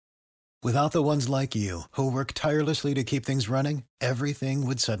Without the ones like you, who work tirelessly to keep things running, everything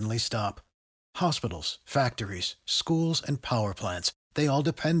would suddenly stop. Hospitals, factories, schools, and power plants, they all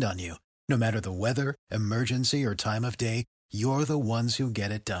depend on you. No matter the weather, emergency, or time of day, you're the ones who get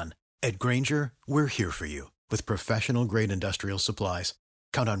it done. At Grainger, we're here for you with professional-grade industrial supplies.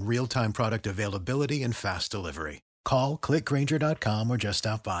 Count on real-time product availability and fast delivery. Call, clickgrainger.com, or just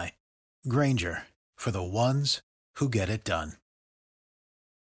stop by. Grainger, for the ones who get it done.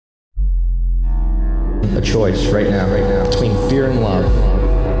 A choice right now, between fear and love.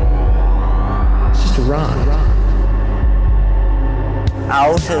 It's just a ride.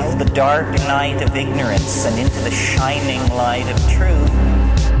 Out of the dark night of ignorance and into the shining light of truth.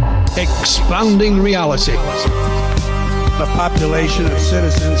 Expanding reality. A population of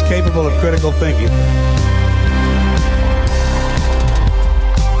citizens capable of critical thinking.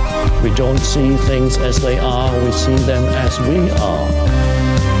 We don't see things as they are, we see them as we are.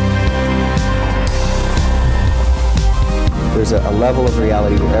 There's a level of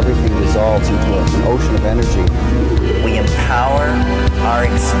reality where everything dissolves into an ocean of energy. We empower our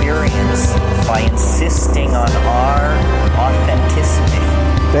experience by insisting on our authenticity.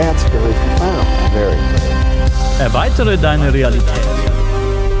 That's very profound. Very. Erweitere deine Realität.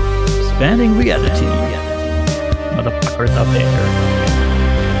 Expanding reality. Motherfuckers out there.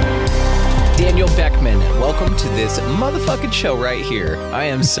 Daniel Bechmann, welcome to this motherfucking show right here. I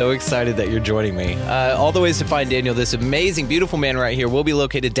am so excited that you're joining me. All the ways to find Daniel, this amazing, beautiful man right here, will be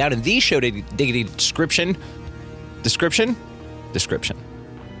located down in the show diggity description. Show description.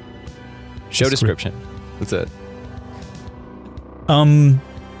 That's it.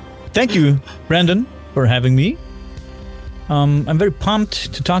 Thank you, Brandon, for having me. I'm very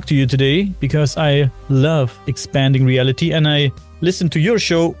pumped to talk to you today because I love expanding reality and I listen to your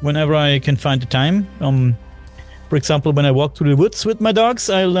show whenever I can find the time. For example, when I walk through the woods with my dogs,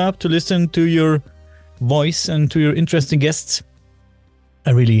 I love to listen to your voice and to your interesting guests.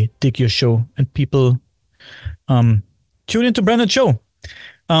 I really dig your show and people tune into Brandon's show.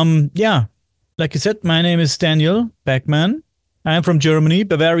 Like you said, my name is Daniel Bechmann. I'm from Germany,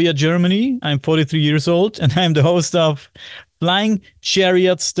 Bavaria, Germany. I'm 43 years old and I'm the host of Flying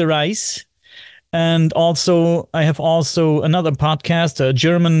Chariots the Rise. And also, I have also another podcast, a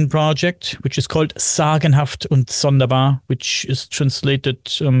German project, which is called Sagenhaft und Sonderbar, which is translated,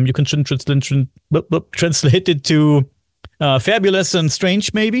 you can translate it to fabulous and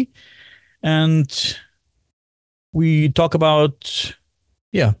strange, maybe. And we talk about,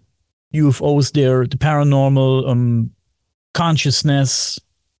 UFOs there, the paranormal, consciousness,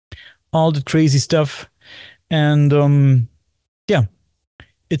 all the crazy stuff. And,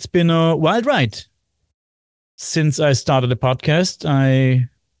 it's been a wild ride. Since I started the podcast, I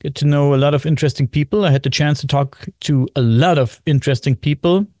get to know a lot of interesting people. I had the chance to talk to a lot of interesting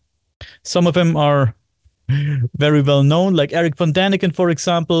people. Some of them are very well known, like Eric von Däniken, for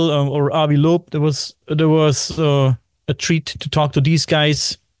example, or Avi Loeb. There was a treat to talk to these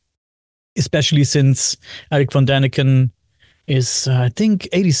guys, especially since Eric von Däniken is, I think,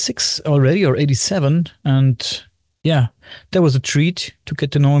 86 already or 87. And yeah, that was a treat to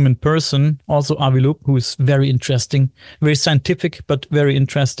get to know him in person. Also, Avi Loeb, who is very interesting, very scientific, but very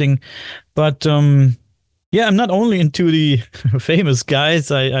interesting. But I'm not only into the famous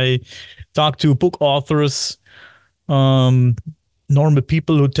guys. I talk to book authors, normal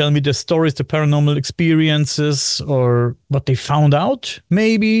people who tell me their stories, the paranormal experiences, or what they found out,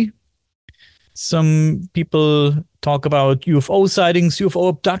 maybe. Some people talk about UFO sightings, UFO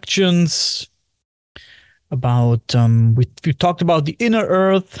abductions, about we talked about the inner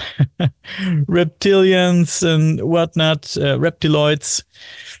earth, reptilians and whatnot, reptiloids.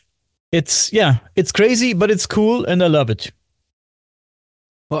 It's crazy, but it's cool and I love it.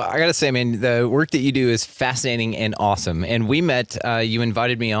 Well, I gotta say, man, the work that you do is fascinating and awesome. And we met, you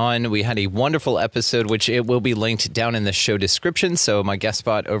invited me on. We had a wonderful episode, which it will be linked down in the show description. So my guest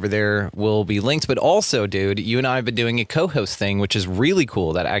spot over there will be linked. But also, dude, you and I have been doing a co-host thing, which is really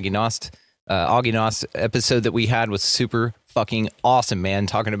cool. That Augie Nost episode that we had was super fucking awesome, man.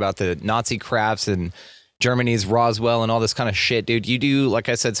 Talking about the Nazi crafts and Germany's Roswell and all this kind of shit, dude. You do, like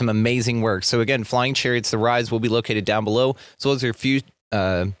I said, some amazing work. So again, Flying Chariots the Rise will be located down below, as well as your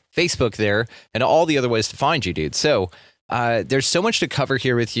Facebook there and all the other ways to find you, dude. So there's so much to cover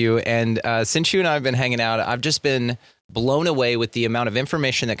here with you. And since you and I have been hanging out, I've just been blown away with the amount of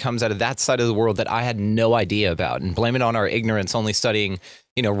information that comes out of that side of the world that I had no idea about, and blame it on our ignorance, only studying,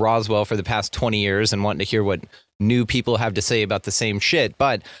 Roswell for the past 20 years and wanting to hear what new people have to say about the same shit.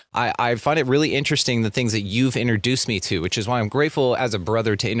 But I find it really interesting, the things that you've introduced me to, which is why I'm grateful as a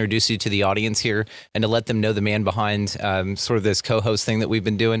brother to introduce you to the audience here and to let them know the man behind sort of this co-host thing that we've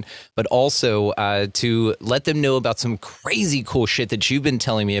been doing, but also to let them know about some crazy cool shit that you've been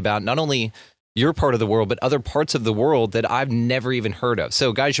telling me about, not only your part of the world, but other parts of the world that I've never even heard of.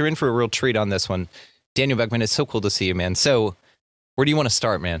 So guys, you're in for a real treat on this one. Daniel Bechmann, it's so cool to see you, man. So where do you want to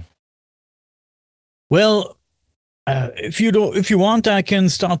start, man? Well, if you want, I can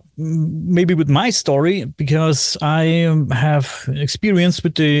start maybe with my story, because I have experience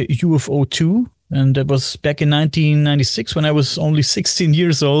with the UFO too, and that was back in 1996 when I was only 16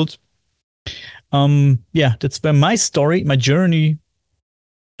 years old. That's where my story, my journey,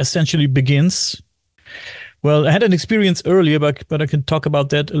 essentially begins. Well, I had an experience earlier, but I can talk about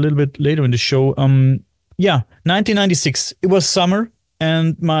that a little bit later in the show. 1996. It was summer.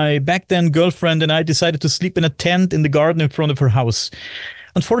 And my back then girlfriend and I decided to sleep in a tent in the garden in front of her house.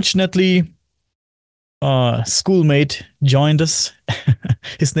 Unfortunately, a schoolmate joined us.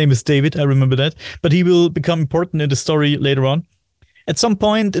 His name is David, I remember that. But he will become important in the story later on. At some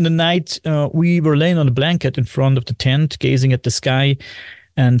point in the night, we were laying on a blanket in front of the tent, gazing at the sky.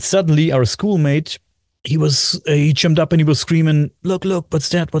 And suddenly our schoolmate, he jumped up and he was screaming, look, what's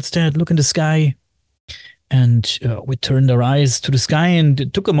that? Look in the sky. And we turned our eyes to the sky, and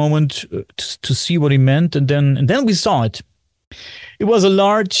it took a moment to see what he meant. And then we saw it. It was a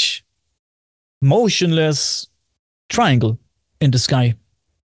large, motionless triangle in the sky.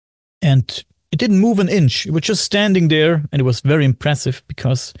 And it didn't move an inch. It was just standing there, and it was very impressive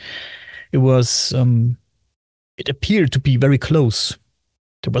because it appeared to be very close.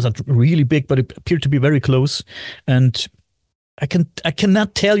 It wasn't really big, but it appeared to be very close. And I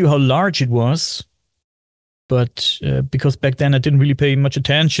cannot tell you how large it was. But because back then I didn't really pay much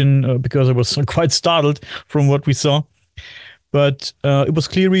attention because I was quite startled from what we saw. But it was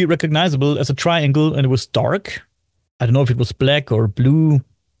clearly recognizable as a triangle, and it was dark. I don't know if it was black or blue,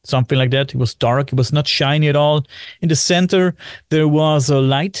 something like that. It was dark. It was not shiny at all. In the center, there was a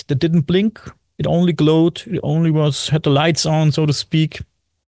light that didn't blink. It only glowed. It only had the lights on, so to speak.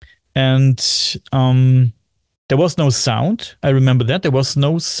 And there was no sound. I remember that. There was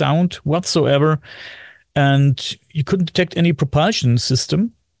no sound whatsoever. And you couldn't detect any propulsion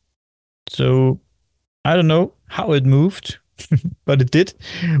system. So I don't know how it moved, but it did.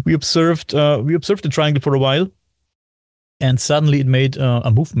 We observed the triangle for a while, and suddenly it made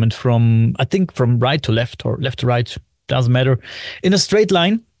a movement from right to left or left to right, doesn't matter, in a straight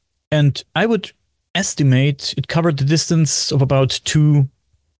line. And I would estimate it covered the distance of about 2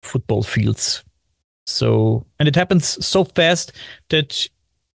 football fields. So, and it happens so fast that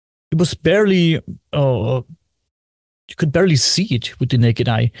it was barely, you could barely see it with the naked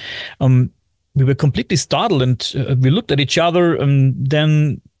eye. We were completely startled, and we looked at each other, and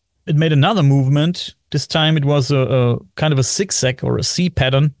then it made another movement. This time it was a kind of a zigzag or a C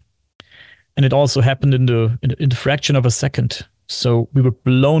pattern, and it also happened in the fraction of a second. So we were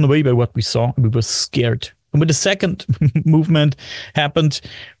blown away by what we saw, and we were scared. And when the second movement happened,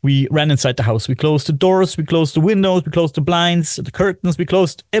 we ran inside the house. We closed the doors, we closed the windows, we closed the blinds, the curtains, we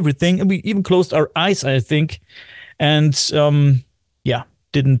closed everything. And we even closed our eyes, I think. And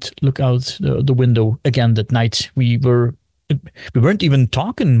didn't look out the window again that night. We weren't even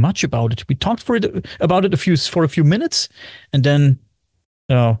talking much about it. We talked about it for a few minutes, and then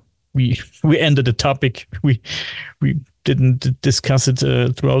we ended the topic. We didn't discuss it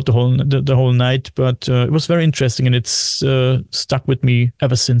throughout the whole night, but it was very interesting, and it's stuck with me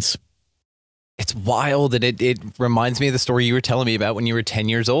ever since. It's wild, and it reminds me of the story you were telling me about when you were 10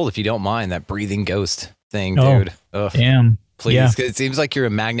 years old, if you don't mind, that breathing ghost thing, dude. Ugh. Damn. Please, yeah. It seems like you're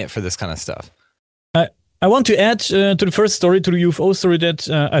a magnet for this kind of stuff. I want to add to the first story, to the UFO story, that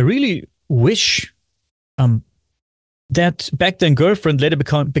I really wish that back then girlfriend later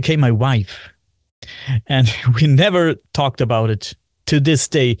became my wife. And we never talked about it to this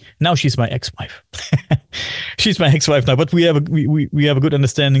day. Now she's my ex-wife. She's my ex-wife now, but we have a good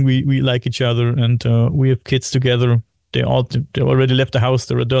understanding. We like each other, and we have kids together. They already left the house.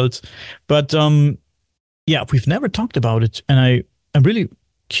 They're adults, but we've never talked about it. And I'm really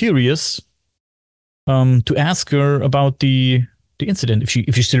curious to ask her about the incident. If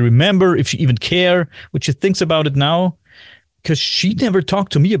she still remember, if she even care, what she thinks about it now, because she never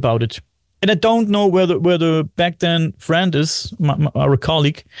talked to me about it. And I don't know where the back then friend is, our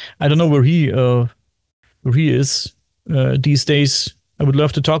colleague. I don't know where he is these days. I would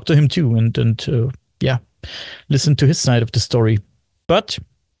love to talk to him too, and yeah, listen to his side of the story. But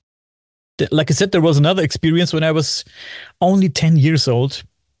like I said, there was another experience when I was only 10 years old.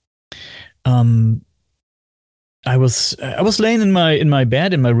 I was laying in my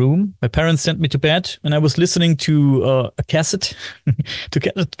bed in my room. My parents sent me to bed, and I was listening to a cassette,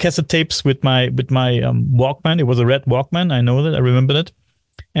 to cassette tapes with my Walkman. It was a red Walkman. I know that. I remember that.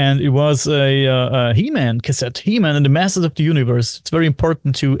 And it was a He-Man cassette, He-Man and the Masters of the Universe. It's very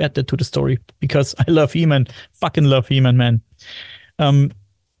important to add that to the story because I love He-Man, fucking love He-Man, man. And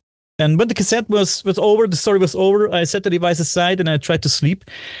when the cassette was over, the story was over, I set the device aside and I tried to sleep.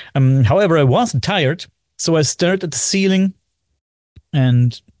 However, I wasn't tired, so I stared at the ceiling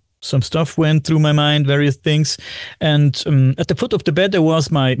and some stuff went through my mind, various things. And at the foot of the bed, there was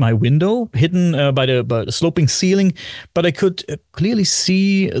my window hidden by the sloping ceiling, but I could clearly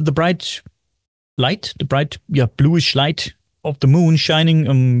see the bright light, bluish light of the moon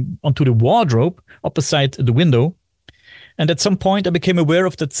shining onto the wardrobe opposite the window. And at some point, I became aware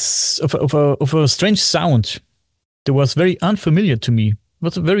of of a strange sound that was very unfamiliar to me. It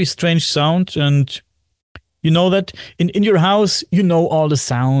was a very strange sound, and you know that in your house, you know all the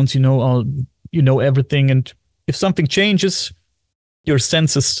sounds, you know everything, and if something changes, your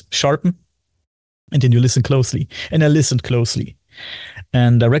senses sharpen, and then you listen closely. And I listened closely,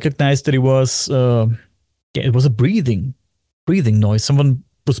 and I recognized that it was a breathing noise. Someone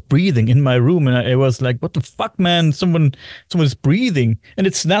was breathing in my room, and I was like, "What the fuck, man? Someone is breathing, and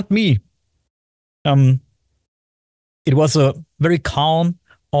it's not me." It was a very calm,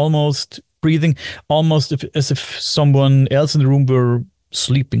 almost breathing, almost as if someone else in the room were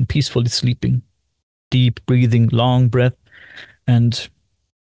sleeping, peacefully sleeping, deep breathing, long breath, and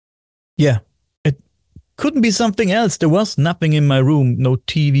yeah, it couldn't be something else. There was nothing in my room, no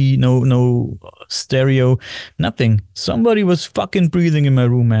TV, no stereo, nothing. Somebody was fucking breathing in my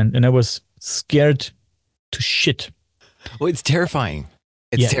room, man, and I was scared to shit. Well, it's terrifying.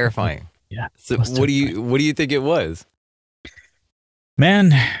 It's terrifying. Yeah. So what do you think it was?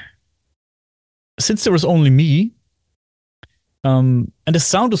 Man, since there was only me, and the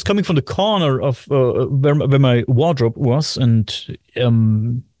sound was coming from the corner of where my wardrobe was, and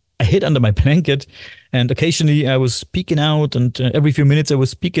I hid under my blanket, and occasionally I was peeking out, and every few minutes I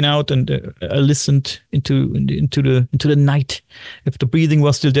was peeking out, and I listened into the night if the breathing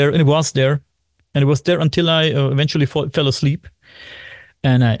was still there, and it was there, until I eventually fell asleep,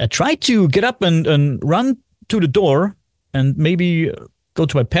 and I tried to get up and run to the door and maybe go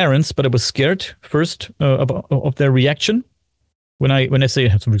to my parents, but I was scared first of their reaction. When I say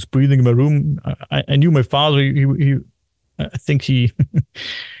someone's breathing in my room, I knew my father. I think he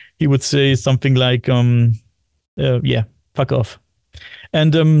he would say something like, "Yeah, fuck off,"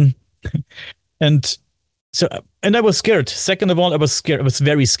 and and I was scared. Second of all, I was scared. I was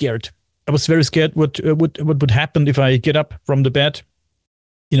very scared. I was very scared what would happen if I get up from the bed.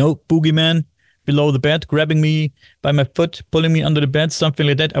 You know, boogeyman below the bed, grabbing me by my foot, pulling me under the bed, something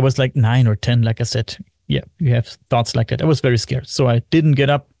like that. I was like 9 or 10, like I said. Yeah, you have thoughts like that. I was very scared. So I didn't get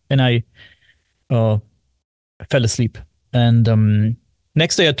up, and I fell asleep. And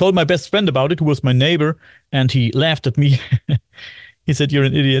next day I told my best friend about it, who was my neighbor, and he laughed at me. He said, "You're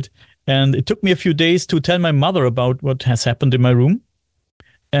an idiot." And it took me a few days to tell my mother about what has happened in my room.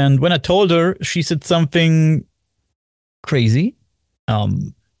 And when I told her, she said something crazy.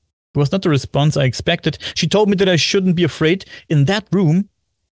 It was not the response I expected. She told me that I shouldn't be afraid. In that room,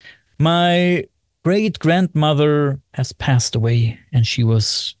 my great-grandmother has passed away, and she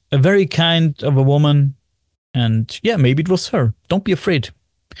was a very kind of a woman. And yeah, maybe it was her. Don't be afraid.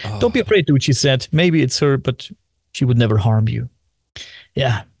 Oh. Don't be afraid, dude, she said. Maybe it's her, but she would never harm you.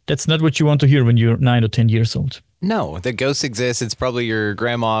 Yeah, that's not what you want to hear when you're 9 or 10 years old. No, the ghost exists. It's probably your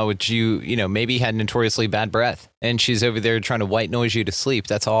grandma, which you know, maybe had notoriously bad breath, and she's over there trying to white noise you to sleep.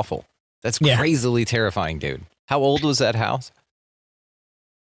 That's awful. That's crazily terrifying, dude. How old was that house?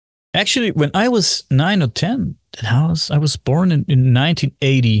 Actually, when I was 9 or 10, that house, I was born in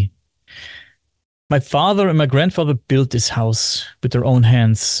 1980. My father and my grandfather built this house with their own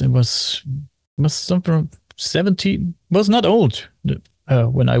hands. It was something 70, was not old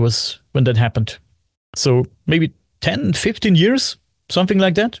when that happened. So maybe 10, 15 years, something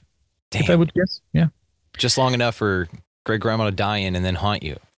like that. Damn. If I would guess. Yeah. Just long enough for great grandma to die in and then haunt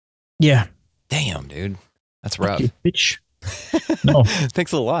you. Yeah. Damn, dude. That's rough. You bitch. No.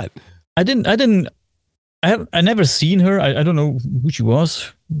 Thanks a lot. I never seen her. I don't know who she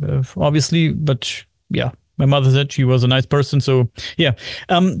was, obviously, but yeah, my mother said she was a nice person. So yeah.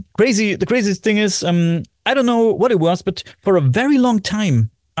 The craziest thing is, I don't know what it was, but for a very long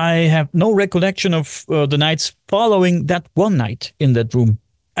time, I have no recollection of the nights following that one night in that room.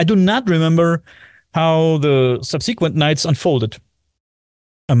 I do not remember how the subsequent nights unfolded.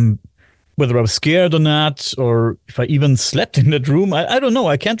 Whether I was scared or not, or if I even slept in that room, I don't know.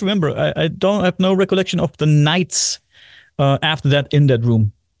 I can't remember. I don't have no recollection of the nights after that in that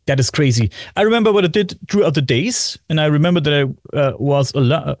room. That is crazy. I remember what I did throughout the days, and I remember that I was a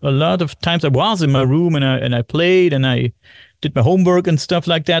lot of times I was in my room and I played and I did my homework and stuff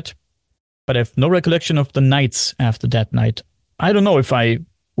like that. But I have no recollection of the nights after that night. I don't know if I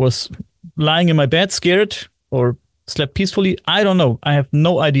was lying in my bed scared or slept peacefully. I don't know. I have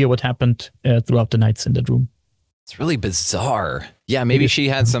no idea what happened throughout the nights in that room. It's really bizarre. Yeah, maybe she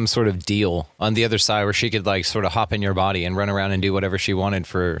had some sort of deal on the other side where she could like sort of hop in your body and run around and do whatever she wanted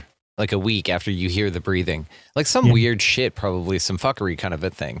for like a week after you hear the breathing. Like some weird shit, probably some fuckery kind of a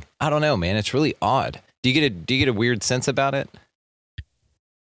thing. I don't know, man. It's really odd. Do you get a weird sense about it?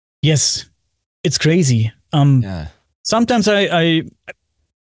 Yes. It's crazy. Sometimes I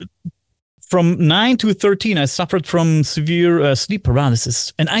from 9 to 13, I suffered from severe sleep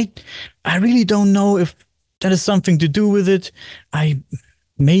paralysis, and I really don't know if that has something to do with it.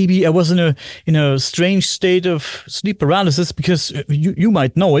 Maybe I was in a strange state of sleep paralysis, because you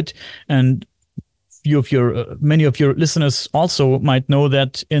might know it, and many of your listeners also might know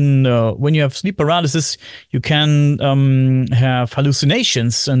that when you have sleep paralysis, you can have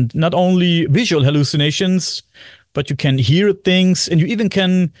hallucinations, and not only visual hallucinations, but you can hear things, and you even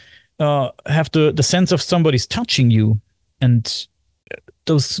can have the sense of somebody's touching you, and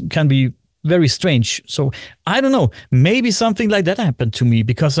those can be very strange. So I don't know, maybe something like that happened to me,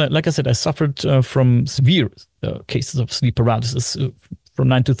 because like I said, I suffered from severe cases of sleep paralysis from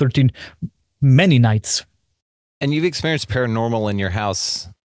 9 to 13, many nights. And you've experienced paranormal in your house.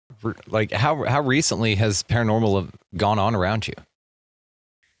 Like how recently has paranormal gone on around you?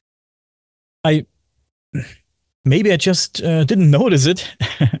 Maybe I just didn't notice it,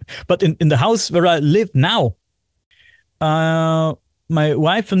 but in the house where I live now, my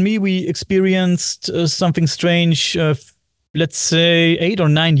wife and me, we experienced something strange, let's say 8 or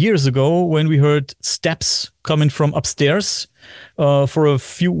 9 years ago, when we heard steps coming from upstairs for a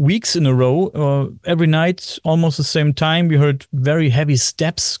few weeks in a row. Every night, almost the same time, we heard very heavy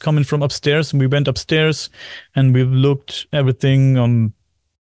steps coming from upstairs, and we went upstairs and we looked everything,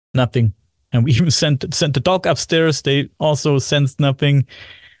 nothing. And we even sent the dog upstairs. They also sensed nothing.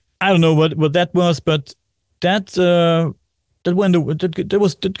 I don't know what that was, but that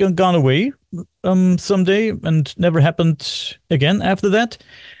gone away someday and never happened again after that.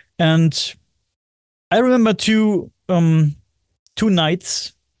 And I remember two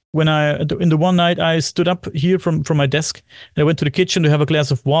nights when in the one night I stood up here from my desk, and I went to the kitchen to have a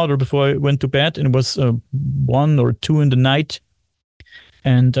glass of water before I went to bed, and it was 1 or 2 in the night.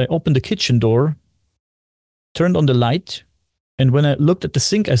 And I opened the kitchen door, turned on the light, and when I looked at the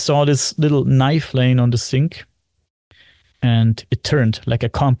sink, I saw this little knife laying on the sink, and it turned like a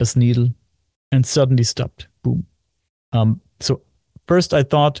compass needle and suddenly stopped. Boom. So first I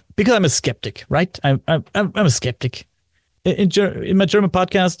thought, because I'm a skeptic, right? I'm a skeptic. In my German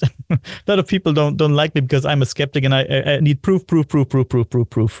podcast, a lot of people don't like me because I'm a skeptic, and I need proof.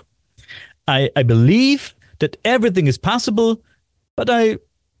 I believe that everything is possible, but I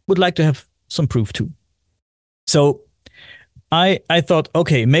would like to have some proof too. So I thought,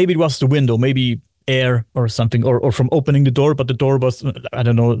 okay, maybe it was the window, maybe air or something, or from opening the door, but the door was, I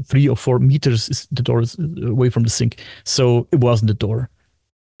don't know, 3 or 4 meters, the door is away from the sink. So it wasn't the door.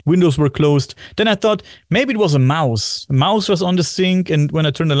 Windows were closed. Then I thought maybe it was a mouse. A mouse was on the sink, and when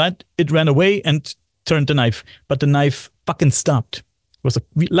I turned the light, it ran away and turned the knife. But the knife fucking stopped. It was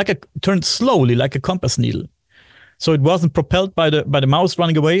turned slowly, like a compass needle. So it wasn't propelled by the mouse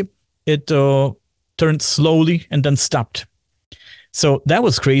running away. It turned slowly and then stopped. So that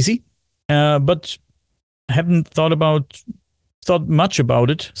was crazy. But I haven't thought much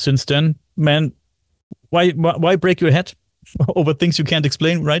about it since then. Man, why break your head over things you can't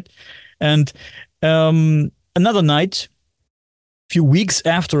explain, right? And another night, a few weeks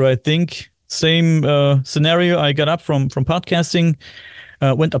after, I think, same scenario. I got up from podcasting,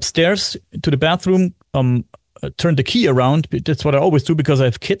 went upstairs to the bathroom, turned the key around. That's what I always do because I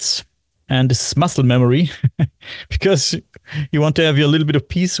have kids, and this is muscle memory, because you want to have a little bit of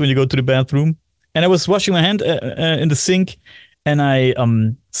peace when you go to the bathroom. And I was washing my hand in the sink, and I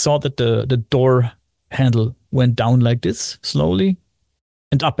saw that the door handle went down like this, slowly,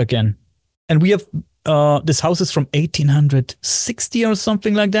 and up again. And we have this house is from 1860 or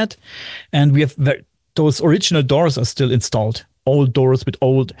something like that, and we have those original doors are still installed. Old doors with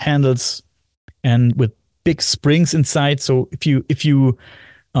old handles and with big springs inside. So if you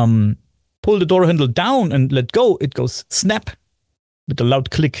pull the door handle down and let go, it goes snap with a loud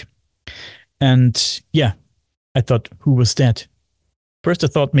click. And yeah, I thought, who was that? First I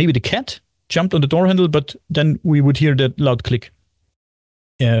thought maybe the cat jumped on the door handle, but then we would hear that loud click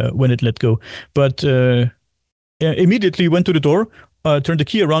when it let go. But immediately went to the door, turned the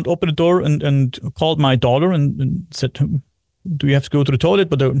key around, opened the door, and called my daughter and said, do you have to go to the toilet?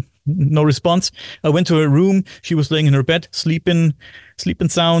 But no response. I went to her room. She was laying in her bed, sleeping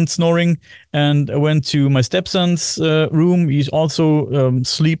sound, snoring. And I went to my stepson's room. He's also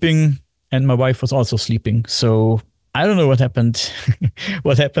sleeping, and my wife was also sleeping. So I don't know what happened,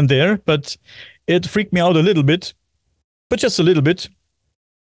 what happened there, but it freaked me out a little bit, but just a little bit.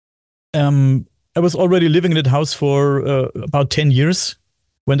 I was already living in that house for about 10 years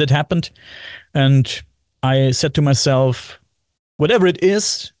when that happened. And I said to myself, whatever it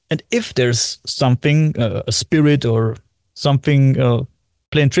is, and if there's something, a spirit or something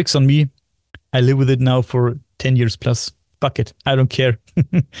playing tricks on me, I live with it now for 10 years plus. Fuck it. I don't care.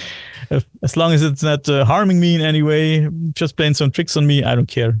 As long as it's not harming me in any way, just playing some tricks on me, I don't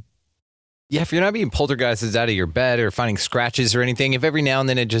care. Yeah, if you're not being poltergeisted out of your bed or finding scratches or anything, if every now and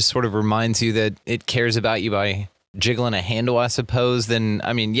then it just sort of reminds you that it cares about you by jiggling a handle, I suppose, then,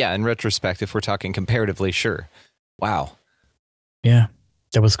 I mean, yeah, in retrospect, if we're talking comparatively, sure. Wow. Yeah,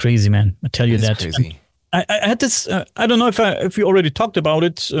 that was crazy, man. I tell you that. Crazy. I had this, I don't know if we already talked about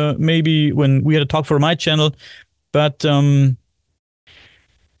it, maybe when we had a talk for my channel, but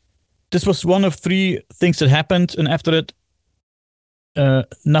this was one of 3 things that happened, and after that,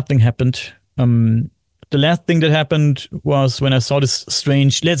 nothing happened. The last thing that happened was when I saw this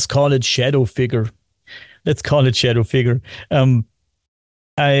strange, let's call it shadow figure.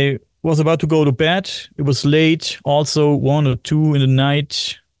 I was about to go to bed. It was late, also 1 or 2 in the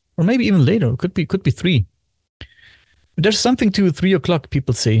night, or maybe even later. Could be 3. There's something to 3 o'clock,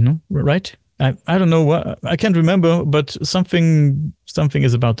 people say, no? Right? I don't know what, I can't remember, but something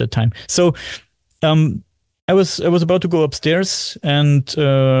is about that time. So I was about to go upstairs,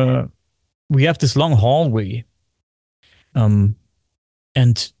 and we have this long hallway. And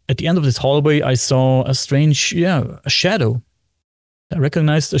at the end of this hallway, I saw a strange, a shadow. I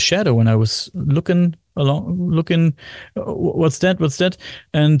recognized a shadow when I was looking, what's that?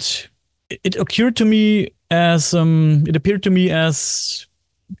 And it appeared to me as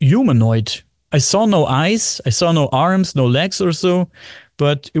humanoid. I saw no eyes, I saw no arms, no legs or so,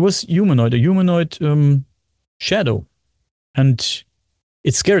 but it was humanoid, a humanoid shadow. And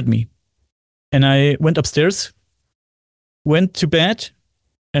it scared me. And I went upstairs, went to bed,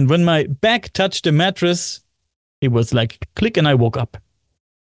 and when my back touched the mattress, it was like click, and I woke up.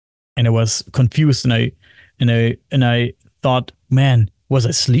 And I was confused, and I thought, man, was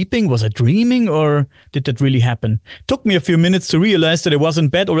I sleeping? Was I dreaming? Or did that really happen? Took me a few minutes to realize that I was in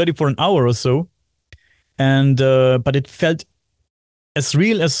bed already for an hour or so. And but it felt as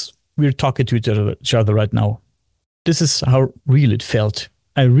real as we're talking to each other right now. This is how real it felt.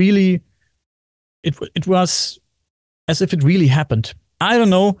 It was as if it really happened. I don't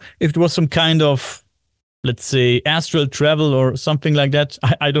know if it was some kind of, let's say, astral travel or something like that.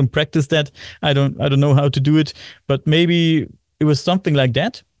 I don't practice that. I don't know how to do it, but maybe it was something like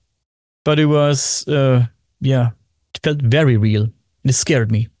that. But it was, it felt very real. It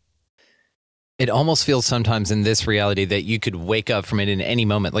scared me. It almost feels sometimes in this reality that you could wake up from it in any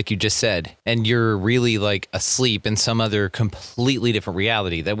moment, like you just said, and you're really like asleep in some other completely different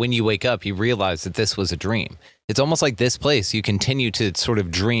reality, that when you wake up, you realize that this was a dream. It's almost like this place, you continue to sort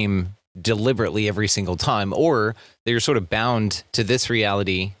of dream deliberately every single time, or that you're sort of bound to this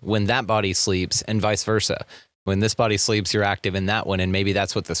reality when that body sleeps, and vice versa. When this body sleeps, you're active in that one, and maybe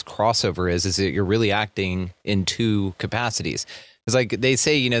that's what this crossover is that you're really acting in 2 capacities. It's like they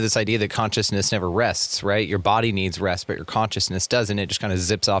say, this idea that consciousness never rests, right? Your body needs rest, but your consciousness doesn't. It just kind of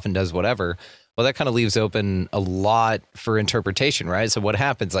zips off and does whatever. Well, that kind of leaves open a lot for interpretation, right? So what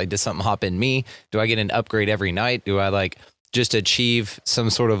happens? Like, does something hop in me? Do I get an upgrade every night? Do I just achieve some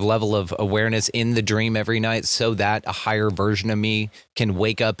sort of level of awareness in the dream every night so that a higher version of me can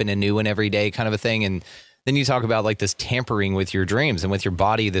wake up in a new one every day, kind of a thing? And then you talk about like this tampering with your dreams and with your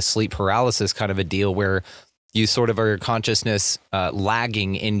body, this sleep paralysis kind of a deal where you sort of are your consciousness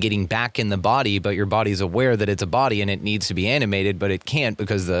lagging in getting back in the body, but your body's aware that it's a body and it needs to be animated, but it can't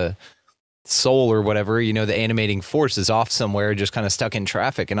because the soul or whatever, the animating force is off somewhere, just kind of stuck in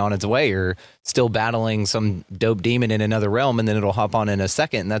traffic and on its way, or still battling some dope demon in another realm, and then it'll hop on in a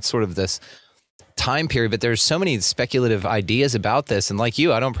second. And that's sort of this time period. But there's so many speculative ideas about this. And like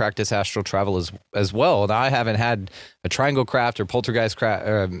you, I don't practice astral travel as well. And I haven't had a triangle craft or poltergeist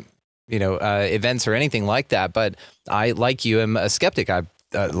craft, events or anything like that. But I, like you, am a skeptic. I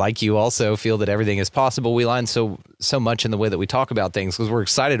like you also feel that everything is possible. We line so much in the way that we talk about things because we're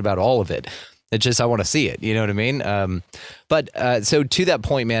excited about all of it. It's just I want to see it. You know what I mean? So to that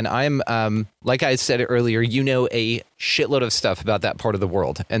point, man, I'm like I said earlier, you know a shitload of stuff about that part of the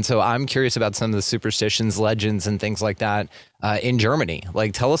world, and so I'm curious about some of the superstitions, legends, and things like that in Germany.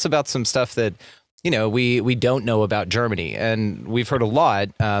 Like, tell us about some stuff that we don't know about Germany, and we've heard a lot.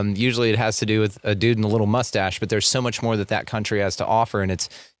 Usually, it has to do with a dude in a little mustache, but there's so much more that country has to offer, and its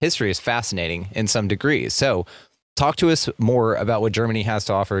history is fascinating in some degrees. So, talk to us more about what Germany has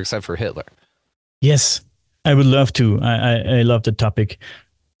to offer, except for Hitler. Yes, I would love to. I love the topic.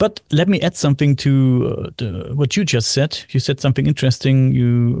 But let me add something to what you just said. You said something interesting.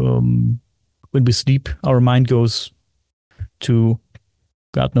 When we sleep, our mind goes to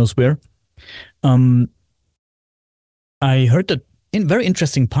God knows where. I heard that in very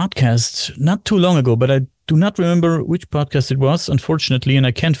interesting podcast not too long ago, but I do not remember which podcast it was, unfortunately, and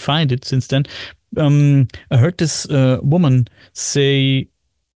I can't find it since then. I heard this woman say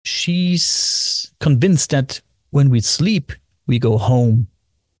she's convinced that when we sleep, we go home.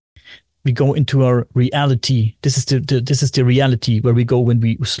 We go into our reality. This is the reality where we go when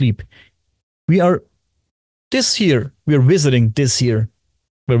we sleep. We are this here. We are visiting this here,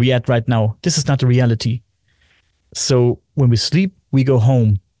 where we at right now. This is not the reality. So when we sleep, we go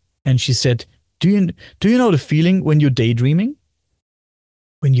home. And she said, "Do you know the feeling when you're daydreaming?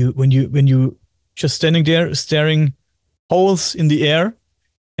 When you just standing there staring holes in the air,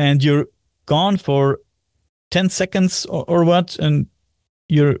 and you're gone for 10 seconds or what, and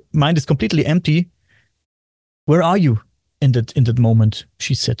your mind is completely empty. Where are you in that moment?"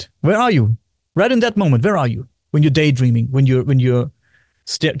 She said, "Where are you? Right in that moment, where are you? When you're daydreaming, when you're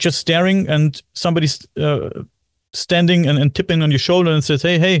just staring, and somebody's standing and tipping on your shoulder and says,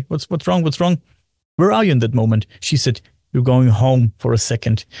 hey, what's wrong? What's wrong? Where are you in that moment?" She said, "You're going home for a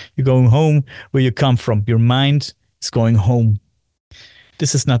second. You're going home where you come from. Your mind is going home.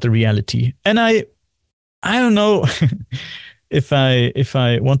 This is not the reality." And I don't know if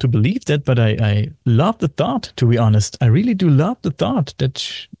I want to believe that, but I love the thought, to be honest. I really do love the thought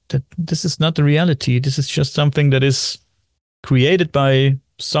that this is not the reality. This is just something that is created by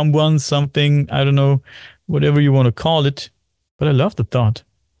someone, something, I don't know, whatever you want to call it. But I love the thought.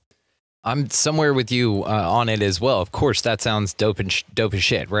 I'm somewhere with you on it as well. Of course, that sounds dope as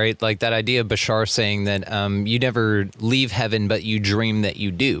shit, right? Like that idea of Bashar saying that you never leave heaven, but you dream that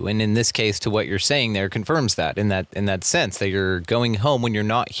you do. And in this case, to what you're saying there, confirms that in that sense that you're going home when you're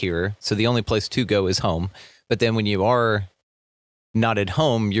not here. So the only place to go is home. But then when you are not at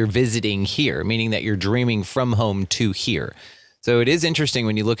home, you're visiting here, meaning that you're dreaming from home to here. So it is interesting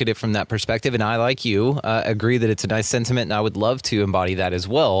when you look at it from that perspective, and I, like you, agree that it's a nice sentiment, and I would love to embody that as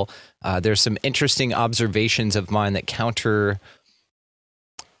well. There's some interesting observations of mine that counter,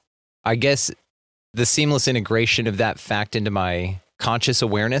 I guess, the seamless integration of that fact into my conscious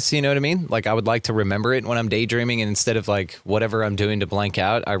awareness, you know what I mean? Like, I would like to remember it when I'm daydreaming, and instead of like whatever I'm doing to blank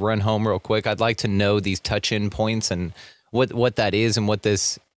out, I run home real quick. I'd like to know these touch-in points and what that is and what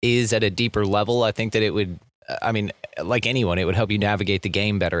this is at a deeper level. I think that it would, I mean, like anyone, it would help you navigate the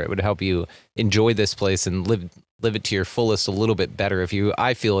game better. It would help you enjoy this place and live it to your fullest a little bit better. If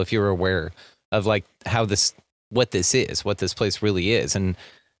you're aware of like what this place really is. And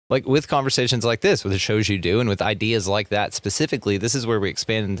like with conversations like this, with the shows you do and with ideas like that specifically, this is where we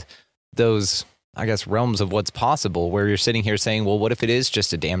expand those, I guess, realms of what's possible, where you're sitting here saying, well, what if it is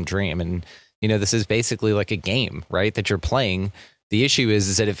just a damn dream? And, this is basically like a game, right? That you're playing. The issue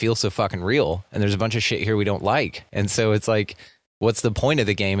is that it feels so fucking real, and there's a bunch of shit here we don't like. And so it's like, what's the point of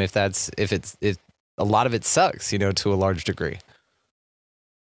the game if a lot of it sucks, to a large degree?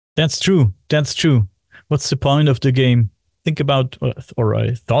 That's true. What's the point of the game? Think about, or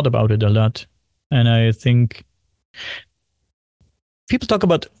I thought about it a lot, and I think people talk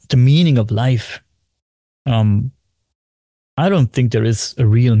about the meaning of life. I don't think there is a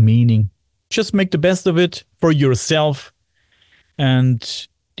real meaning. Just make the best of it for yourself. And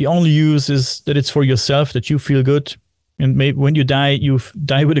the only use is that it's for yourself, that you feel good. And maybe when you die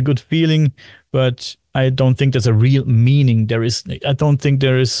with a good feeling. But I don't think there's a real meaning. I don't think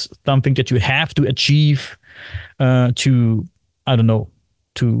there is something that you have to achieve to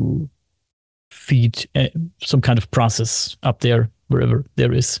feed some kind of process up there, wherever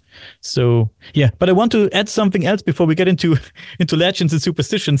there is. So yeah, but I want to add something else before we get into legends and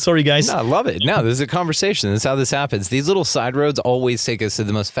superstitions. Sorry, guys. No, I love it. No, this is a conversation. This is how this happens. These little side roads always take us to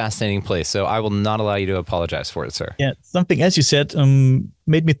the most fascinating place. So I will not allow you to apologize for it, sir. Yeah, something else you said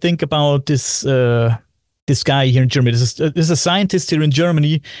made me think about this guy here in Germany. There's a scientist here in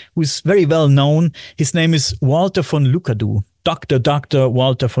Germany who's very well known. His name is Walter von Lucadou. Dr.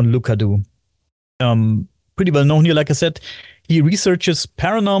 Walter von Lucadou. Pretty well known here, like I said. He researches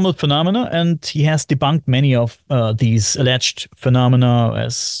paranormal phenomena, and he has debunked many of these alleged phenomena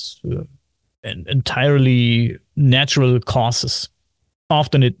as entirely natural causes.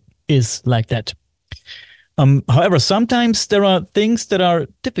 Often it is like that. However, sometimes there are things that are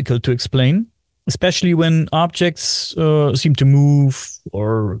difficult to explain, especially when objects seem to move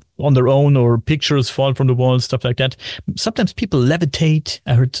or on their own, or pictures fall from the wall, stuff like that. Sometimes people levitate.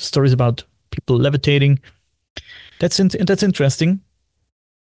 I heard stories about people levitating. That's interesting.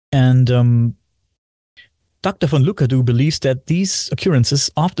 And Dr. von Lucadou believes that these occurrences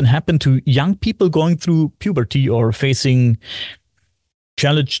often happen to young people going through puberty or facing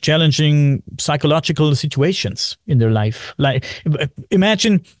challenging psychological situations in their life. Like,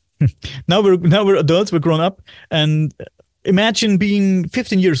 imagine now we're adults, we're grown up, and imagine being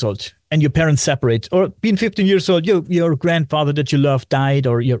 15 years old and your parents separate, or being 15 years old, your grandfather that you love died,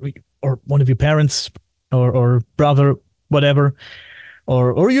 or one of your parents, or brother, whatever,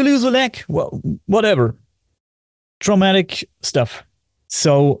 or you lose a leg, whatever, traumatic stuff.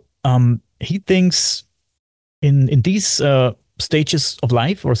 So he thinks in these stages of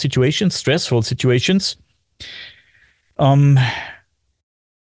life or situations, stressful situations,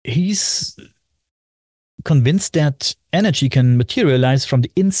 he's convinced that energy can materialize from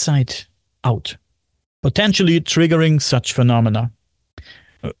the inside out, potentially triggering such phenomena.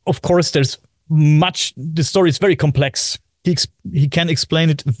 Of course, there's much. The story is very complex. He can explain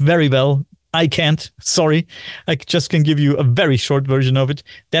it very well. I can't. Sorry. I just can give you a very short version of it.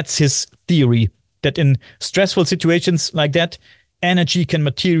 That's his theory, that in stressful situations like that, energy can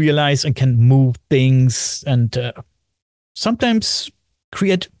materialize and can move things, and sometimes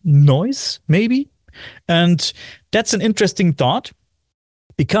create noise, maybe. And that's an interesting thought,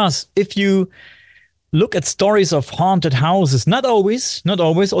 because if you look at stories of haunted houses, not always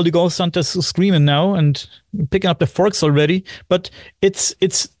all the ghost hunters are screaming now and picking up the forks already, but it's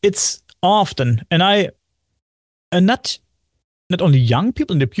often, and not only young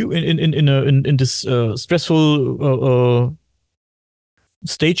people in this stressful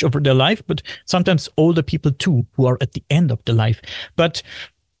stage of their life, but sometimes older people too, who are at the end of their life. But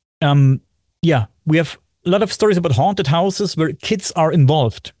we have a lot of stories about haunted houses where kids are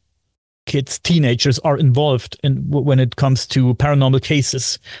involved. Teenagers are involved when it comes to paranormal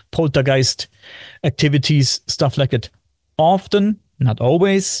cases, poltergeist activities, stuff like that. Often, not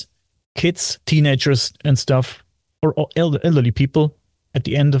always, kids, teenagers and stuff, or elderly people at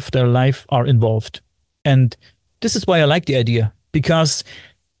the end of their life are involved. And this is why I like the idea, because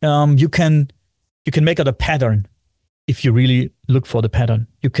you can make out a pattern. If you really look for the pattern,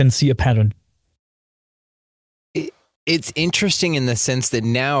 you can see a pattern. It's interesting in the sense that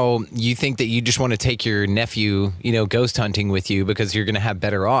now you think that you just want to take your nephew, ghost hunting with you because you're going to have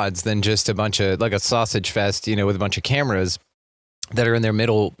better odds than just a bunch of, like a sausage fest, with a bunch of cameras that are in their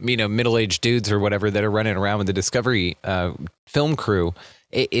middle-aged dudes or whatever that are running around with the Discovery film crew.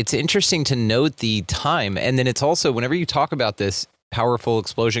 It's interesting to note the time. And then it's also, whenever you talk about this powerful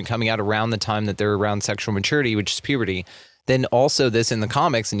explosion coming out around the time that they're around sexual maturity, which is puberty, then also this in the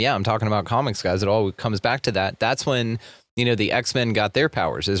comics, and I'm talking about comics, guys, it all comes back to that. That's when, the X-Men got their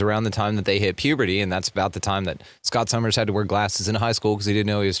powers, is around the time that they hit puberty, and that's about the time that Scott Summers had to wear glasses in high school because he didn't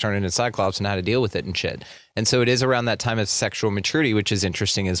know he was turning into Cyclops and how to deal with it and shit. And so it is around that time of sexual maturity, which is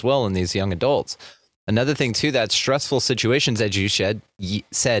interesting as well in these young adults. Another thing, too, that stressful situations, as you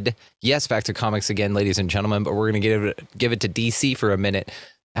said, yes, back to comics again, ladies and gentlemen, but we're going to give it to DC for a minute.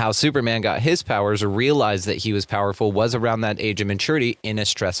 How Superman got his powers or realized that he was powerful was around that age of maturity in a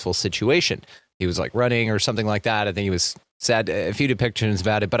stressful situation. He was like running or something like that. I think he was sad, a few depictions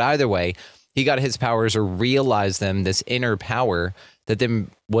about it. But either way, he got his powers or realized them, this inner power that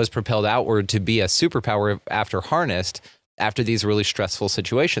then was propelled outward to be a superpower after harnessed after these really stressful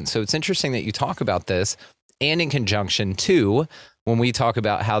situations. So it's interesting that you talk about this, and in conjunction too, when we talk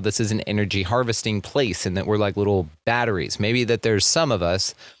about how this is an energy harvesting place and that we're like little batteries. Maybe that there's some of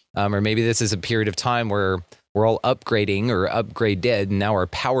us, or maybe this is a period of time where we're all upgrading or upgraded, and now our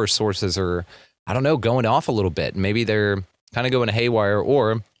power sources are, going off a little bit. Maybe they're kind of going haywire,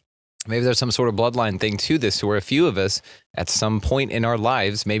 or maybe there's some sort of bloodline thing to this, where a few of us at some point in our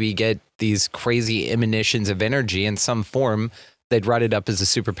lives maybe get these crazy emanations of energy in some form. They'd write it up as a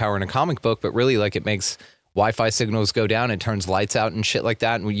superpower in a comic book, but really like it makes Wi-Fi signals go down, it turns lights out and shit like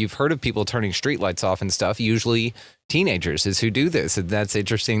that. And you've heard of people turning street lights off and stuff. Usually teenagers is who do this. And that's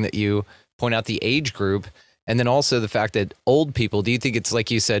interesting that you point out the age group. And then also the fact that old people, do you think it's like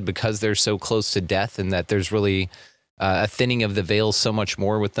you said, because they're so close to death and that there's really a thinning of the veil so much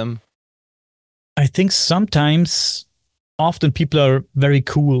more with them? I think sometimes often people are very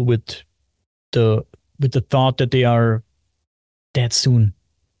cool with the thought that they are dead soon.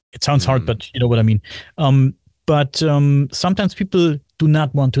 It sounds hard, but you know what I mean. But sometimes people do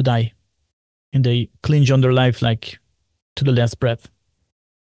not want to die, and they clinch on their life like to the last breath,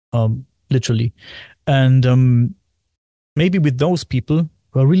 literally. And maybe with those people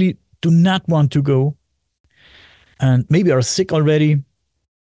who really do not want to go, and maybe are sick already,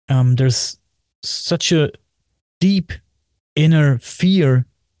 there's such a deep inner fear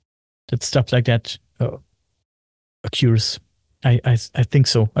that stuff like that occurs. I think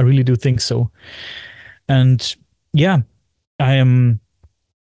so. I really do think so. And yeah, I am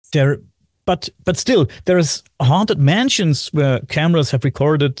there. But still, there's haunted mansions where cameras have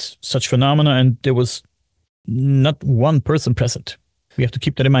recorded such phenomena, and there was not one person present. We have to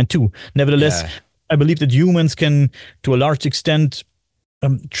keep that in mind too. Nevertheless, I believe that humans can, to a large extent,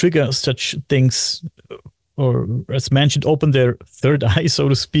 trigger such things, or as mentioned, open their third eye, so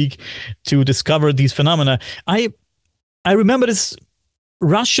to speak, to discover these phenomena. I remember this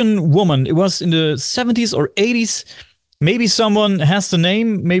Russian woman. It was in the 70s or 80s. Maybe someone has the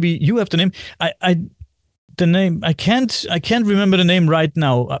name. Maybe you have the name. The name. I can't remember the name right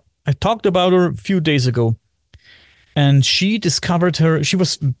now. I talked about her a few days ago, and she discovered her. She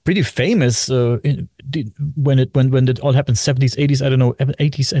was pretty famous when it all happened. 70s, 80s. I don't know.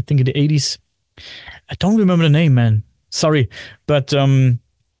 80s. I think in the 80s. I don't remember the name, man. Sorry, but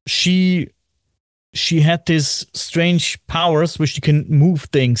she had these strange powers which she can move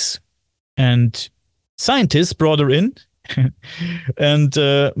things, and scientists brought her in and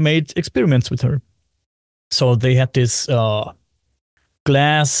made experiments with her. So they had this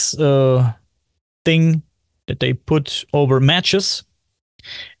glass thing that they put over matches,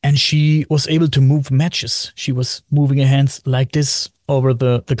 and she was able to move matches. She was moving her hands like this over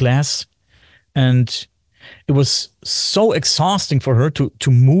the glass, and it was so exhausting for her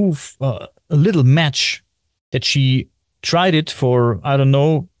to move a little match that she tried it for, I don't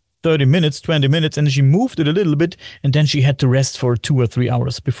know, 30 minutes, 20 minutes, and she moved it a little bit, and then she had to rest for 2 or 3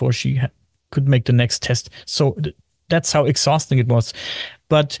 hours before she could make the next test. So that's how exhausting it was.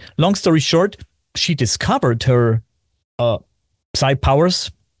 But long story short, she discovered her psi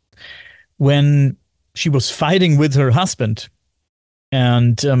powers when she was fighting with her husband.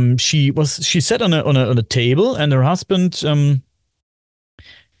 And she sat on a table, and her husband,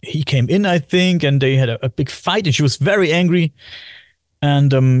 he came in, I think, and they had a big fight, and she was very angry.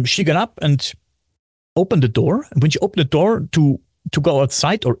 And she got up and opened the door. And when she opened the door to go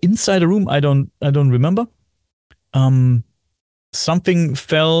outside or inside the room, I don't remember. Something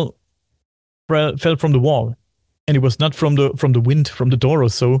fell from the wall, and it was not from the wind, from the door or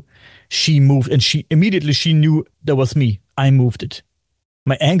so. She moved, and she knew that was me. I moved it.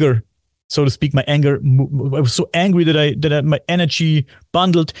 My anger, so to speak, I was so angry that my energy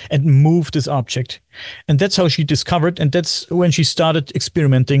bundled and moved this object. And that's how she discovered, and that's when she started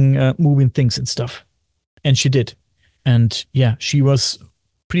experimenting, moving things and stuff. And she did. And yeah, she was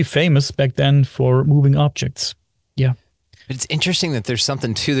pretty famous back then for moving objects. Yeah. It's interesting that there's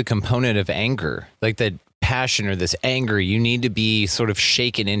something to the component of anger, like that passion or this anger. You need to be sort of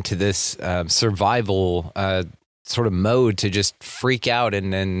shaken into this survival sort of mode to just freak out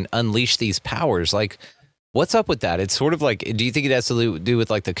and then unleash these powers. Like, what's up with that? It's sort of like, do you think it has to do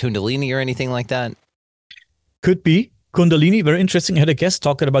with like the Kundalini or anything like that? Could be. Kundalini, very interesting. I had a guest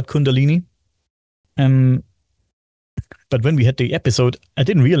talking about Kundalini. But when we had the episode, I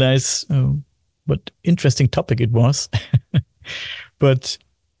didn't realize what interesting topic it was. But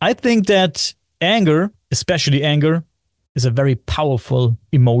I think that anger, especially anger, is a very powerful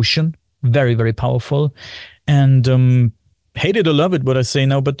emotion. Very, very powerful. And hate it or love it, what I say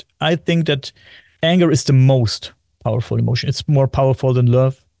now, but I think that anger is the most powerful emotion. It's more powerful than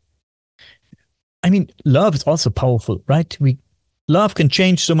love. I mean, love is also powerful, right? Love can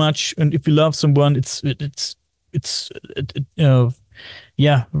change so much, and if you love someone, it's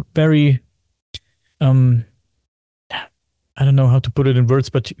very. I don't know how to put it in words,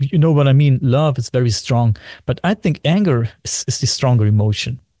 but you know what I mean. Love is very strong, but I think anger is the stronger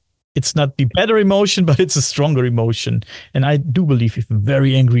emotion. It's not the better emotion, but it's a stronger emotion. And I do believe if you're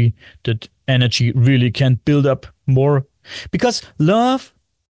very angry, that energy really can build up more. Because love,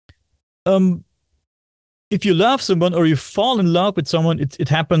 if you love someone or you fall in love with someone, it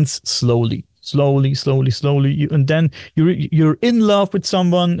happens slowly. And then you're in love with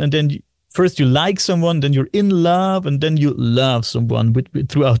someone, and then first you like someone, then you're in love, and then you love someone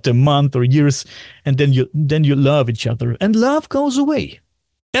throughout the month or years, and then you love each other. And love goes away.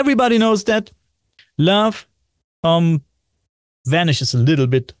 Everybody knows that love vanishes a little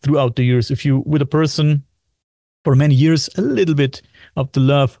bit throughout the years. If you with a person for many years, a little bit of the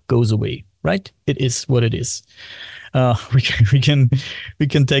love goes away, right? It is what it is. We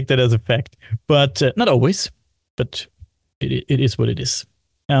can take that as a fact, but not always. But it is what it is.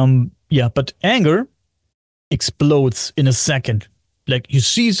 Yeah, but anger explodes in a second. Like you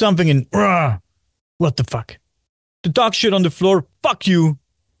see something and what the fuck? The dog shit on the floor. Fuck you.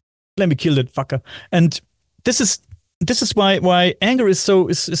 Let me kill that fucker. And this is why anger is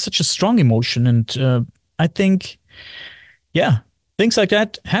such a strong emotion. And I think, yeah, things like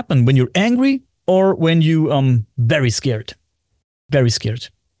that happen when you're angry or when you very scared.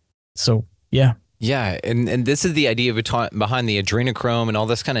 So yeah. Yeah, and this is the idea behind the adrenochrome and all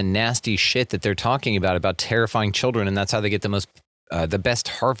this kind of nasty shit that they're talking about terrifying children, and that's how they get the best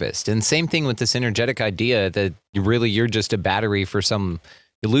harvest. And same thing with this energetic idea that you're just a battery for some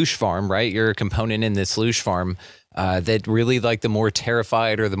loosh farm, right? You're a component in this loosh farm that really, like, the more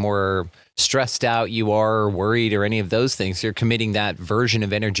terrified or the more stressed out you are or worried or any of those things, you're committing that version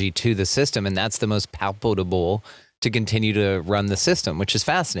of energy to the system, and that's the most palpable to continue to run the system, which is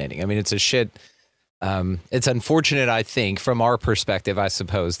fascinating. I mean, it's a shit... it's unfortunate, I think, from our perspective, I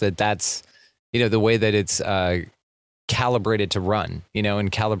suppose, that's, the way that it's calibrated to run,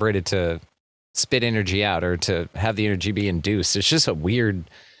 and calibrated to spit energy out or to have the energy be induced. It's just a weird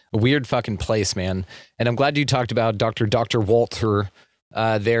fucking place, man. And I'm glad you talked about Dr. Walter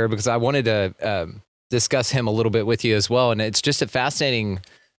there, because I wanted to discuss him a little bit with you as well. And it's just a fascinating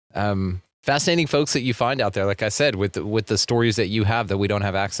folks that you find out there, like I said, with the stories that you have that we don't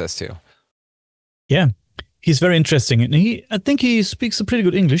have access to. Yeah, he's very interesting, and I think he speaks a pretty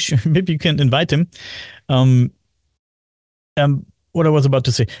good English. Maybe you can invite him. What I was about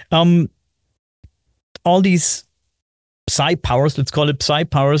to say. All these psi powers, let's call it psi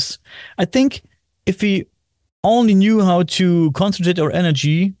powers. I think if we only knew how to concentrate our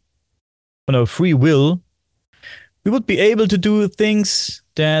energy on our free will, we would be able to do things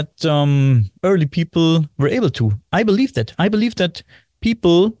that early people were able to. I believe that. I believe that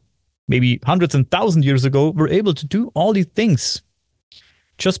people, maybe hundreds and thousands years ago, were able to do all these things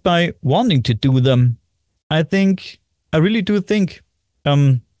just by wanting to do them. I really do think.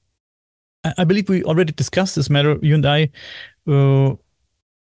 I believe we already discussed this matter, you and I, where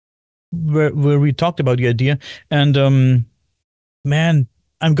we talked about the idea. And man,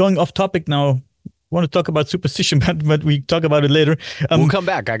 I'm going off topic now. I want to talk about superstition, but we talk about it later. We'll come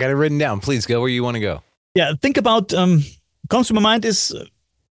back. I got it written down. Please go where you want to go. Yeah, think about, comes to my mind is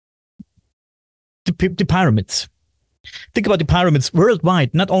the pyramids. Think about the pyramids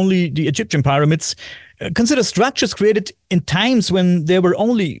worldwide, not only the Egyptian pyramids. Consider structures created in times when there were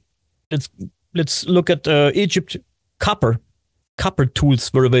only, let's look at Egypt, copper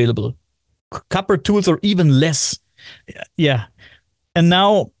tools were available. Copper tools or even less. Yeah. And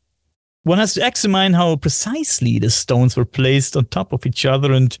now one has to examine how precisely the stones were placed on top of each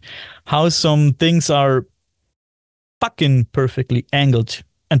other and how some things are fucking perfectly angled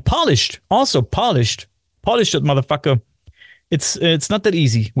and polished. Also polished. Polish that motherfucker. It's not that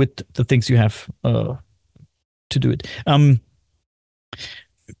easy with the things you have to do it.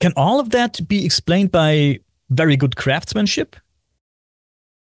 Can all of that be explained by very good craftsmanship?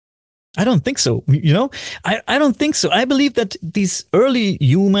 I don't think so. I don't think so. I believe that these early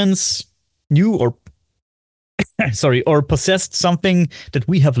humans knew or possessed something that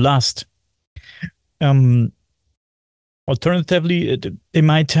we have lost. Alternatively, they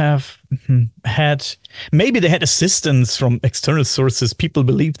might have maybe they had assistance from external sources. People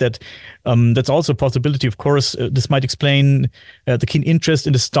believe that that's also a possibility. Of course, this might explain the keen interest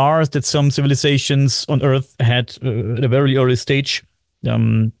in the stars that some civilizations on Earth had at a very early stage.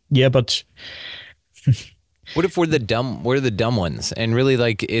 But what if we're the dumb ones? And really,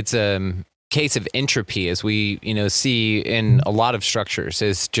 like, it's a case of entropy, as we see in a lot of structures,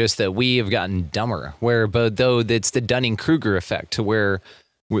 is just that we have gotten dumber, though it's the Dunning-Kruger effect, to where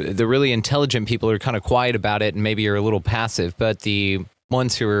the really intelligent people are kind of quiet about it and maybe are a little passive, but the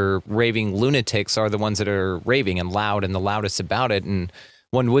ones who are raving lunatics are the ones that are raving and loud and the loudest about it, and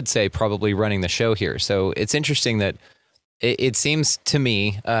one would say probably running the show here. So it's interesting that it seems to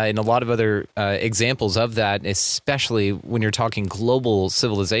me, in a lot of other examples of that, especially when you're talking global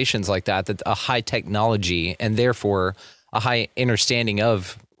civilizations like that a high technology and therefore a high understanding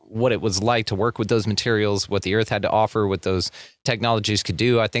of what it was like to work with those materials, what the Earth had to offer, what those technologies could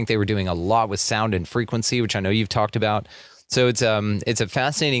do. I think they were doing a lot with sound and frequency, which I know you've talked about. So it's a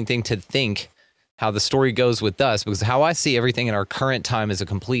fascinating thing to think how the story goes with us, because how I see everything in our current time is a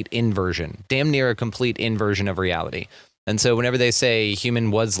complete inversion, damn near a complete inversion of reality. And so whenever they say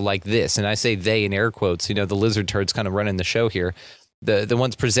human was like this, and I say they in air quotes, the lizard turds kind of running the show here, the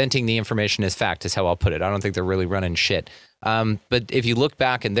ones presenting the information as fact is how I'll put it. I don't think they're really running shit. But if you look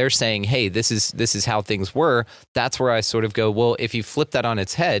back and they're saying, hey, this is how things were, that's where I sort of go, well, if you flip that on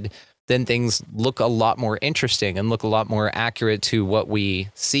its head, then things look a lot more interesting and look a lot more accurate to what we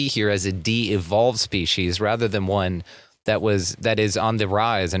see here as a de-evolved species rather than one that is on the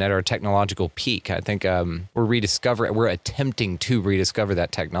rise and at our technological peak. I think we're attempting to rediscover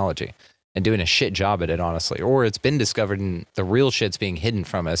that technology and doing a shit job at it, honestly. Or it's been discovered and the real shit's being hidden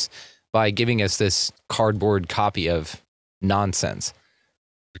from us by giving us this cardboard copy of nonsense.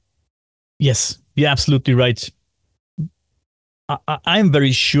 Yes, you're absolutely right. I'm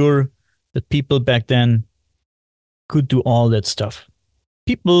very sure that people back then could do all that stuff.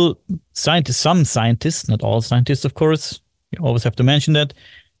 Some scientists, not all scientists, of course, you always have to mention that.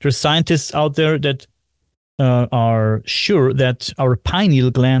 There's scientists out there that are sure that our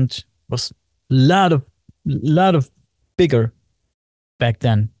pineal gland was a lot of bigger back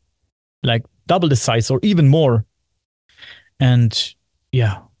then, like double the size or even more. And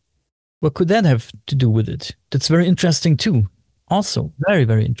yeah, what could that have to do with it? That's very interesting too. Also, very,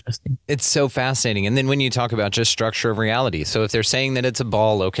 very interesting. It's so fascinating. And then when you talk about just structure of reality, so if they're saying that it's a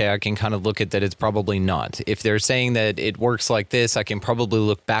ball, okay, I can kind of look at that it's probably not. If they're saying that it works like this, I can probably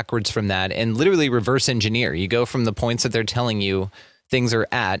look backwards from that and literally reverse engineer. You go from the points that they're telling you things are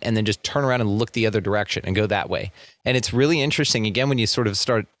at and then just turn around and look the other direction and go that way. And it's really interesting, again, when you sort of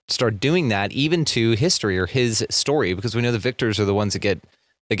start doing that, even to history or his story, because we know the victors are the ones that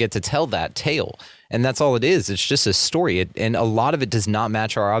get to tell that tale. And that's all it is. It's just a story. And a lot of it does not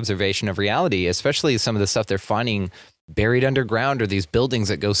match our observation of reality, especially some of the stuff they're finding buried underground or these buildings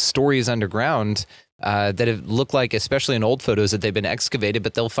that go stories underground that have looked like, especially in old photos, that they've been excavated,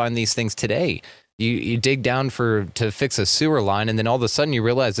 but they'll find these things today. You dig down to fix a sewer line, and then all of a sudden you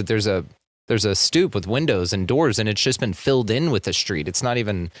realize that there's a stoop with windows and doors, and it's just been filled in with the street. It's not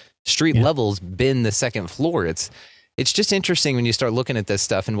even street levels been the second floor. It's just interesting when you start looking at this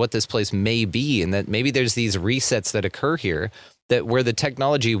stuff and what this place may be, and that maybe there's these resets that occur here that where the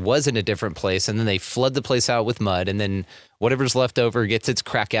technology was in a different place, and then they flood the place out with mud, and then whatever's left over gets its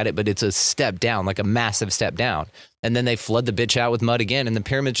crack at it, but it's a step down, like a massive step down. And then they flood the bitch out with mud again, and the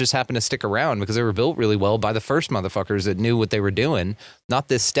pyramids just happen to stick around because they were built really well by the first motherfuckers that knew what they were doing, not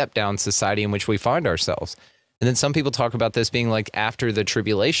this step down society in which we find ourselves. And then some people talk about this being like after the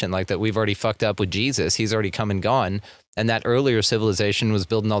tribulation, like that we've already fucked up with Jesus. He's already come and gone. And that earlier civilization was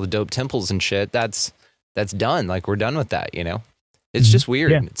building all the dope temples and shit. That's done. Like we're done with that, you know? It's just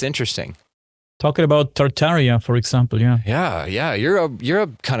weird. Yeah. It's interesting. Talking about Tartaria, for example, yeah. Yeah. You're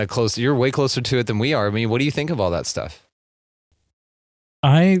kind of close. You're way closer to it than we are. I mean, what do you think of all that stuff?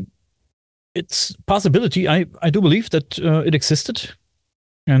 It's possibility. I do believe that it existed.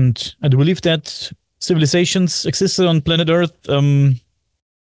 And I do believe that civilizations existed on planet Earth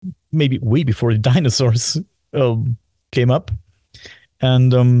maybe way before the dinosaurs came up.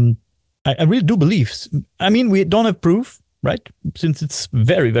 And I really do believe. I mean, we don't have proof, right? Since it's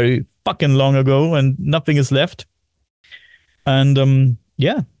very, very fucking long ago and nothing is left. And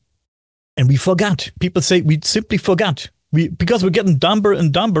yeah. And we forgot. People say we simply forgot. Because we're getting dumber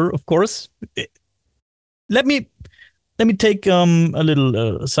and dumber, of course. Let me take a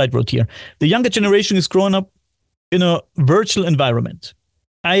little side road here. The younger generation is growing up in a virtual environment.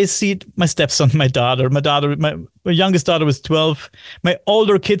 I see it, my stepson, my youngest daughter was 12. My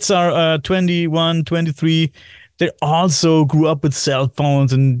older kids are 21, 23. They also grew up with cell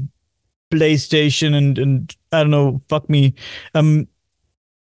phones and PlayStation and I don't know, fuck me.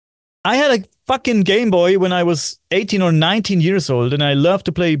 I had a fucking Game Boy when I was 18 or 19 years old, and I love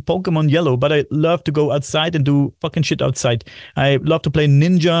to play Pokemon Yellow, but I love to go outside and do fucking shit outside. I love to play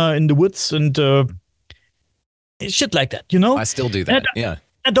Ninja in the woods and shit like that, you know? I still do that, yeah.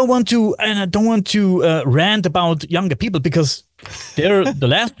 I don't want to rant about younger people because they're the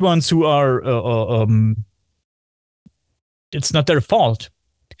last ones who are. It's not their fault.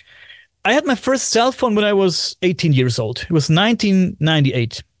 I had my first cell phone when I was 18 years old. It was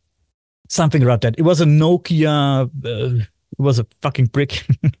 1998, something around that. It was a Nokia. It was a fucking brick,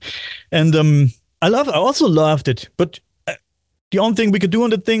 and I also loved it. But the only thing we could do on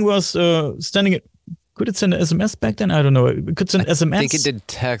the thing was standing it. Could it send an SMS back then? I don't know. It could send SMS. I think it did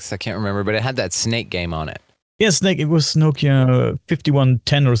text. I can't remember, but it had that Snake game on it. Yeah, Snake. It was Nokia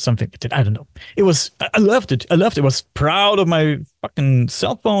 5110 or something. I don't know. It was. I loved it. I was proud of my fucking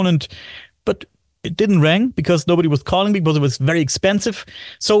cell phone, but it didn't ring because nobody was calling me because it was very expensive.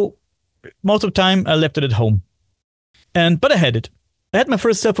 So most of the time I left it at home. But I had it. I had my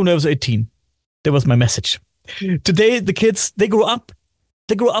first cell phone when I was 18. That was my message. Today the kids they grow up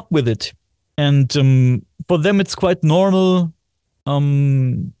with it. And for them, it's quite normal.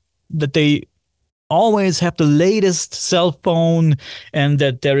 that they always have the latest cell phone, and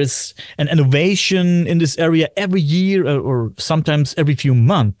that there is an innovation in this area every year, or sometimes every few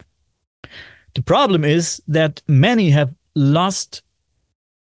months. The problem is that many have lost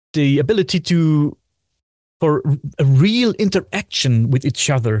the ability for a real interaction with each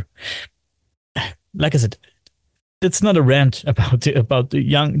other. Like I said, it's not a rant about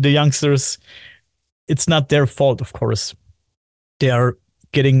the youngsters. It's not their fault, of course. They are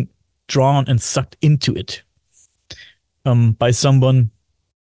getting drawn and sucked into it by someone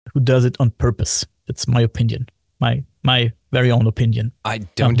who does it on purpose. That's my opinion, my very own opinion. I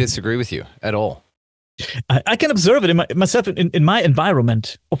don't disagree with you at all. I can observe it myself in my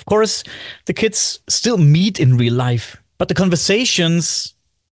environment. Of course, the kids still meet in real life, but the conversations,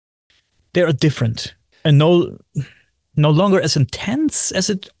 they are different and no longer as intense as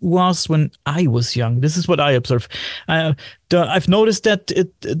it was when I was young. This is what I observe. I've noticed that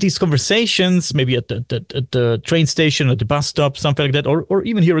these conversations, maybe at the train station, at the bus stop, something like that, or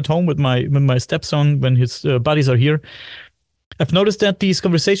even here at home with my stepson when his buddies are here, I've noticed that these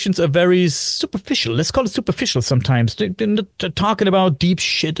conversations are very superficial. Let's call it superficial sometimes. They're not talking about deep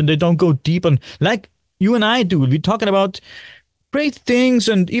shit, and they don't go deep on, like you and I do. We're talking about great things,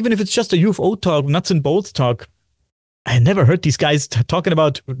 and even if it's just a UFO talk, nuts and bolts talk. I never heard these guys talking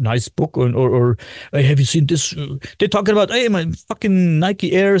about nice book or hey, have you seen this? They're talking about, hey, my fucking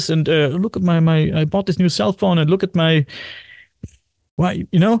Nike Airs, and look at I bought this new cell phone, and look at my, why,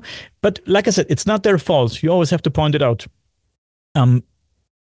 But like I said, it's not their fault. You always have to point it out.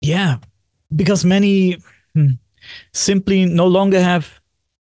 Yeah, because many simply no longer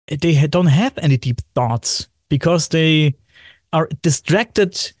don't have any deep thoughts, because they are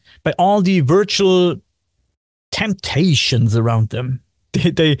distracted by all the virtual temptations around them.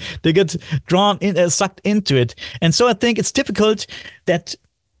 They get drawn in, sucked into it. And so I think it's difficult that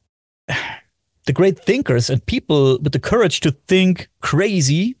the great thinkers and people with the courage to think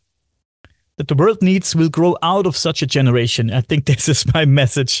crazy that the world needs will grow out of such a generation. I think this is my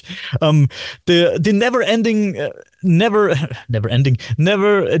message. The the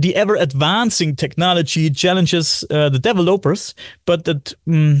ever advancing technology challenges the developers, but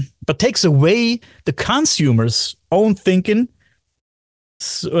takes away the consumers' own thinking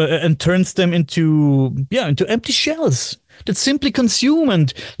and turns them into empty shells that simply consume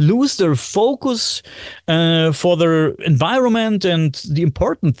and lose their focus for their environment and the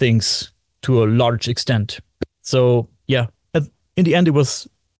important things to a large extent. So yeah, in the end, it was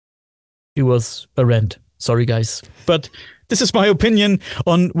a rant. Sorry, guys, but this is my opinion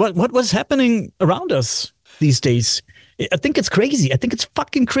on what was happening around us these days. I think it's crazy. I think it's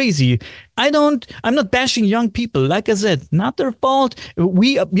fucking crazy. I'm not bashing young people. Like I said, not their fault.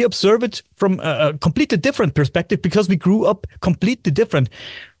 We observe it from a completely different perspective because we grew up completely different.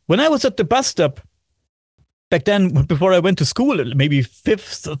 When I was at the bus stop back then, before I went to school, maybe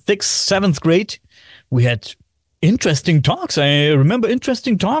 5th, 6th, 7th grade, we had interesting talks. I remember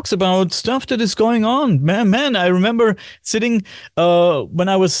interesting talks about stuff that is going on. Man, I remember sitting when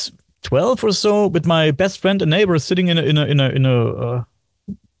I was 12 or so with my best friend and neighbor, sitting in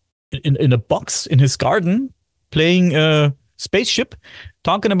a box in his garden, playing a spaceship,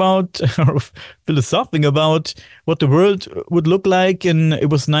 talking about or philosophizing about what the world would look like. And it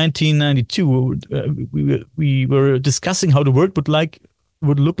was 1992. We were discussing how the world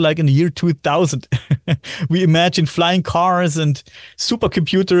would look like in the year 2000. We imagined flying cars and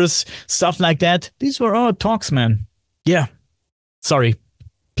supercomputers, stuff like that. These were our talks, man. Yeah. Sorry.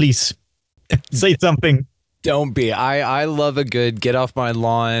 Please say something. Don't be. I love a good get off my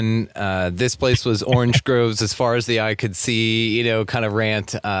lawn. This place was orange groves as far as the eye could see, kind of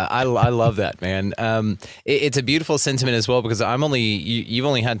rant. I love that, man. It's a beautiful sentiment as well, because you've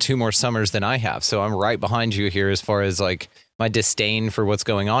only had 2 more summers than I have. So I'm right behind you here as far as like my disdain for what's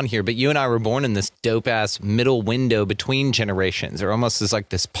going on here. But you and I were born in this dope ass middle window between generations, or almost as like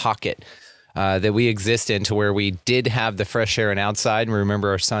this pocket that we exist in, to where we did have the fresh air and outside, and we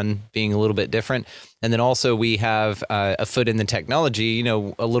remember our sun being a little bit different. And then also we have a foot in the technology, a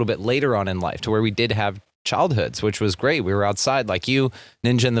little bit later on in life, to where we did have childhoods, which was great. We were outside like you,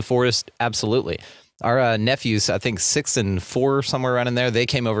 Ninja in the Forest. Absolutely. Our nephews, I think 6 and 4, somewhere around in there, they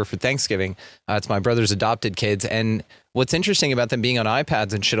came over for Thanksgiving. It's my brother's adopted kids. And what's interesting about them being on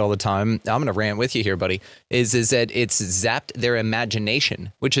iPads and shit all the time, I'm going to rant with you here, buddy, is that it's zapped their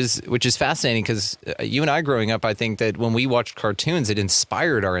imagination, which is fascinating, because you and I growing up, I think that when we watched cartoons, it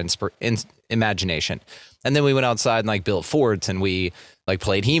inspired our imagination. And then we went outside and like built forts, and we like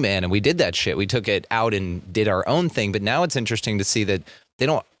played He-Man, and we did that shit. We took it out and did our own thing. But now it's interesting to see that they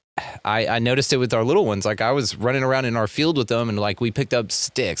don't I noticed it with our little ones. Like I was running around in our field with them, and like we picked up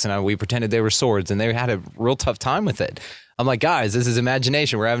sticks and we pretended they were swords, and they had a real tough time with it. I'm like, guys, this is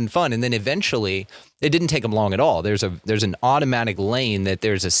imagination. We're having fun. And then eventually, it didn't take them long at all. There's an automatic lane that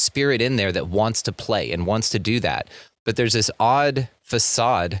there's a spirit in there that wants to play and wants to do that. But there's this odd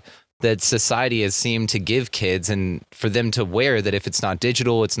facade that society has seemed to give kids, and for them to wear, that if it's not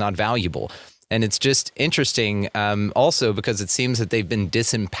digital, it's not valuable. And it's just interesting also because it seems that they've been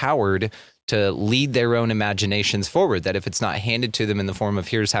disempowered to lead their own imaginations forward, that if it's not handed to them in the form of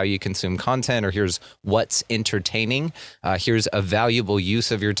here's how you consume content, or here's what's entertaining, here's a valuable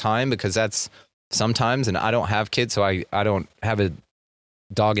use of your time, because that's sometimes, and I don't have kids, so I don't have a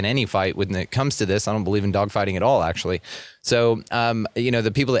dog in any fight when it comes to this. I don't believe in dog fighting at all, actually. So,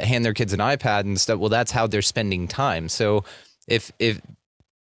 the people that hand their kids an iPad and stuff, well, that's how they're spending time. So if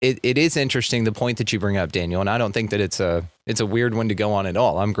it is interesting, the point that you bring up, Daniel, and I don't think that it's a weird one to go on at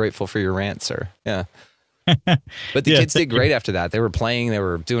all. I'm grateful for your rant, sir. Yeah. But the kids did great after that. They were playing, they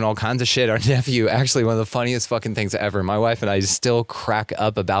were doing all kinds of shit. Our nephew, actually one of the funniest fucking things ever. My wife and I still crack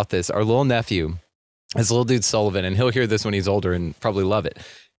up about this. Our little nephew, this little dude Sullivan, and he'll hear this when he's older and probably love it.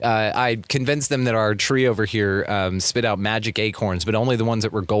 I convinced them that our tree over here spit out magic acorns, but only the ones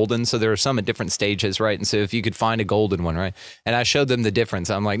that were golden. So there are some at different stages, right? And so if you could find a golden one, right? And I showed them the difference.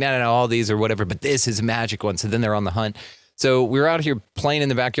 I'm like, no, all these are whatever, but this is a magic one. So then they're on the hunt. So we were out here playing in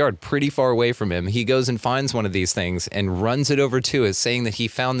the backyard, pretty far away from him. He goes and finds one of these things and runs it over to us, saying that he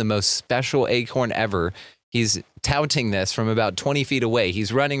found the most special acorn ever. He's touting this from about 20 feet away.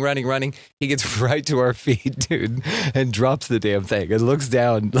 He's running. He gets right to our feet, dude, and drops the damn thing and looks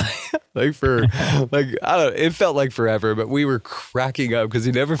down I don't know, it felt like forever, but we were cracking up because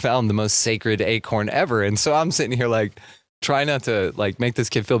he never found the most sacred acorn ever. And so I'm sitting here like, try not to like make this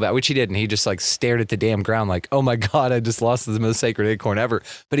kid feel bad, which he didn't. He just like stared at the damn ground like, oh my God, I just lost the most sacred acorn ever.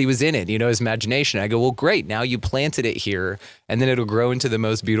 But he was in it, his imagination. I go, well, great. Now you planted it here and then it'll grow into the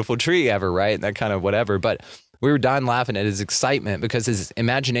most beautiful tree ever, right? And that kind of whatever. But we were dying laughing at his excitement because his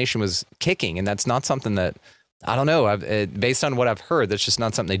imagination was kicking. And that's not something that, I don't know, based on what I've heard, that's just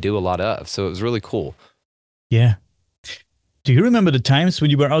not something they do a lot of. So it was really cool. Yeah. Do you remember the times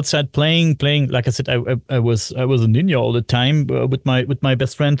when you were outside playing? Like I said, I was a ninja all the time with my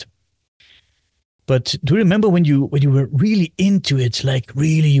best friend. But do you remember when you were really into it? Like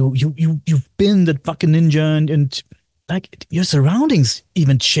really, you've been that fucking ninja, and like your surroundings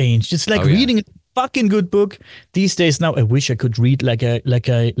even changed. It's like reading a fucking good book these days. Now I wish I could read like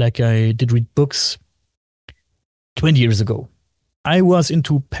I did read books 20 years ago. I was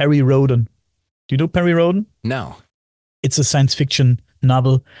into Perry Rhodan. Do you know Perry Rhodan? No. It's a science fiction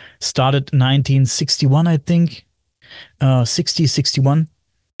novel, started 1961, I think, 61,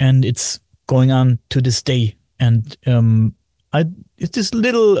 and it's going on to this day. And it's this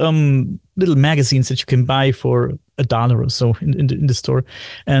little magazines that you can buy for $1 or so in the store,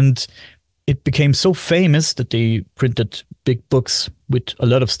 and it became so famous that they printed big books with a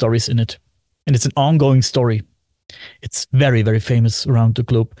lot of stories in it, and it's an ongoing story. It's very, very famous around the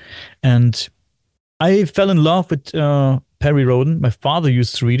globe, and I fell in love with Perry Rhodan. My father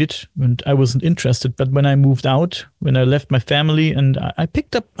used to read it, and I wasn't interested. But when I moved out, when I left my family, and I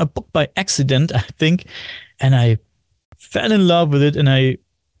picked up a book by accident, I think, and I fell in love with it, and I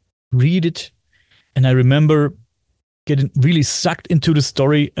read it, and I remember getting really sucked into the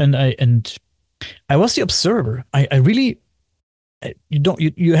story, and I was the observer. I really. You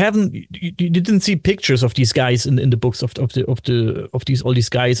didn't see pictures of these guys in the books of all these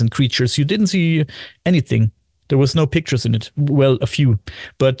guys and creatures. You didn't see anything. There was no pictures in it. Well, a few,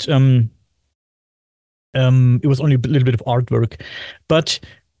 but it was only a little bit of artwork. But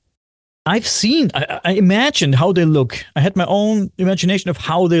I imagined how they look. I had my own imagination of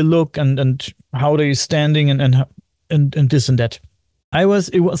how they look and how they're standing and this and that.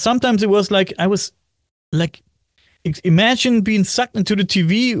 Sometimes it was like I was like. Imagine being sucked into the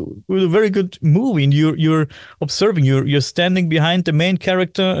TV with a very good movie, and you're observing. You're standing behind the main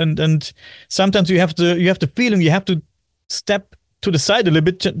character, and sometimes you have the feeling you have to step to the side a little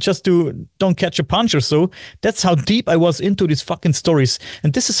bit just to don't catch a punch or so. That's how deep I was into these fucking stories,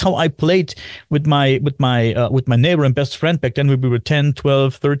 and this is how I played with my neighbor and best friend back then. When we were 10,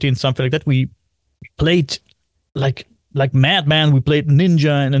 12, 13, something like that. We played like madman. We played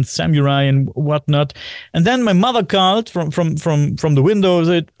ninja and samurai and whatnot. And then my mother called from the window and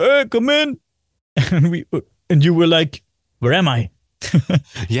said, "Hey, come in." And you were like, "Where am I?"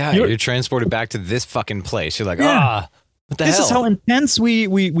 Yeah, you're transported back to this fucking place. You're like, what the hell? This is how intense we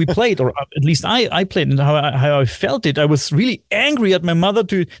played, or at least I played, and how I felt it. I was really angry at my mother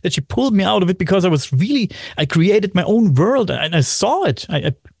that she pulled me out of it, because I created my own world, and I saw it.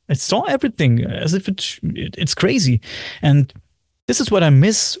 I I saw everything as if it's crazy. And this is what I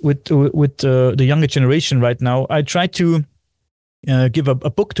miss with the younger generation right now. I try to give a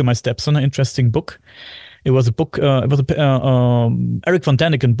book to my stepson, an interesting book. It was a book, Eric von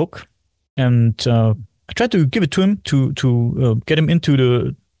Däniken book. And I tried to give it to him to get him into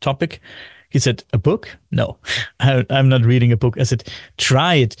the topic. He said, "A book? No, I'm not reading a book." I said,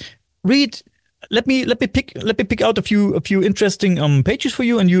 "Try it. Read. Let me pick out a few interesting pages for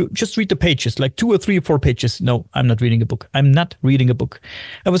you, and you just read the pages, like 2 or 3 or 4 pages." "No, I'm not reading a book. I'm not reading a book."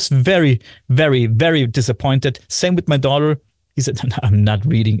 I was very, very, very disappointed. Same with my daughter. He said, I'm not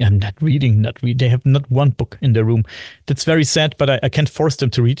reading. They have not one book in their room. That's very sad, but I can't force them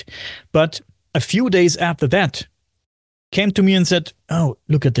to read. But a few days after that, came to me and said, "Oh,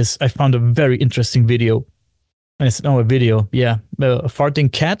 look at this. I found a very interesting video." And I said, "Oh, a video? Yeah, a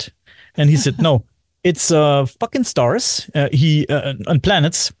farting cat?" And he said, "No, it's fucking stars on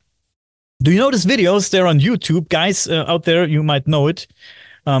planets. Do you know these videos? They're on YouTube. Guys out there, you might know it.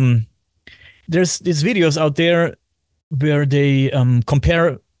 There's these videos out there where they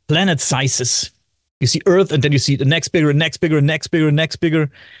compare planet sizes. You see Earth, and then you see the next bigger, next bigger, next bigger, next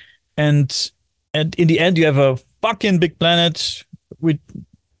bigger. And in the end, you have a fucking big planet with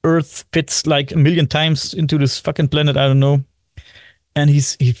Earth fits like a million times into this fucking planet. I don't know." And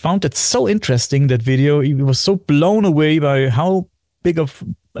he found it so interesting, that video. He was so blown away by how big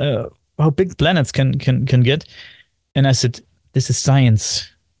planets can get. And I said, "This is science.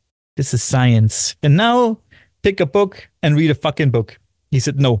 This is science. And now pick a book and read a fucking book." He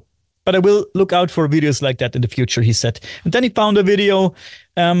said, "No, but I will look out for videos like that in the future," he said. And then he found a video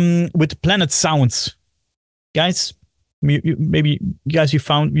with planet sounds. Guys, maybe you guys, you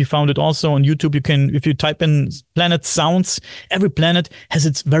found it also on YouTube. You can, if you type in planet sounds, every planet has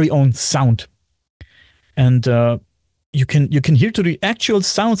its very own sound, and you can hear to the actual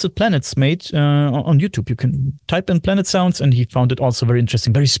sounds that planets made on YouTube. You can type in planet sounds, and he found it also very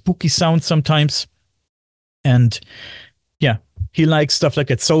interesting, very spooky sounds sometimes, and yeah. He likes stuff like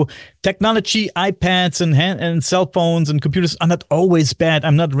that. So technology, iPads and cell phones and computers are not always bad.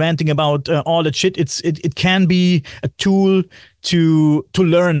 I'm not ranting about all that shit. It can be a tool to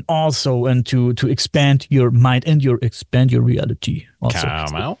learn also, and to expand your mind and expand your reality also.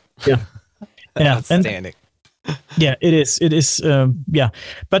 Come out. Yeah. Yeah. Outstanding. Yeah, it is. Yeah.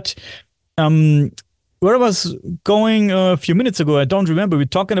 But where I was going a few minutes ago, I don't remember. We're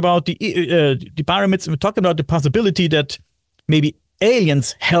talking about the pyramids. We're talking about the possibility that maybe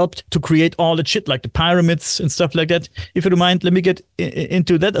aliens helped to create all that shit, like the pyramids and stuff like that. If you don't mind, let me get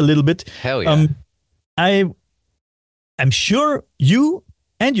into that a little bit. Hell yeah. I'm sure you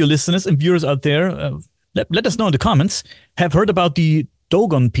and your listeners and viewers out there, let us know in the comments, have heard about the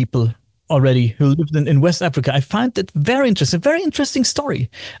Dogon people already, who lived in West Africa. I find that very interesting story.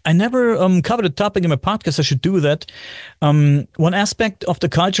 I never covered the topic in my podcast. I should do that. One aspect of the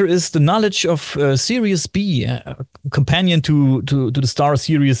culture is the knowledge of Sirius B, a companion to the star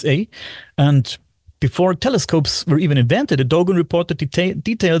Sirius A. And before telescopes were even invented, the Dogon reported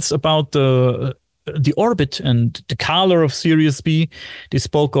details about the orbit and the color of Sirius B. They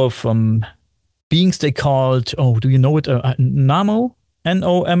spoke of beings they called, do you know it? Namo?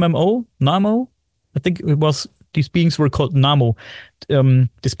 Nommo? Namo? I think it was, these beings were called Namo.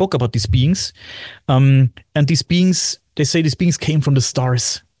 They spoke about these beings. And these beings, they say these beings came from the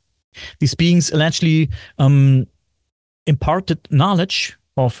stars. These beings allegedly imparted knowledge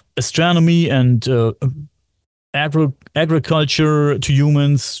of astronomy and agriculture to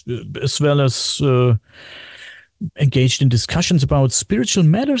humans, as well as engaged in discussions about spiritual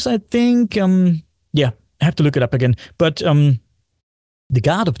matters, I think. Yeah, I have to look it up again. But the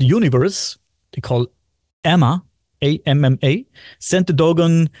god of the universe, they call Amma, A-M-M-A, sent the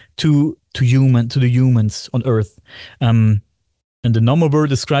Dogon to the humans on Earth. And the Nommo were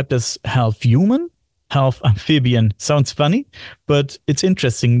described as half human, half amphibian. Sounds funny, but it's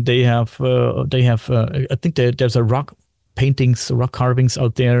interesting. They have I think there's a rock paintings, rock carvings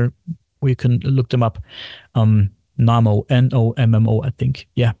out there. We can look them up. Nommo, N-O-M-M-O, I think.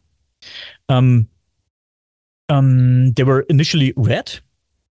 Yeah. They were initially red.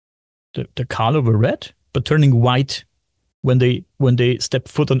 The color were red, but turning white when they stepped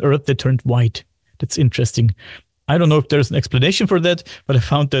foot on Earth. They turned white. That's interesting. I don't know if there's an explanation for that, but I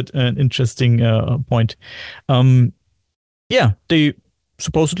found that an interesting point. Yeah, they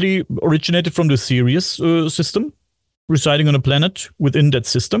supposedly originated from the Sirius system, residing on a planet within that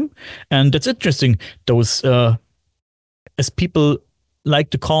system, and that's interesting. Those, as people like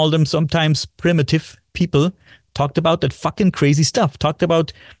to call them sometimes, primitive people, talked about that fucking crazy stuff. Talked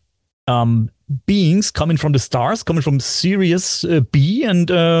about beings coming from the stars, coming from Sirius B,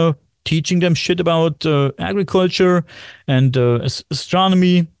 and teaching them shit about agriculture and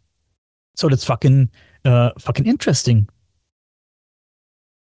astronomy. So that's fucking interesting.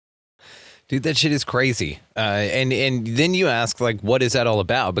 Dude, that shit is crazy. And then you ask, like, what is that all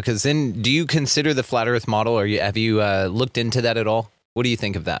about? Because then, do you consider the flat Earth model, or have you looked into that at all? What do you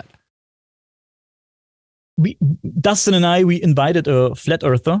think of that? Dustin and I, we invited a flat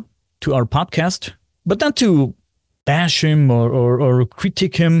earther to our podcast, but not to bash him or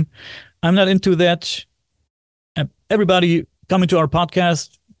critique him. I'm not into that. Everybody coming to our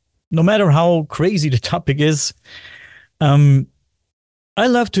podcast, no matter how crazy the topic is, I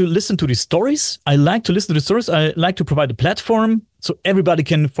love to listen to these stories. I like to listen to the stories. I like to provide a platform so everybody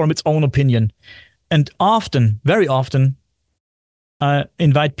can form its own opinion. And often, very often, I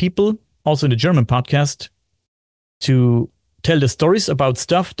invite people, also in the German podcast, to tell the stories about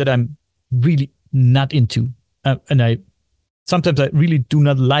stuff that I'm really not into. And sometimes I really do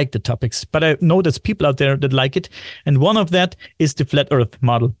not like the topics, but I know there's people out there that like it. And one of that is the flat Earth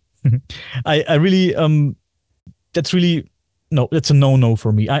model. I really, that's a no-no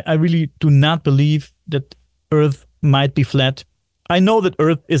for me. I really do not believe that Earth might be flat. I know that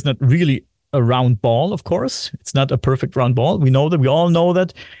Earth is not really a round ball, of course. It's not a perfect round ball. We know that. We all know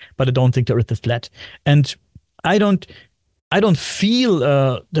that. But I don't think the Earth is flat. And I don't feel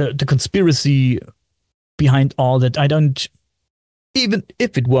the conspiracy behind all that. I don't, even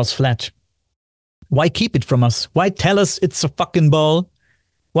if it was flat, why keep it from us? Why tell us it's a fucking ball?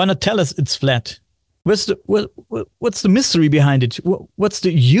 Why not tell us it's flat? What's the mystery behind it? What's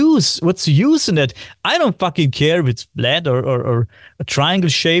the use? What's the use in that? I don't fucking care if it's flat or a triangle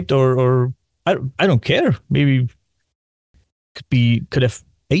shaped or I don't care. Maybe could have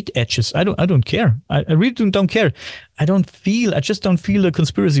 8 edges. I don't care. I really don't care. I just don't feel the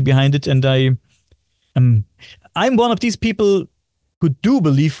conspiracy behind it. And I'm one of these people who do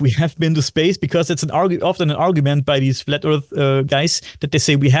believe we have been to space, because it's often an argument by these flat Earth guys that they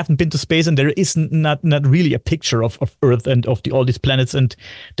say we haven't been to space and there is not really a picture of Earth and of all these planets, and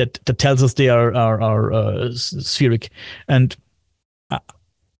that tells us they are spheric. And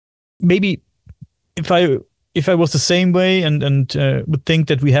maybe if I was the same way and would think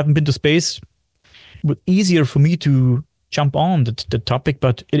that we haven't been to space, it would be easier for me to jump on the topic,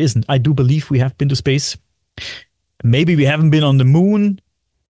 but it isn't. I do believe we have been to space. Maybe we haven't been on the moon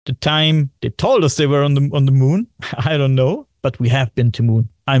the time they told us they were on the moon. I don't know, but we have been to moon.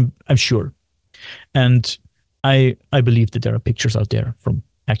 I'm sure, and I believe that there are pictures out there from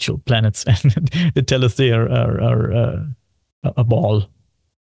actual planets and that tell us they are a ball.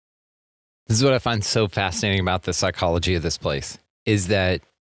 This is what I find so fascinating about the psychology of this place, is that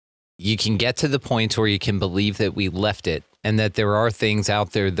you can get to the point where you can believe that we left it, and that there are things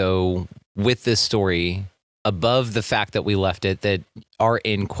out there, though, with this story above the fact that we left it that are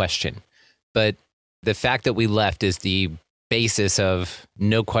in question. But the fact that we left is the basis of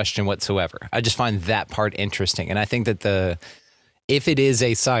no question whatsoever. I just find that part interesting. And I think that if it is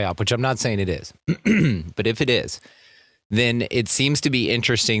a psyop, which I'm not saying it is, but if it is, then it seems to be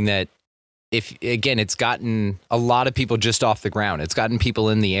interesting that it's gotten a lot of people just off the ground. It's gotten people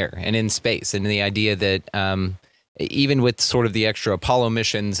in the air and in space. And the idea that, even with sort of the extra Apollo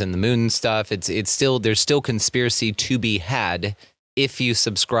missions and the moon stuff, there's still conspiracy to be had if you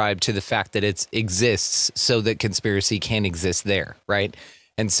subscribe to the fact that it exists, so that conspiracy can exist there, right?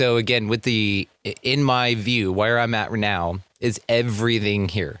 And so again, in my view, where I'm at now is everything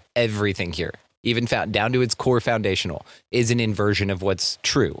here, even down to its core foundational, is an inversion of what's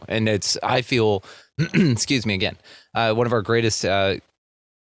true. And I feel, excuse me again, one of our greatest, I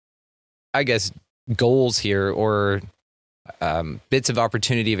guess, goals here, or bits of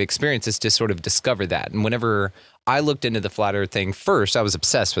opportunity of experience, is to sort of discover that. And whenever I looked into the flat Earth thing first, I was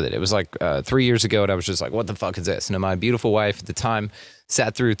obsessed with it. It was like 3 years ago, and I was just like, what the fuck is this? And my beautiful wife at the time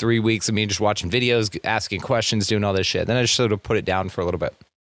sat through 3 weeks of me just watching videos, asking questions, doing all this shit. Then I just sort of put it down for a little bit.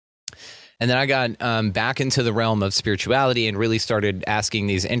 And then I got back into the realm of spirituality and really started asking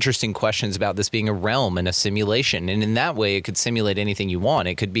these interesting questions about this being a realm and a simulation. And in that way, it could simulate anything you want.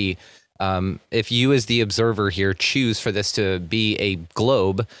 It could be, if you as the observer here choose for this to be a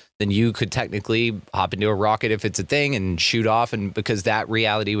globe, then you could technically hop into a rocket if it's a thing and shoot off, and because that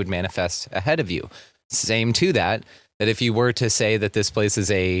reality would manifest ahead of you. Same to that if you were to say that this place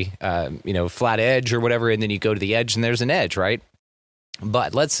is a flat edge or whatever, and then you go to the edge and there's an edge, right?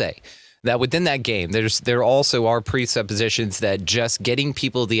 But let's say that within that game, there also are presuppositions that just getting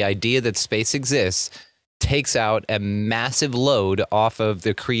people the idea that space exists takes out a massive load off of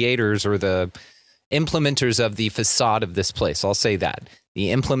the creators or the implementers of the facade of this place. I'll say that. the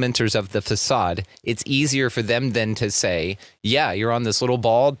implementers of the facade, it's easier for them then to say, yeah, you're on this little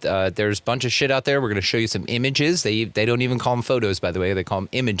ball. There's a bunch of shit out there. We're going to show you some images. They don't even call them photos, by the way. They call them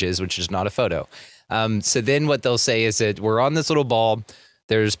images, which is not a photo. So then what they'll say is that we're on this little ball.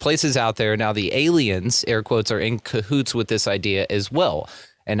 There's places out there. Now the aliens, air quotes, are in cahoots with this idea as well.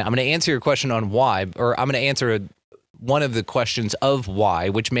 And I'm going to answer your question on why, or I'm going to answer one of the questions of why,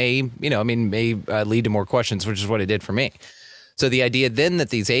 which may lead to more questions, which is what it did for me. So the idea then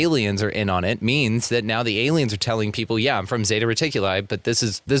that these aliens are in on it means that now the aliens are telling people, yeah, I'm from Zeta Reticuli, but this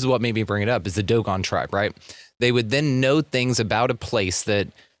is what made me bring it up, is the Dogon tribe, right? They would then know things about a place that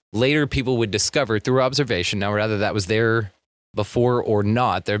later people would discover through observation. Now, whether that was there before or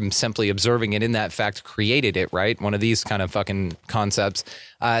not, they're simply observing it, in that fact created it, right? One of these kind of fucking concepts.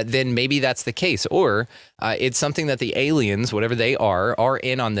 Then maybe that's the case. Or it's something that the aliens, whatever they are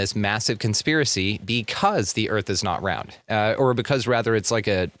in on this massive conspiracy because the Earth is not round. Or because rather it's like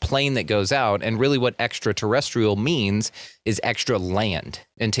a plane that goes out, and really what extraterrestrial means is extra land.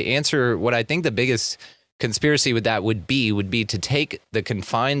 And to answer what I think the biggest conspiracy with that would be to take the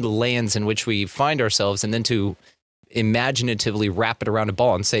confined lands in which we find ourselves and then to imaginatively wrap it around a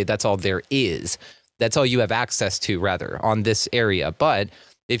ball and say that's all there is. That's all you have access to, rather, on this area. But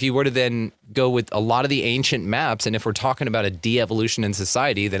if you were to then go with a lot of the ancient maps, and if we're talking about a de-evolution in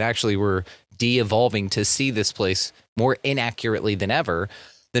society, then actually we're de-evolving to see this place more inaccurately than ever,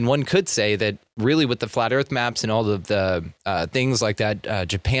 then one could say that really with the flat earth maps and all of the things like that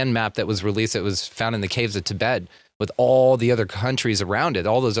Japan map that was released, that was found in the caves of Tibet with all the other countries around it,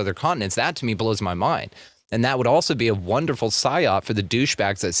 all those other continents, that to me blows my mind. And that would also be a wonderful psyop for the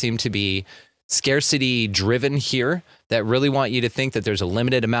douchebags that seem to be scarcity driven here, that really want you to think that there's a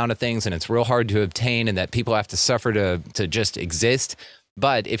limited amount of things and it's real hard to obtain and that people have to suffer to just exist.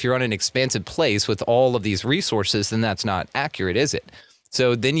 But if you're on an expansive place with all of these resources, then that's not accurate, is it?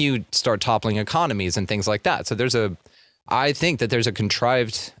 So then you start toppling economies and things like that. So I think that there's a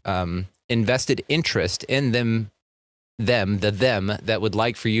contrived invested interest in them that would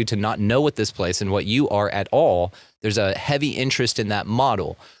like for you to not know what this place and what you are at all. There's a heavy interest in that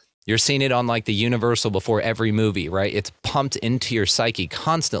model. You're seeing it on like the Universal before every movie, right? It's pumped into your psyche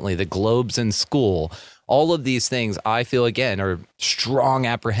constantly. The globes in school, all of these things, I feel, again, are strong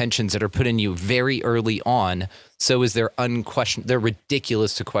apprehensions that are put in you very early on. So is they're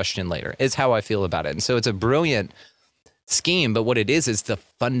ridiculous to question later, is how I feel about it. And so it's a brilliant scheme, but what it is the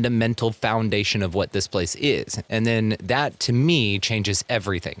fundamental foundation of what this place is. And then that, to me, changes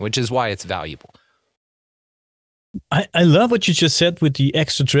everything, which is why it's valuable. I love what you just said with the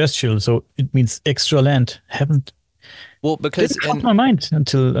extraterrestrial. So it means extra land. Didn't cross my mind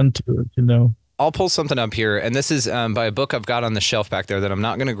until now. I'll pull something up here, and this is by a book I've got on the shelf back there that I'm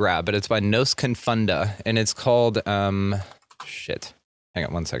not going to grab, but it's by Nos Confunda, and it's called Hang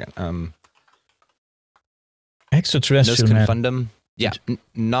on one second. Extraterrestrial. Nos Confundum. Yeah,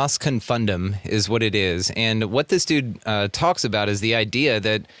 Nos Confundum is what it is. And what this dude talks about is the idea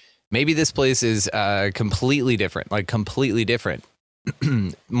that maybe this place is completely different,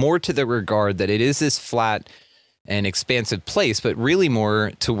 more to the regard that it is this flat and expansive place, but really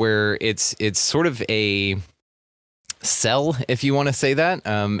more to where it's sort of a cell, if you want to say that.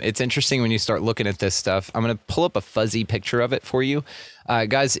 It's interesting when you start looking at this stuff. I'm going to pull up a fuzzy picture of it for you.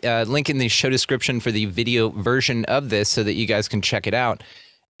 Guys, link in the show description for the video version of this so that you guys can check it out.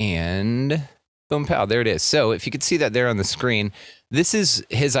 And boom, pow, there it is. So if you could see that there on the screen, this is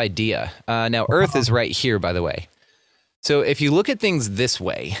his idea. Now, Earth is right here, by the way. So if you look at things this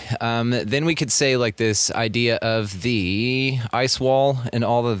way, then we could say like this idea of the ice wall and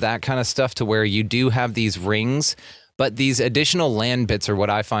all of that kind of stuff, to where you do have these rings. But these additional land bits are what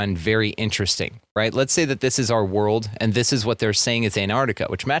I find very interesting, right? Let's say that this is our world, and this is what they're saying is Antarctica,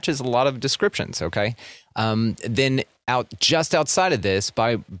 which matches a lot of descriptions, okay? Then just outside of this,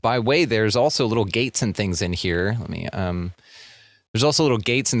 by way, there's also little gates and things in here. There's also little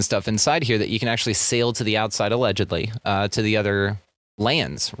gates and stuff inside here that you can actually sail to the outside, allegedly, to the other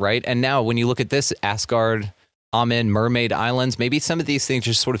lands, right? And now when you look at this, Asgard, Amen, Mermaid Islands, maybe some of these things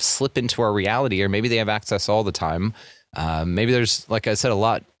just sort of slip into our reality, or maybe they have access all the time. Maybe there's, like I said, a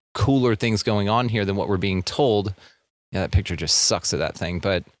lot cooler things going on here than what we're being told. Yeah, that picture just sucks of that thing,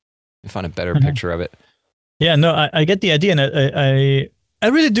 but I find a better picture of it. Yeah, no, I get the idea, and I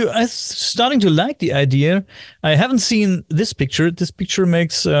really do. I'm starting to like the idea. I haven't seen this picture. This picture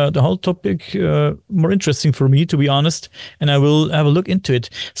makes the whole topic more interesting for me, to be honest, and I will have a look into it.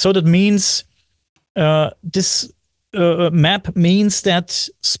 So that means this map means that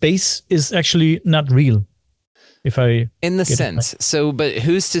space is actually not real. if I in the get it sense. right. So, but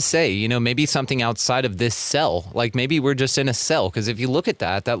who's to say, you know, maybe something outside of this cell, like maybe we're just in a cell. Because if you look at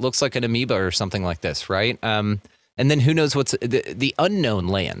that, that looks like an amoeba or something like this, right? And then who knows what's the unknown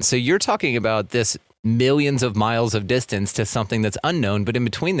land. So you're talking about this millions of miles of distance to something that's unknown, but in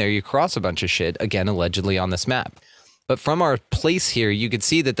between there, you cross a bunch of shit, again, allegedly on this map. But from our place here, you could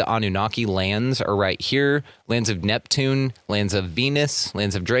see that the Anunnaki lands are right here. Lands of Neptune, lands of Venus,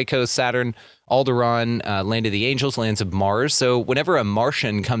 lands of Draco, Saturn, Alderaan, land of the angels, lands of Mars. So whenever a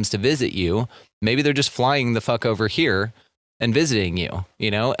Martian comes to visit you, maybe they're just flying the fuck over here and visiting you,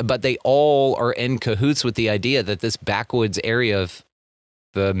 you know? But they all are in cahoots with the idea that this backwoods area of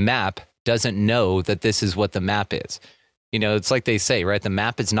the map doesn't know that this is what the map is. You know, it's like they say, right? The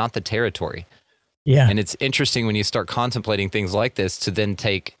map is not the territory. Yeah. And it's interesting when you start contemplating things like this to then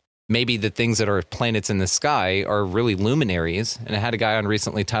take maybe the things that are planets in the sky are really luminaries. And I had a guy on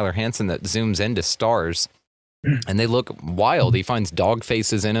recently, Tyler Hansen, that zooms into stars and they look wild. He finds dog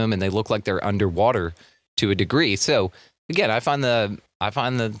faces in them and they look like they're underwater to a degree. So again, I find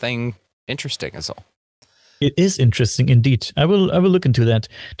the thing interesting as all. It is interesting indeed. I will look into that.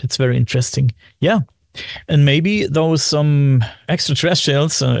 That's very interesting. Yeah. And maybe those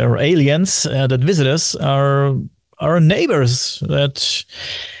extraterrestrials or aliens that visit us are our neighbors that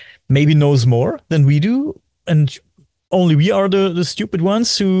maybe knows more than we do, and only we are the stupid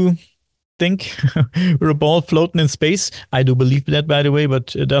ones who think we're a ball floating in space. I do believe that, by the way,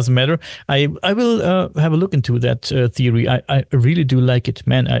 but it doesn't matter. I will have a look into that theory. I really do like it,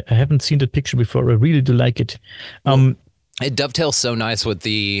 man. I haven't seen that picture before. I really do like it. It dovetails so nice with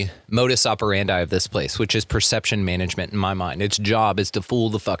the modus operandi of this place, which is perception management in my mind. Its job is to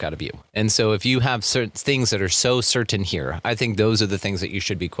fool the fuck out of you. And so if you have certain things that are so certain here, I think those are the things that you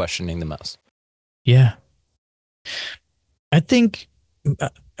should be questioning the most. Yeah. I think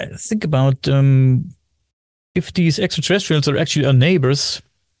about if these extraterrestrials are actually our neighbors,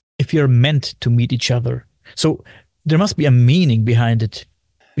 if you're meant to meet each other. So there must be a meaning behind it.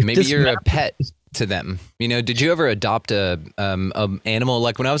 If maybe you're a pet to them. You know, did you ever adopt a animal?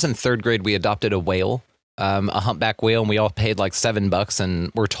 Like when I was in third grade, we adopted a whale, a humpback whale, and we all paid like $7,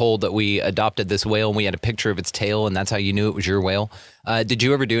 and we're told that we adopted this whale and we had a picture of its tail, and that's how you knew it was your whale. Did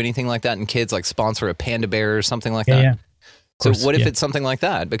you ever do anything like that in kids, like sponsor a panda bear or something like that? Yeah. So what if it's something like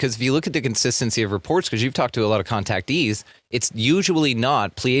that? Because if you look at the consistency of reports, because you've talked to a lot of contactees, it's usually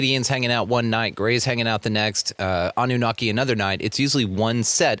not Pleiadians hanging out one night, Greys hanging out the next, Anunnaki another night. It's usually one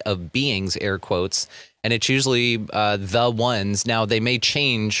set of beings, air quotes, and it's usually the ones. Now, they may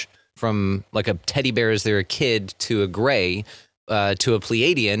change from like a teddy bear as they're a kid to a Grey to a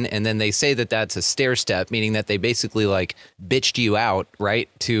Pleiadian, and then they say that that's a stair step, meaning that they basically like bitched you out, right,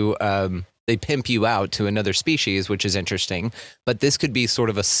 to... they pimp you out to another species, which is interesting. But this could be sort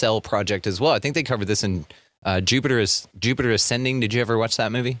of a cell project as well. I think they covered this in Jupiter Ascending. Did you ever watch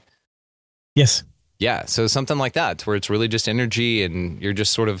that movie? Yes. Yeah, so something like that, where it's really just energy and you're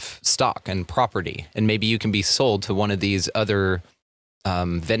just sort of stock and property. And maybe you can be sold to one of these other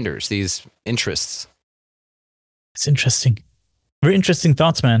vendors, these interests. It's interesting. Very interesting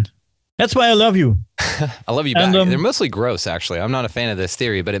thoughts, man. That's why I love you. I love you back. They're mostly gross, actually. I'm not a fan of this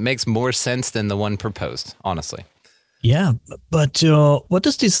theory, but it makes more sense than the one proposed, honestly. Yeah, but what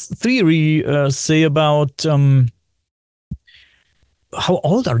does this theory say about how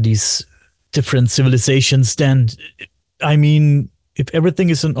old are these different civilizations then? I mean, if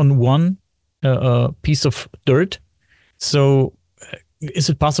everything is on one piece of dirt, so is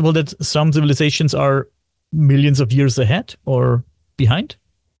it possible that some civilizations are millions of years ahead or behind?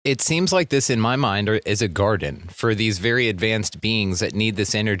 It seems like this, in my mind, is a garden for these very advanced beings that need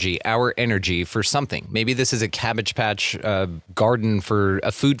this energy, our energy, for something. Maybe this is a cabbage patch garden for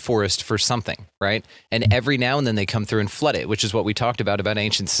a food forest for something, right? And every now and then they come through and flood it, which is what we talked about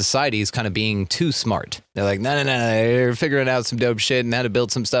ancient societies kind of being too smart. They're like, no, they're figuring out some dope shit and how to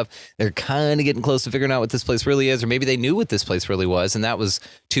build some stuff. They're kind of getting close to figuring out what this place really is, or maybe they knew what this place really was, and that was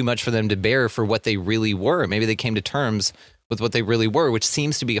too much for them to bear for what they really were. Maybe they came to terms with what they really were, which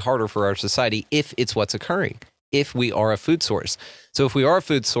seems to be harder for our society if it's what's occurring, if we are a food source. So if we are a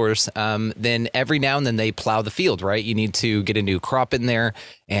food source, then every now and then they plow the field, right? You need to get a new crop in there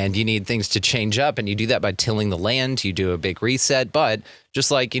and you need things to change up, and you do that by tilling the land. You do a big reset, but just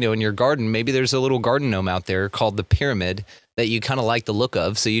like, in your garden, maybe there's a little garden gnome out there called the pyramid that you kind of like the look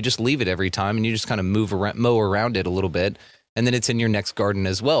of. So you just leave it every time and you just kind of mow around it a little bit. And then it's in your next garden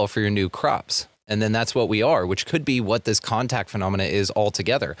as well for your new crops. And then that's what we are, which could be what this contact phenomena is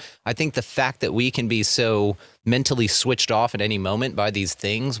altogether. I think the fact that we can be so mentally switched off at any moment by these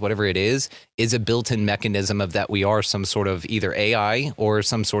things, whatever it is a built-in mechanism of that we are some sort of either AI or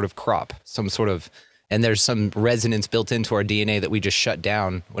some sort of crop, some sort of And there's some resonance built into our DNA that we just shut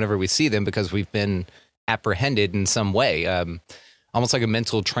down whenever we see them because we've been apprehended in some way. Almost like a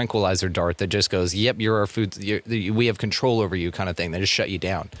mental tranquilizer dart that just goes, yep, you're our food. We have control over you kind of thing. They just shut you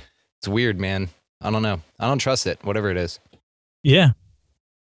down. It's weird, man. I don't know. I don't trust it, whatever it is. Yeah.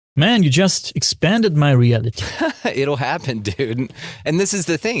 Man, you just expanded my reality. It'll happen, dude. And this is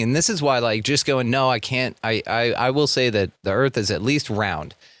the thing. And this is why, like, just going, no, I can't. I will say that the earth is at least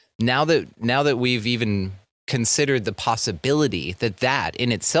round. Now that we've even considered the possibility that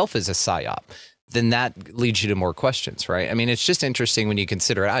in itself is a psyop, then that leads you to more questions, right? I mean, it's just interesting when you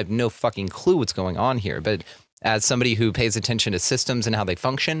consider it. I have no fucking clue what's going on here. But as somebody who pays attention to systems and how they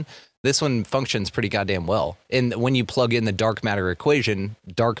function, this one functions pretty goddamn well. And when you plug in the dark matter equation,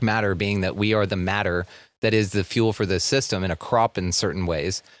 dark matter being that we are the matter that is the fuel for this system and a crop in certain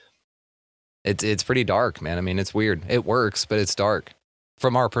ways, it's pretty dark, man. I mean, it's weird. It works, but it's dark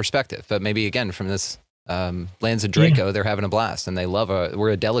from our perspective. But maybe, again, from this lands of Draco, they're having a blast and they love we're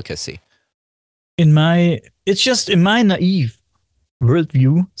a delicacy. It's just in my naive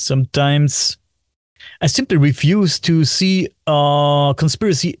worldview, sometimes I simply refuse to see a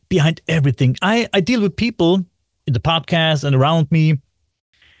conspiracy behind everything. I deal with people in the podcast and around me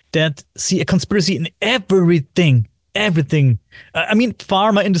that see a conspiracy in everything. Everything. I mean,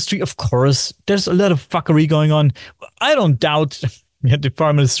 pharma industry, of course. There's a lot of fuckery going on. I don't doubt the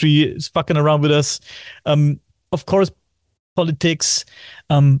pharma industry is fucking around with us. Of course, politics,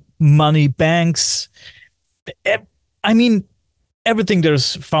 money, banks. I mean, everything,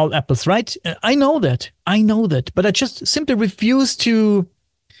 there's foul apples, right? I know that, but I just simply refuse to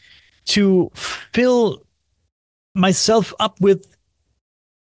fill myself up with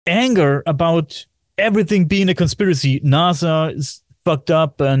anger about everything being a conspiracy. NASA is fucked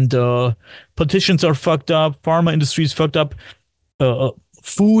up, and politicians are fucked up. Pharma industry is fucked up.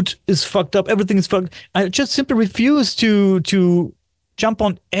 Food is fucked up. Everything is fucked. I just simply refuse to jump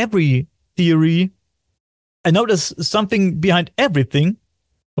on every theory. I know there's something behind everything,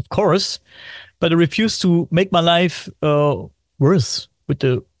 of course, but I refuse to make my life worse with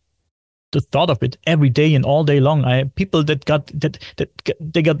the thought of it every day and all day long. I have people that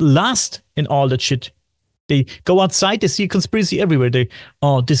they got lost in all that shit. They go outside, they see a conspiracy everywhere.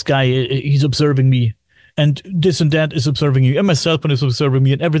 This guy, he's observing me, and this and that is observing you, and my cell phone is observing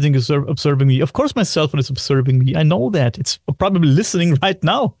me, and everything is observing me. Of course, my cell phone is observing me. I know that. It's probably listening right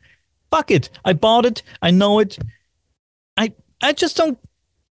now. Fuck it. I bought it. I know it. I just don't.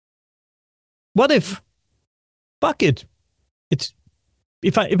 What if? Fuck it. It's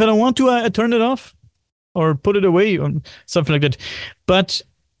if I don't want to, I turn it off or put it away or something like that. But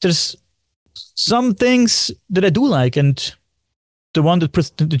there's some things that I do like, and the one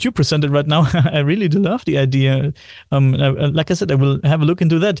that you presented right now, I really do love the idea. Like I said, I will have a look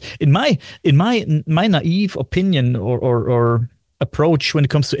into that. In my naive opinion or approach when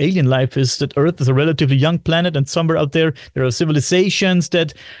it comes to alien life is that Earth is a relatively young planet, and somewhere out there are civilizations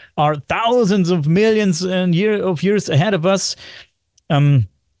that are thousands of millions of years ahead of us. When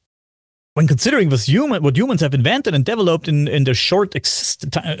considering what humans have invented and developed in their short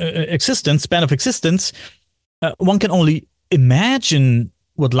span of existence, one can only imagine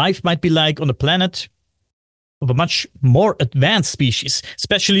what life might be like on a planet of a much more advanced species,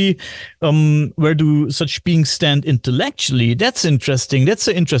 especially where do such beings stand intellectually? That's interesting. That's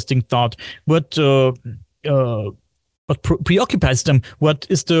an interesting thought. What preoccupies them? What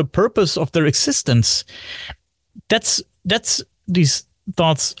is the purpose of their existence? That's these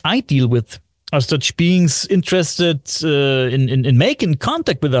thoughts I deal with. Are such beings interested in making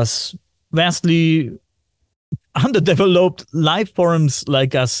contact with us? Vastly underdeveloped life forms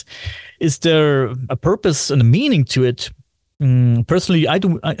like us. Is there a purpose and a meaning to it? Personally, I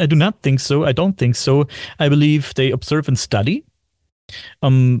do not think so. I don't think so. I believe they observe and study.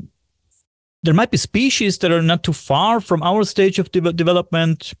 There might be species that are not too far from our stage of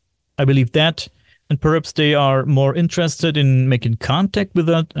development. I believe that, and perhaps they are more interested in making contact with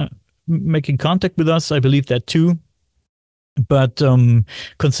us. I believe that too. But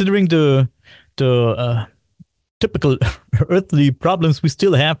considering the typical earthly problems we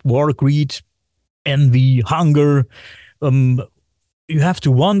still have, war, greed, envy, hunger, you have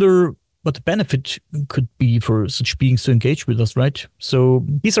to wonder what the benefit could be for such beings to engage with us, right? So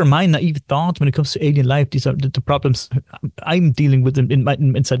these are my naive thoughts when it comes to alien life. These are the problems I'm dealing with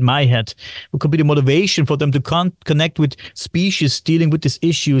inside my head. What could be the motivation for them to connect with species dealing with these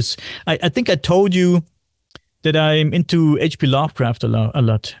issues? I think I told you that I'm into H.P. Lovecraft a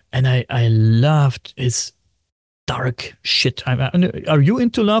lot, and I loved his dark shit. Are you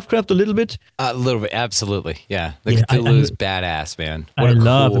into Lovecraft a little bit? A little bit, absolutely. Yeah, the Cthulhu is badass, man. What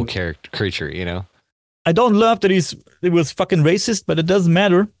a cool creature, you know. I don't love that he was fucking racist, but it doesn't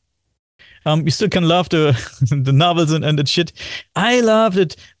matter. You still can love the the novels and that shit. I love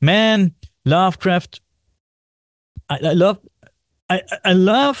it, man. Lovecraft. I love. I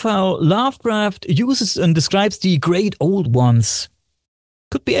love how Lovecraft uses and describes the great old ones.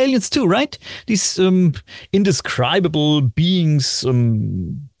 Could be aliens too, right? These indescribable beings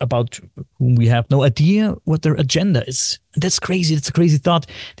about whom we have no idea what their agenda is. And that's crazy. That's a crazy thought.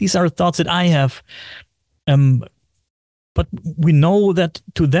 These are thoughts that I have. But we know that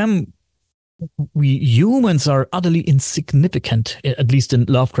to them, we humans are utterly insignificant, at least in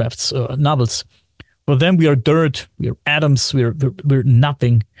Lovecraft's novels. For them, we are dirt, we are atoms, we're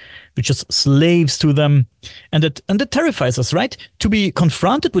nothing. We're just slaves to them. And that terrifies us, right? To be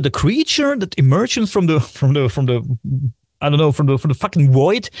confronted with a creature that emerges from the I don't know, from the fucking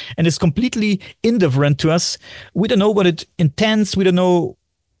void and is completely indifferent to us. We don't know what it intends, we don't know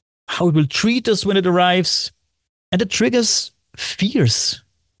how it will treat us when it arrives. And it triggers fears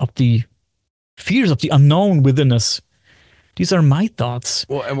of the unknown within us. These are my thoughts.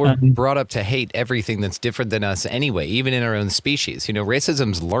 Well, and we're brought up to hate everything that's different than us anyway, even in our own species.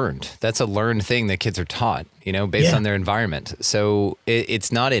 Racism's learned. That's a learned thing that kids are taught, based on their environment. So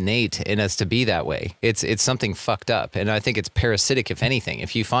it's not innate in us to be that way. It's something fucked up. And I think it's parasitic, if anything.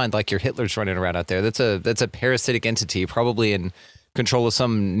 If you find like your Hitler's running around out there, that's a parasitic entity, probably in control of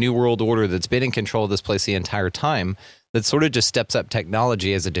some new world order that's been in control of this place the entire time, that sort of just steps up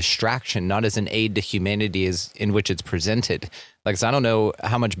technology as a distraction, not as an aid to humanity as in which it's presented. Like, so I don't know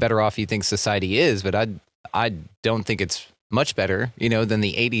how much better off you think society is, but I don't think it's much better, than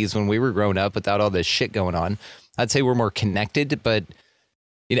the 80s when we were growing up without all this shit going on. I'd say we're more connected, but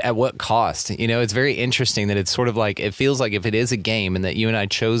at what cost? It's very interesting that it's sort of like, it feels like if it is a game and that you and I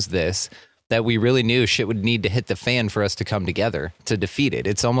chose this, that we really knew shit would need to hit the fan for us to come together to defeat it.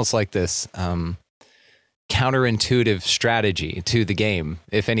 It's almost like this counterintuitive strategy to the game,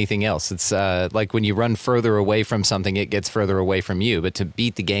 if anything else. It's like when you run further away from something, it gets further away from you. But to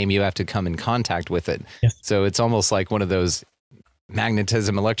beat the game, you have to come in contact with it. Yes. So it's almost like one of those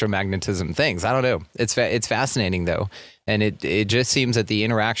electromagnetism things. I don't know. It's fascinating, though. And it just seems that the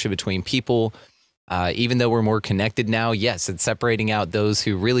interaction between people, even though we're more connected now, yes, it's separating out those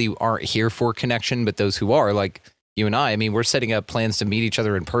who really aren't here for connection, but those who are, like you and I mean, we're setting up plans to meet each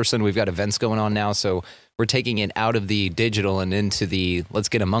other in person. We've got events going on now. So we're taking it out of the digital and into the let's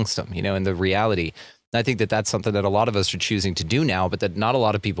get amongst them, in the reality. And I think that that's something that a lot of us are choosing to do now, but that not a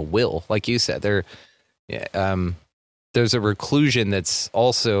lot of people will. Like you said, there's a reclusion that's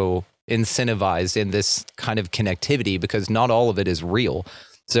also incentivized in this kind of connectivity because not all of it is real.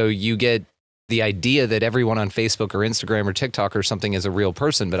 So you get the idea that everyone on Facebook or Instagram or TikTok or something is a real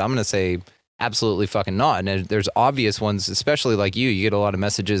person, but I'm going to say absolutely fucking not. And there's obvious ones, especially like you get a lot of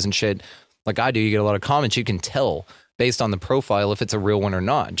messages and shit like I do. You get a lot of comments. You can tell based on the profile if it's a real one or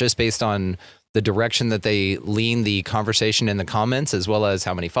not, just based on the direction that they lean the conversation in the comments, as well as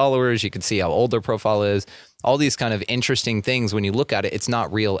how many followers. You can see how old their profile is. All these kind of interesting things. When you look at it, it's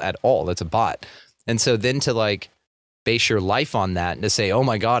not real at all. It's a bot. And so then to like base your life on that and to say, oh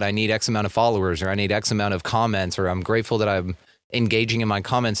my God, I need X amount of followers, or I need X amount of comments, or I'm grateful that I'm engaging in my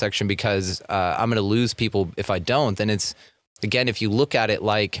comment section because I'm going to lose people if I don't. Then it's, again, if you look at it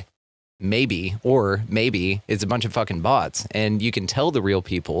like maybe it's a bunch of fucking bots, and you can tell the real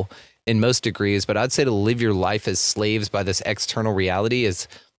people in most degrees. But I'd say to live your life as slaves by this external reality is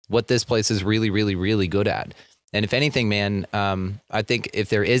what this place is really, really, really good at. And if anything, man, I think if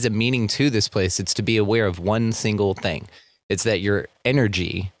there is a meaning to this place, it's to be aware of one single thing. It's that your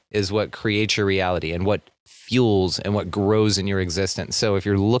energy is what creates your reality and what fuels and what grows in your existence. So if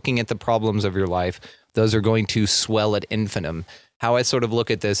you're looking at the problems of your life, those are going to swell ad infinitum. How I sort of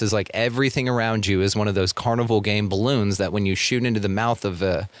look at this is like everything around you is one of those carnival game balloons that when you shoot into the mouth of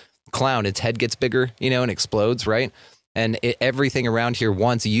a clown, its head gets bigger, and explodes, right? And everything around here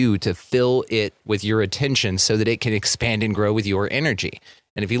wants you to fill it with your attention so that it can expand and grow with your energy.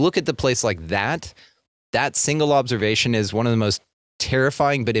 And if you look at the place like that, that single observation is one of the most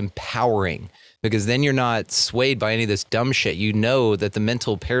terrifying but empowering, because then you're not swayed by any of this dumb shit. You know that the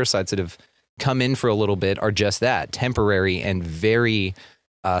mental parasites that have come in for a little bit are just that, temporary and very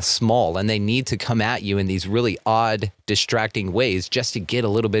small, and they need to come at you in these really odd, distracting ways just to get a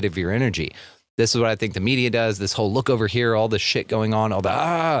little bit of your energy. This is what I think the media does. This whole look over here, all this shit going on, all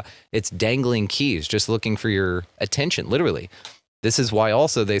the it's dangling keys, just looking for your attention, literally. This is why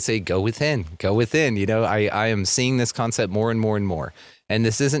also they say, go within, go within. I am seeing this concept more and more and more. And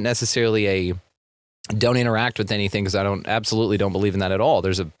this isn't necessarily a don't interact with anything, because I absolutely don't believe in that at all.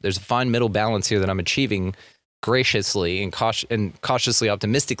 There's a fine middle balance here that I'm achieving graciously and cautiously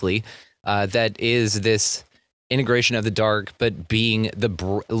optimistically that is this integration of the dark, but being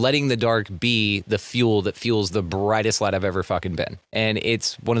letting the dark be the fuel that fuels the brightest light I've ever fucking been. And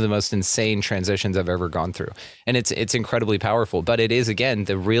it's one of the most insane transitions I've ever gone through. And it's incredibly powerful. But it is, again,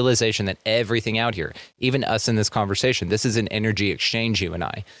 the realization that everything out here, even us in this conversation, this is an energy exchange, you and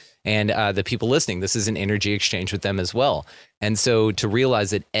I. And the people listening, this is an energy exchange with them as well. And so to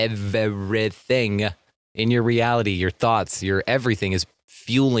realize that everything in your reality, your thoughts, your everything is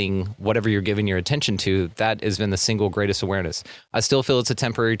fueling whatever you're giving your attention to, that has been the single greatest awareness. I still feel it's a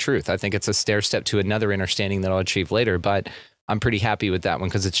temporary truth. I think it's a stair step to another understanding that I'll achieve later, but I'm pretty happy with that one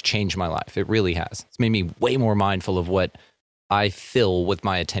because it's changed my life. It really has. It's made me way more mindful of what I fill with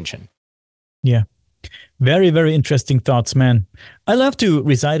my attention. Yeah. Very, very interesting thoughts, man. I love to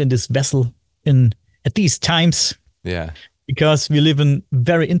reside in this vessel at these times. Yeah. Because we live in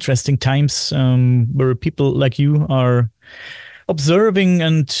very interesting times where people like you are observing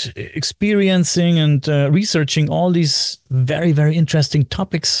and experiencing and researching all these very, very interesting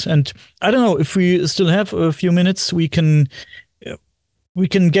topics. And I don't know if we still have a few minutes, we can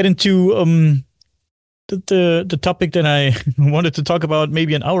get into the topic that I wanted to talk about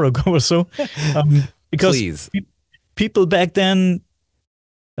maybe an hour ago or so. Because people back then,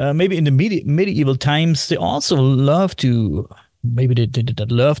 maybe in the medieval times, they also love to, maybe they did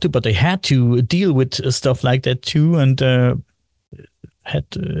not love to, but they had to deal with stuff like that too, and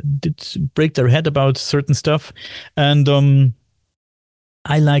did break their head about certain stuff. And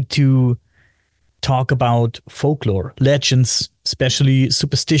I like to talk about folklore, legends, especially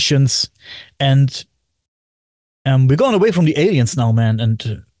superstitions, and we're going away from the aliens now, man,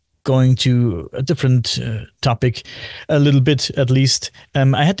 and going to a different topic a little bit, at least.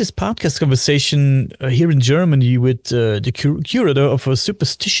 I had this podcast conversation here in Germany with the curator of a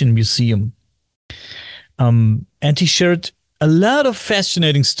superstition museum. And he shared a lot of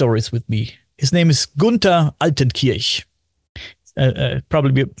fascinating stories with me. His name is Gunther Altenkirch.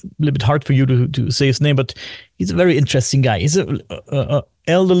 Probably be a little bit hard for you to say his name, but he's a very interesting guy. He's an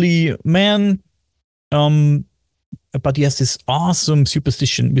elderly man, but he has this awesome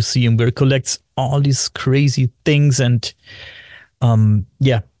superstition museum where he collects all these crazy things. And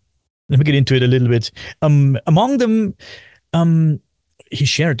yeah, let me get into it a little bit. Among them, he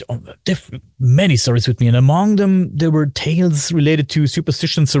shared many stories with me, and among them there were tales related to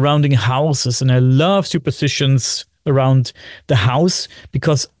superstitions surrounding houses. And I love superstitions around the house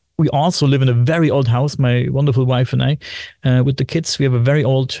because we also live in a very old house, my wonderful wife and I, with the kids. We have a very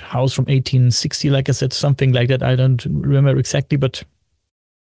old house from 1860, like I said, something like that. I don't remember exactly, but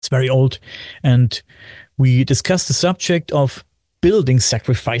it's very old. And we discussed the subject of building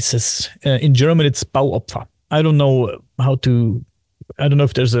sacrifices. In German, it's Bauopfer. I don't know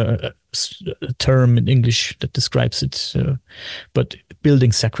if there's a term in English that describes it, but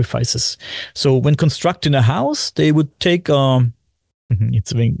building sacrifices. So when constructing a house, they would take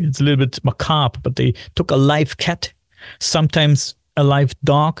it's a little bit macabre, but they took a live cat, sometimes a live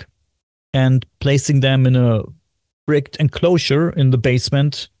dog, and placing them in a bricked enclosure in the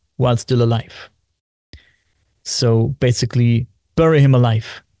basement while still alive. So basically, bury him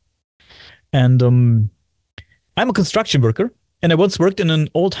alive. And I'm a construction worker, and I once worked in an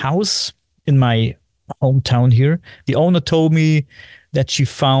old house in my hometown here. The owner told me that she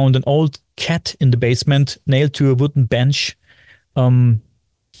found an old cat in the basement, nailed to a wooden bench,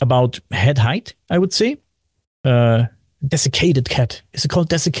 about head height, I would say. Desiccated cat. Is it called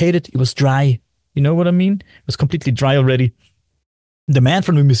desiccated? It was dry. You know what I mean? It was completely dry already. The man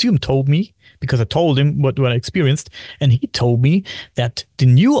from the museum told me, because I told him what I experienced, and he told me that the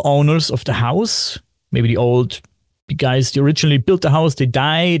new owners of the house, maybe the guys that originally built the house, they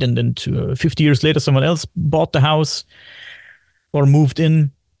died, and then 50 years later, someone else bought the house or moved in.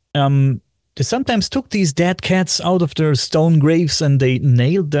 They sometimes took these dead cats out of their stone graves and they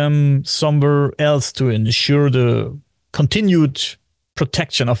nailed them somewhere else to ensure the continued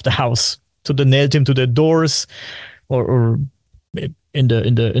protection of the house. So they nailed him to their doors or in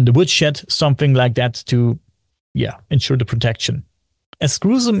the woodshed, something like that, to ensure the protection. As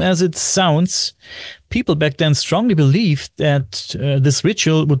gruesome as it sounds, people back then strongly believed that this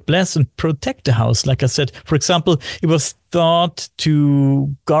ritual would bless and protect the house. Like I said, for example, it was thought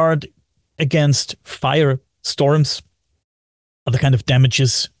to guard against fire, storms, other kind of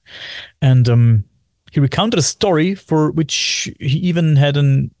damages. And he recounted a story for which he even had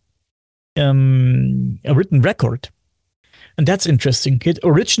a written record. And that's interesting. He had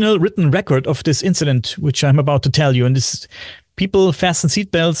original written record of this incident, which I'm about to tell you. And this, people fasten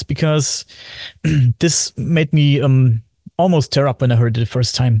seatbelts, because this made me almost tear up when I heard it the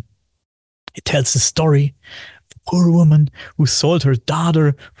first time. It tells the story of poor woman who sold her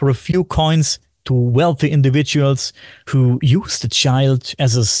daughter for a few coins to wealthy individuals who used the child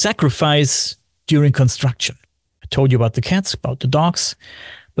as a sacrifice during construction. I told you about the cats, about the dogs,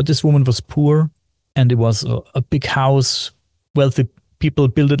 but this woman was poor, and it was a big house. Wealthy people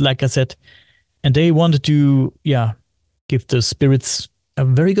built it, like I said, and they wanted to, give the spirits a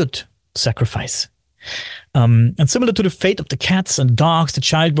very good sacrifice. And similar to the fate of the cats and dogs, the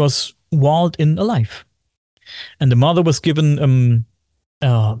child was walled in alive. And the mother was given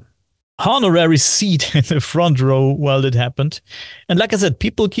honorary seat in the front row while it happened. And like I said,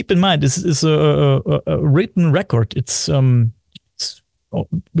 people keep in mind, this is a written record. It's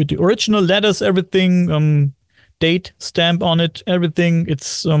with the original letters, everything, date, stamp on it, everything,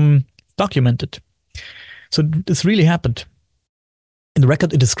 it's documented. So this really happened. In the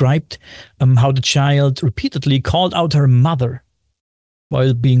record, it described how the child repeatedly called out her mother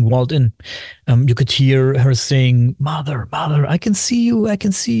while being walled in. You could hear her saying, "Mother, mother, I can see you, I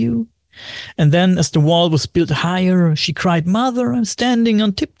can see you." And then as the wall was built higher, she cried, "Mother, I'm standing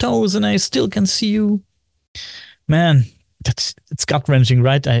on tiptoes and I still can see you." Man, it's gut-wrenching,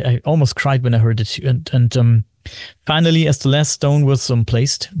 right? I almost cried when I heard it. And finally, as the last stone was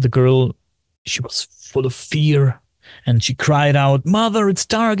placed, the girl, she was full of fear. And she cried out, "Mother, it's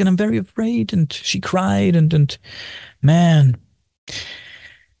dark and I'm very afraid." And she cried and man,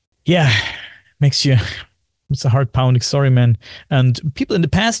 it's a heart-pounding story, man. And people in the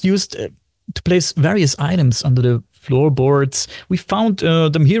past used to place various items under the floorboards. We found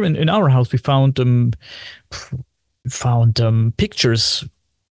them here in our house. We found pictures,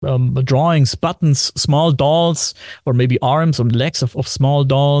 drawings, buttons, small dolls, or maybe arms or legs of small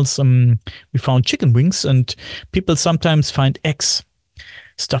dolls. We found chicken wings, and people sometimes find eggs,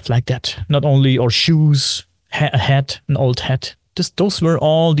 stuff like that. Not only, or shoes, a hat, an old hat. Those were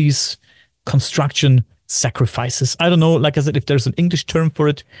all these construction sacrifices. I don't know, like I said, if there's an English term for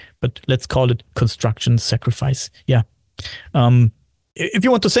it, but let's call it construction sacrifice. Yeah. If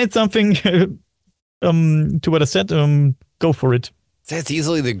you want to say something to what I said, go for it. That's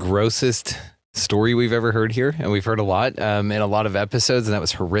easily the grossest story we've ever heard here, and we've heard a lot in a lot of episodes, and that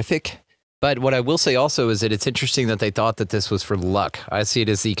was horrific. But what I will say also is that it's interesting that they thought that this was for luck. I see it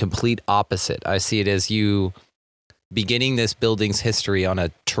as the complete opposite. I see it as you beginning this building's history on a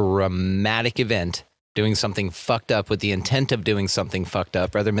traumatic event, doing something fucked up with the intent of doing something fucked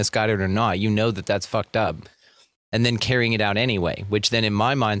up, whether misguided or not. You know that that's fucked up. And then carrying it out anyway, which then in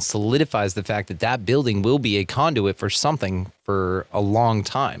my mind solidifies the fact that that building will be a conduit for something for a long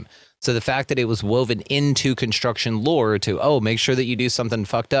time. So the fact that it was woven into construction lore to, make sure that you do something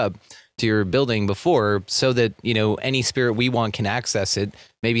fucked up to your building before so that, any spirit we want can access it.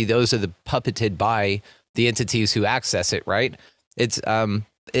 Maybe those are the puppeted by the entities who access it, right?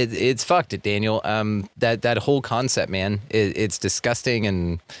 It's fucked, Daniel. That whole concept, man, it's disgusting,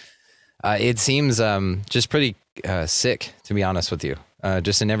 and it seems just pretty sick, to be honest with you,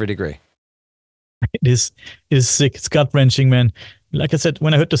 just in every degree. It is sick. It's gut-wrenching, man. Like I said,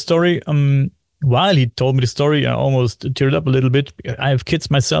 when I heard the story, while he told me the story, I almost teared up a little bit. I have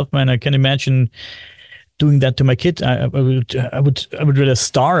kids myself, man. I can imagine doing that to my kid. I would rather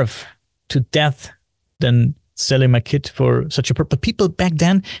starve to death than selling my kid for such a purpose. But people back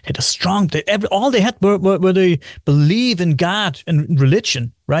then had a strong, all they had were they believe in God and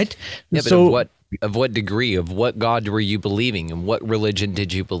religion, right? Yeah, but so, of what degree, of what God were you believing, and what religion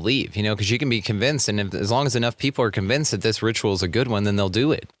did you believe? Because you can be convinced, and as long as enough people are convinced that this ritual is a good one, then they'll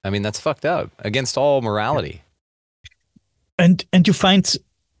do it. I mean, that's fucked up, against all morality. And you find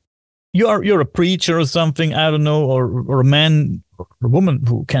you're a preacher or something, I don't know, or a man or a woman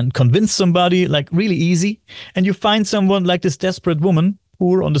who can convince somebody like really easy, and you find someone like this desperate woman,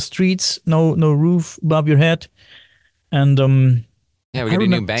 poor on the streets, no roof above your head, and yeah, we got a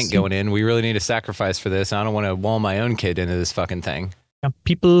new bank going in. We really need a sacrifice for this. I don't want to wall my own kid into this fucking thing.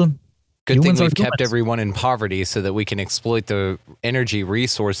 People. Good thing we've kept everyone in poverty so that we can exploit the energy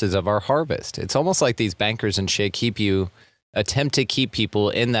resources of our harvest. It's almost like these bankers and shit attempt to keep people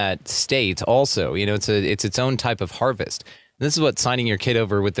in that state also. It's its own type of harvest. And this is what signing your kid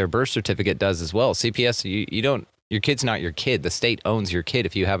over with their birth certificate does as well. CPS, your kid's not your kid. The state owns your kid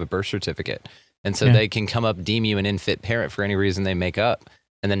if you have a birth certificate. And so they can come up, deem you an unfit parent for any reason they make up.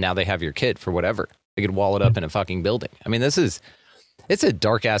 And then now they have your kid for whatever. They could wall it up in a fucking building. I mean, it's a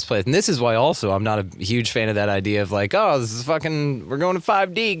dark ass place. And this is why also I'm not a huge fan of that idea of like, this is fucking, we're going to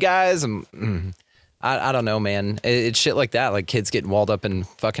 5D, guys. I don't know, man. It's shit like that. Like kids getting walled up in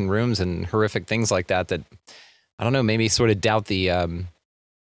fucking rooms and horrific things like that, I don't know, maybe sort of doubt the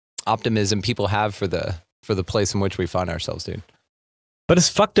optimism people have for the place in which we find ourselves, dude. But as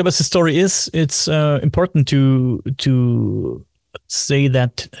fucked up as the story is, it's important to say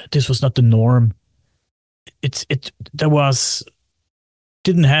that this was not the norm. Didn't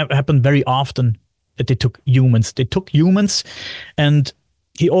happen very often that they took humans. They took humans, and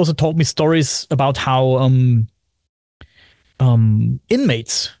he also told me stories about how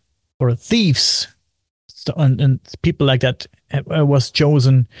inmates or thieves and people like that was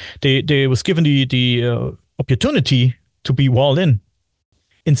chosen. They was given the opportunity to be walled in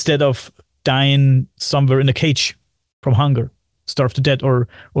instead of dying somewhere in a cage from hunger, starve to death, or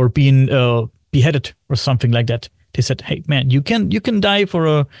being beheaded or something like that. They said, "Hey man, you can die for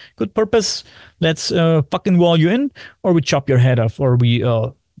a good purpose. Let's fucking wall you in, or we chop your head off, or we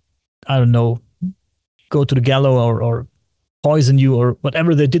I don't know, go to the gallows or poison you or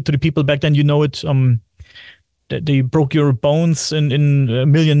whatever they did to the people back then. You know it. They broke your bones in a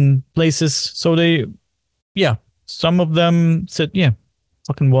million places. So some of them said, yeah,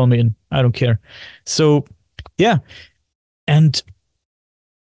 fucking wall me in. I don't care. So yeah, and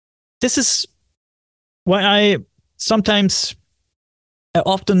this is why I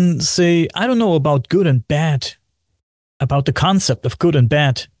often say I don't know about good and bad, about the concept of good and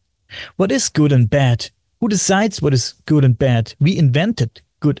bad. What is good and bad? Who decides what is good and bad? We invented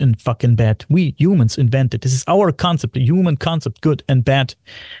good and fucking bad. We humans invented. This is our concept, the human concept, good and bad.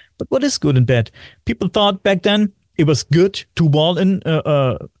 But what is good and bad? People thought back then it was good to wall in,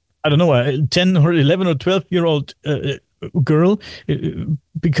 I don't know, a 10 or 11 or 12-year-old girl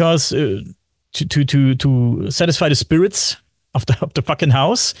because to satisfy the spirits of the fucking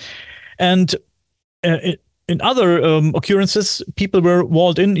house. And in other occurrences, people were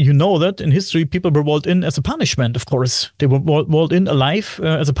walled in. You know that in history, people were walled in as a punishment, of course. They were walled in alive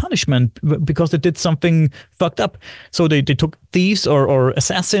as a punishment because they did something fucked up. So they took thieves or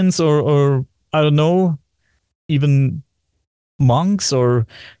assassins or I don't know, even monks or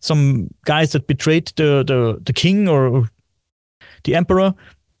some guys that betrayed the king or the emperor.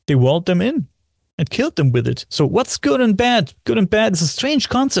 They walled them in and killed them with it. So what's good and bad? Good and bad is a strange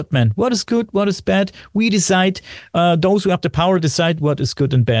concept, man. What is good? What is bad? We decide. Those who have the power decide what is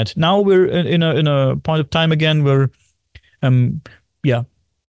good and bad. Now we're in a point of time again where, a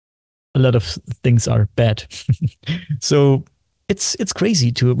lot of things are bad. So it's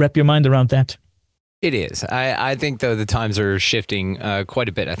crazy to wrap your mind around that. It is. I think, though, the times are shifting quite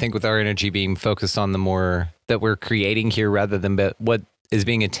a bit. I think with our energy being focused on the more that we're creating here rather than what is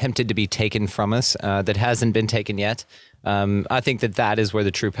being attempted to be taken from us that hasn't been taken yet. I think that is where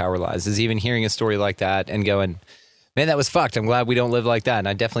the true power lies, is even hearing a story like that and going, man, that was fucked. I'm glad we don't live like that. And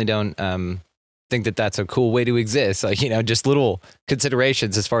I definitely don't think that that's a cool way to exist. Like, just little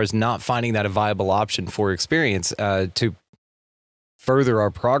considerations as far as not finding that a viable option for experience to further our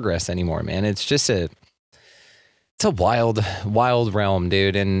progress anymore, man. It's just it's a wild realm,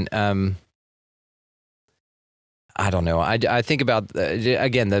 dude. And I don't know. I think about,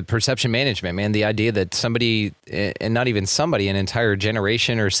 again, the perception management, man, the idea that somebody, and not even somebody, an entire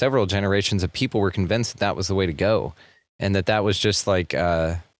generation or several generations of people were convinced that was the way to go. And that was just like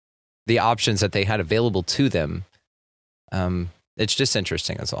the options that they had available to them. It's just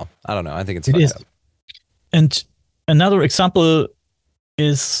interesting, that's all. I don't know. I think it's fucked up. And another example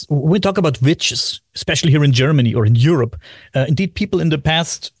is when we talk about witches, especially here in Germany or in Europe. Indeed, people in the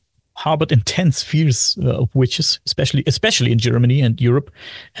past harbored intense fears of witches, especially in Germany and Europe.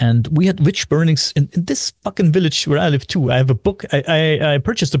 And we had witch burnings in this fucking village where I live too. I have a book. I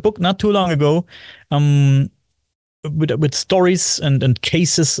purchased a book not too long ago with stories and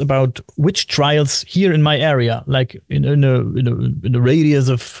cases about witch trials here in my area, like in a radius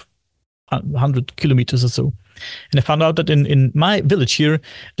of 100 kilometers or so. And I found out that in my village here,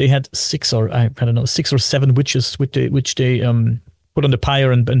 they had 6 or 7 witches which they put on the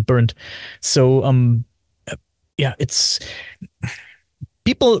pyre and burned. So it's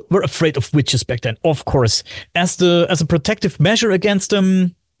people were afraid of witches back then, of course. As a protective measure against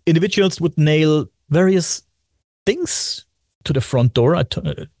them, individuals would nail various things to the front door. I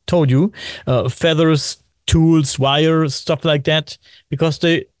told you, feathers, tools, wire, stuff like that, because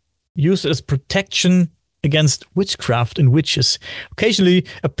they used it as protection against witchcraft and witches. Occasionally,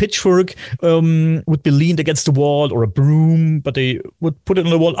 a pitchfork would be leaned against the wall, or a broom, but they would put it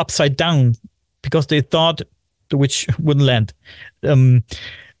on the wall upside down because they thought the witch wouldn't land.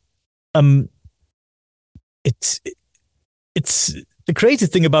 It's the crazy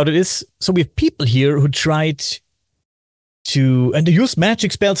thing about it is, so we have people here who tried to, and they use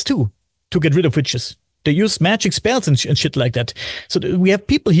magic spells too to get rid of witches. They use magic spells and shit like that. So we have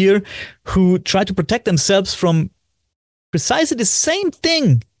people here who try to protect themselves from precisely the same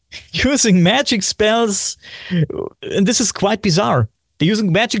thing, using magic spells. And this is quite bizarre. They're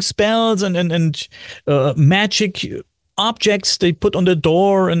using magic spells and magic objects they put on the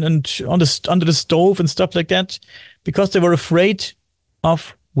door and on under the stove and stuff like that because they were afraid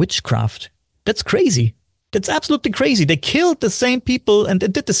of witchcraft. That's crazy. That's absolutely crazy. They killed the same people and they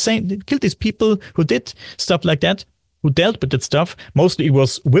did the same. They killed these people who did stuff like that, who dealt with that stuff. Mostly it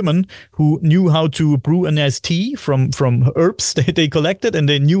was women who knew how to brew a nice tea from herbs they collected, and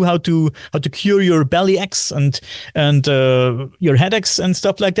they knew how to cure your belly aches and your headaches and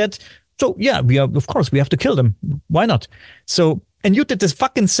stuff like that. So yeah, of course we have to kill them. Why not? So, and you did this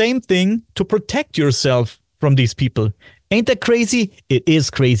fucking same thing to protect yourself from these people. Ain't that crazy? It is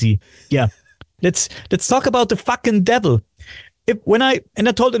crazy. Yeah. Let's talk about the fucking devil. I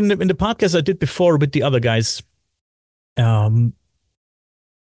told it in the podcast I did before with the other guys. If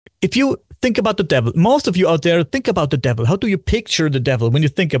you think about the devil, most of you out there think about the devil. How do you picture the devil when you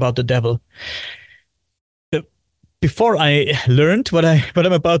think about the devil? Before I learned what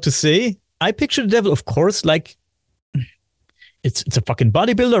I'm about to say, I picture the devil, of course, like it's a fucking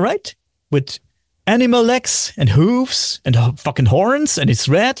bodybuilder, right? With animal legs and hooves and fucking horns, and it's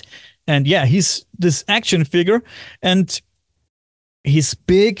red. And yeah, he's this action figure, and he's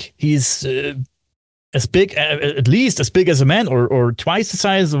big. He's as big, at least as big as a man, or twice the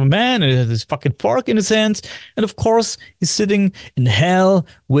size of a man, and he has this fucking fork in his hands. And of course, he's sitting in hell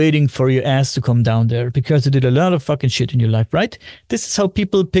waiting for your ass to come down there because you did a lot of fucking shit in your life, right? This is how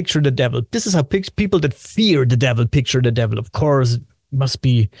people picture the devil. This is how people that fear the devil picture the devil. Of course, must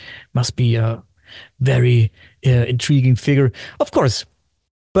be a very intriguing figure. Of course.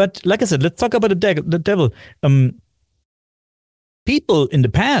 But like I said, let's talk about the devil. People in the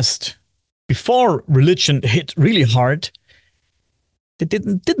past, before religion hit really hard, they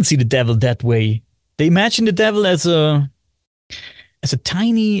didn't see the devil that way. They imagined the devil as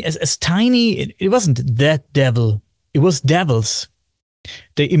tiny. It wasn't that devil. It was devils.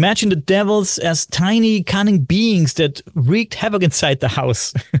 They imagined the devils as tiny, cunning beings that wreaked havoc inside the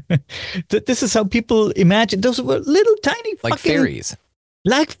house. This is how people imagine. Those were little tiny like fucking fairies.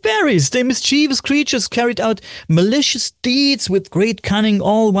 Like fairies, they mischievous creatures carried out malicious deeds with great cunning,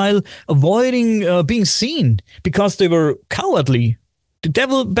 all while avoiding being seen because they were cowardly. The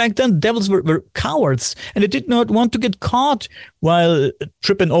devil back then, devils were cowards, and they did not want to get caught while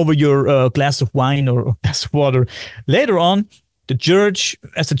tripping over your glass of wine or glass of water. Later on, as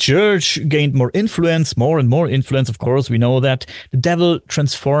the church gained more and more influence, of course, we know that the devil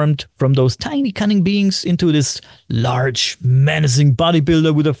transformed from those tiny cunning beings into this large, menacing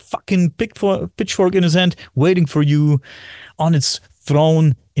bodybuilder with a fucking pitchfork in his hand, waiting for you on its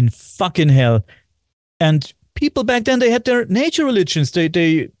throne in fucking hell. And people back then, they had their nature religions.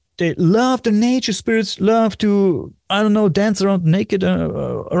 They loved the nature spirits, loved to, I don't know, dance around naked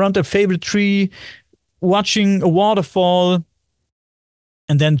around their favorite tree, watching a waterfall.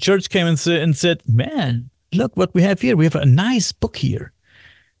 And then church came and said, man, look what we have here. We have a nice book here.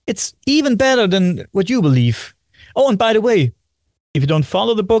 It's even better than what you believe. Oh, and by the way, if you don't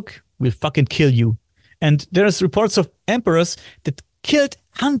follow the book, we'll fucking kill you. And there's reports of emperors that killed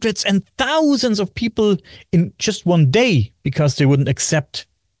hundreds and thousands of people in just one day because they wouldn't accept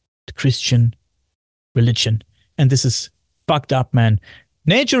the Christian religion. And this is fucked up, man.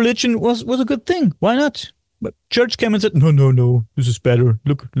 Nature religion was a good thing. Why not? But church came and said, no, this is better.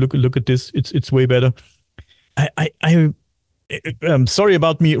 Look at this. It's way better. I'm sorry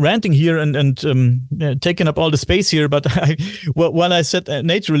about me ranting here and taking up all the space here, but while I said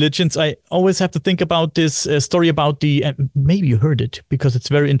nature religions, I always have to think about this story about maybe you heard it because it's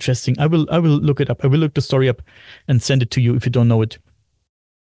very interesting. I will look it up. I will look the story up and send it to you if you don't know it.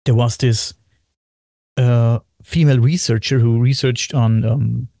 There was this female researcher who researched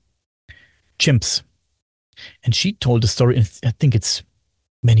on chimps. And she told the story, I think it's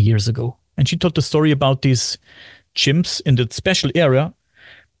many years ago. And she told the story about these chimps in that special area.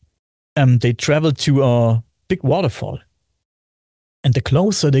 They traveled to a big waterfall. And the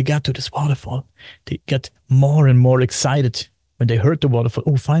closer they got to this waterfall, they got more and more excited when they heard the waterfall.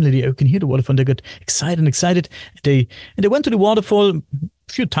 Oh, finally, I can hear the waterfall. And they got excited. They went to the waterfall a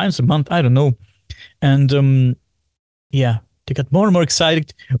few times a month. I don't know. And they got more and more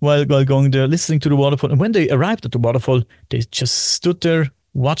excited while going there, listening to the waterfall. And when they arrived at the waterfall, they just stood there,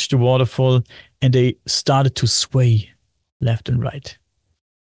 watched the waterfall, and they started to sway left and right.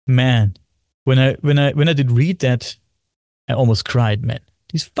 Man, when I did read that, I almost cried, man.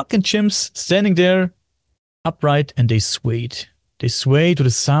 These fucking chimps standing there upright, and they swayed. They swayed to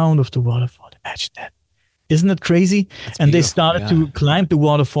the sound of the waterfall. Imagine that. Isn't that crazy? That's and beautiful. They started to climb the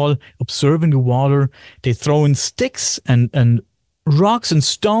waterfall, observing the water. They throw in sticks and rocks and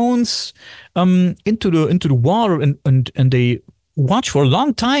stones into the water, and watch for a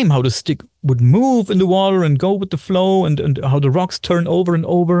long time how the stick would move in the water and go with the flow, and how the rocks turn over and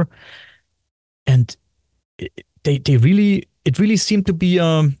over. And they really, it really seemed to be,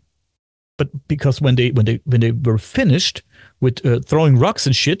 but because when they were finished with throwing rocks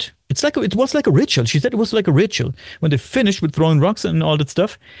and shit, it was like a ritual. She said it was like a ritual. When they finished with throwing rocks and all that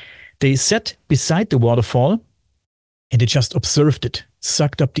stuff, they sat beside the waterfall and they just observed it,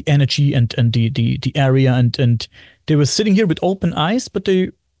 sucked up the energy and the area, and they were sitting here with open eyes, but they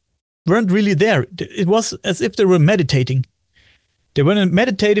weren't really there. It was as if they were meditating. They were in a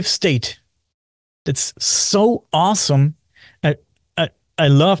meditative state. That's so awesome. I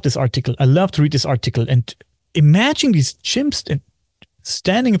love this article. I love to read this article and imagine these chimps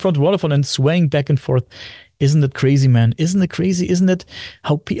standing in front of the waterfall and swaying back and forth. Isn't that crazy, man? Isn't it crazy? Isn't it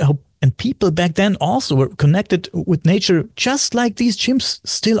how and people back then also were connected with nature just like these chimps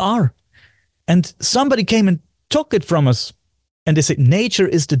still are. And somebody came and took it from us. And they said, nature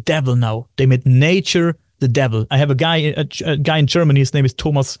is the devil now. They made nature the devil. I have a guy in Germany, his name is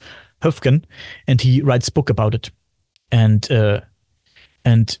Thomas Höfgen, and he writes a book about it. And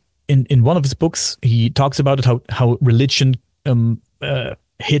in one of his books, he talks about it, how religion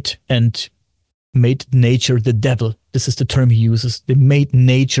hit and made nature the devil. This is the term he uses. They made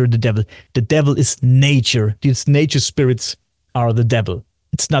nature the devil. The devil is nature. These nature spirits are the devil.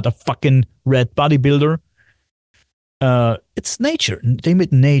 It's not a fucking red bodybuilder. It's nature. They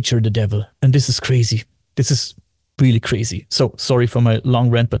made nature the devil. And this is crazy. This is really crazy. So sorry for my long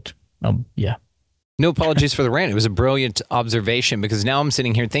rant, but yeah. No apologies for the rant. It was a brilliant observation, because now I'm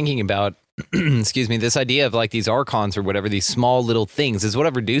sitting here thinking about, excuse me, this idea of like these archons or whatever, these small little things is what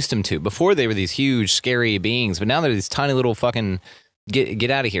I've reduced them to. Before they were these huge, scary beings, but now they're these tiny little fucking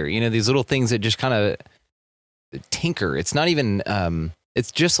get out of here. You know, these little things that just kind of tinker. It's not even,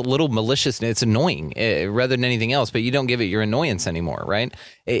 it's just a little malicious. It's annoying rather than anything else, but you don't give it your annoyance anymore, right?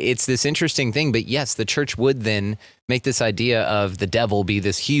 It's this interesting thing. But yes, the church would then make this idea of the devil be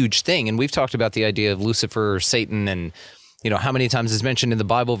this huge thing. And we've talked about the idea of Lucifer or Satan, and you know, how many times is mentioned in the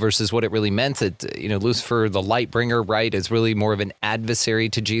Bible versus what it really meant. That, you know, Lucifer, the light bringer, right, is really more of an adversary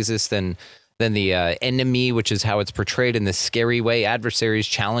to Jesus than the enemy, which is how it's portrayed in this scary way. Adversaries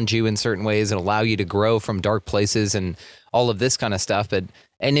challenge you in certain ways and allow you to grow from dark places and all of this kind of stuff. But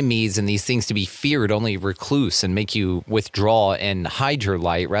enemies and these things to be feared only recluse and make you withdraw and hide your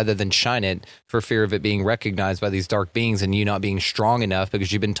light rather than shine it for fear of it being recognized by these dark beings and you not being strong enough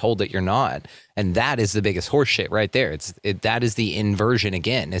because you've been told that you're not. And that is the biggest horseshit right there. That is the inversion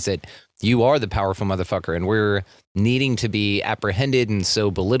again, is that you are the powerful motherfucker and we're needing to be apprehended and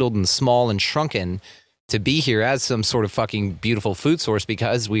so belittled and small and shrunken to be here as some sort of fucking beautiful food source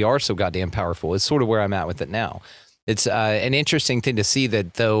because we are so goddamn powerful. It's sort of where I'm at with it now. It's an interesting thing to see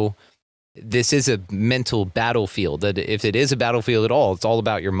that though this is a mental battlefield, that if it is a battlefield at all, it's all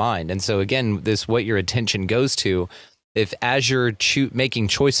about your mind. And so again, this what your attention goes to. If as you're making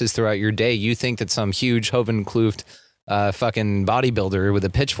choices throughout your day, you think that some huge Hovenkloeft fucking bodybuilder with a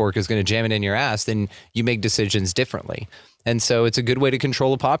pitchfork is going to jam it in your ass, then you make decisions differently. And so it's a good way to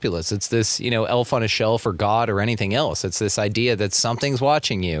control a populace. It's this, you know, elf on a shelf or God or anything else. It's this idea that something's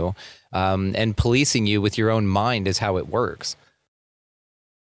watching you and policing you with your own mind is how it works.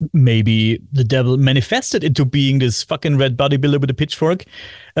 Maybe the devil manifested into being this fucking red bodybuilder with a pitchfork,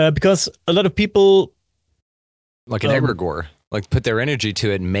 because a lot of people, like an egregore, like put their energy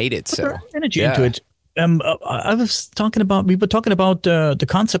to it and made it so. Energy into it. I was talking about, we were talking about the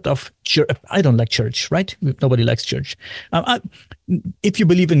concept of church. I don't like church, right? Nobody likes church. If you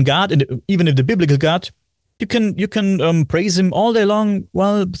believe in God, and even if the biblical God, you can praise him all day long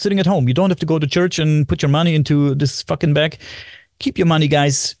while sitting at home. You don't have to go to church and put your money into this fucking bag. Keep your money,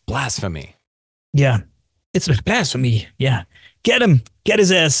 guys. Blasphemy. Yeah, it's blasphemy. Yeah, get him, get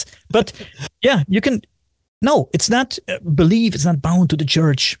his ass. But yeah, you can. No, it's not belief. It's not bound to the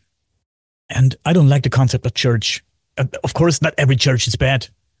church. And I don't like the concept of church. Of course, not every church is bad.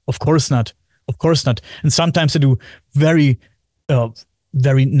 Of course not. Of course not. And sometimes they do very,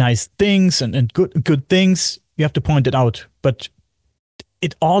 very nice things and good things. You have to point it out. But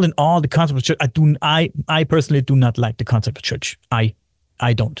it all in all, the concept of church, I personally do not like the concept of church. I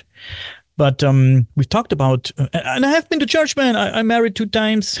don't. But we've talked about, and I have been to church, man. I'm married 2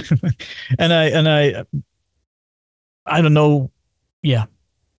 times, and I don't know. Yeah.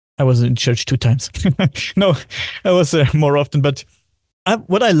 I was in church 2 times. No, I was more often. But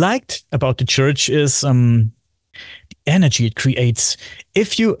what I liked about the church is the energy it creates.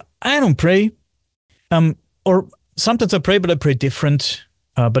 I don't pray, or sometimes I pray, but I pray different.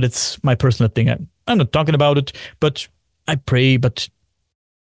 But it's my personal thing. I'm not talking about it, but I pray. But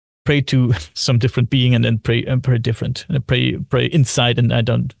pray to some different being and then pray different. And pray inside, and I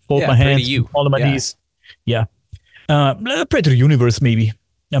don't fold my hands, to you. fall on my knees. Yeah. Pray to the universe, maybe.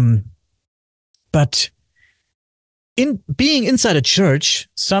 But in being inside a church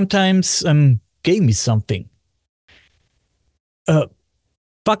sometimes gave me something.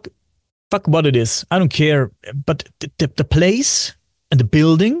 Fuck what it is. I don't care. But the place and the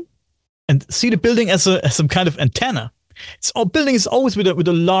building, and see the building as some kind of antenna. Building is always with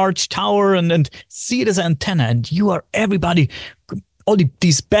a large tower, and see it as an antenna, and you are everybody. All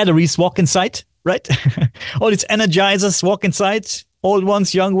these batteries walk inside, right? All these energizers walk inside. Old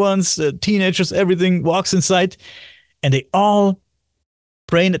ones, young ones, teenagers, everything walks inside, and they all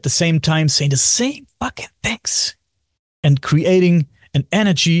praying at the same time, saying the same fucking things, and creating an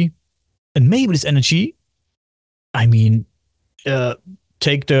energy. And maybe this energy, I mean,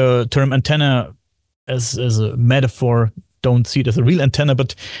 take the term antenna as a metaphor. Don't see it as a real antenna,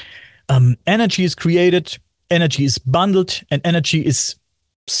 but energy is created, energy is bundled, and energy is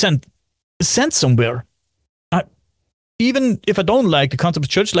sent somewhere. Even if I don't like the concept of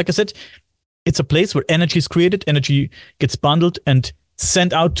church, like I said, it's a place where energy is created, energy gets bundled and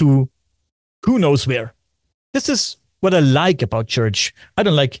sent out to who knows where. This is what I like about church. I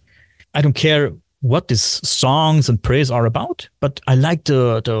don't care what these songs and prayers are about, but I like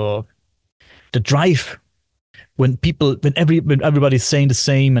the drive when everybody's saying the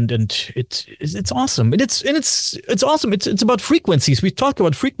same, and it's awesome. And it's awesome. It's about frequencies. We talked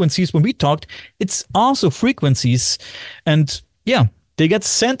about frequencies when we talked. It's also frequencies, and yeah, they get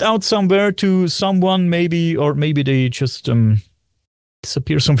sent out somewhere to someone, maybe, or maybe they just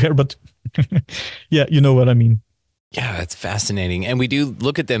disappear somewhere. But yeah, you know what I mean. Yeah, it's fascinating. And we do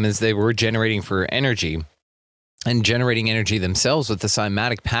look at them as they were generating for energy and generating energy themselves with the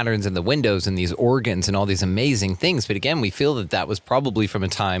cymatic patterns and the windows and these organs and all these amazing things. But again, we feel that was probably from a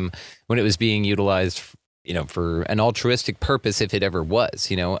time when it was being utilized, for an altruistic purpose, if it ever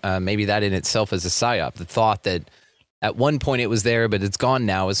was. Maybe that in itself is a psyop. The thought that at one point it was there, but it's gone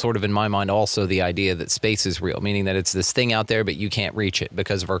now, is sort of in my mind also the idea that space is real, meaning that it's this thing out there, but you can't reach it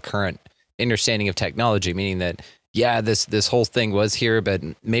because of our current understanding of technology, meaning that, yeah, this whole thing was here, but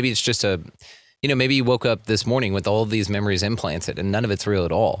maybe it's just maybe you woke up this morning with all of these memories implanted and none of it's real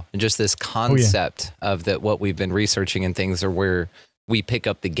at all. And just this concept of that what we've been researching and things are where we pick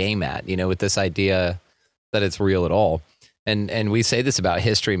up the game at, with this idea that it's real at all. And we say this about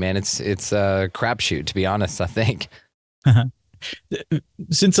history, man. It's a crapshoot, to be honest, I think.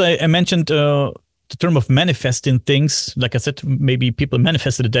 Since I mentioned the term of manifesting things, like I said, maybe people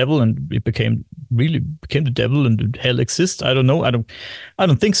manifested the devil and it became the devil and hell exists. I don't know. I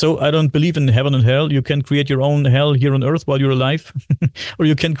don't think so. I don't believe in heaven and hell. You can create your own hell here on earth while you're alive, or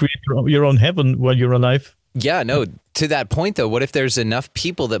you can create your own heaven while you're alive. Yeah, no, to that point though, what if there's enough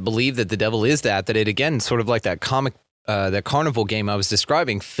people that believe that the devil is that it again, sort of like that comic, that carnival game I was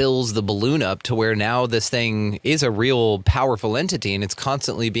describing, fills the balloon up to where now this thing is a real powerful entity and it's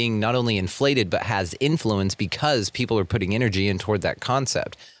constantly being not only inflated, but has influence because people are putting energy in toward that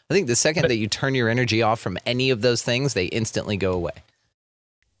concept. I think the second that you turn your energy off from any of those things, they instantly go away.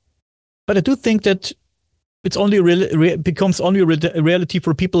 But I do think that it's only becomes only a reality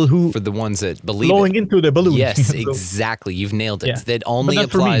for people who, for the ones that believe blowing into the balloon. Yes, So, exactly. You've nailed it. Yeah. That only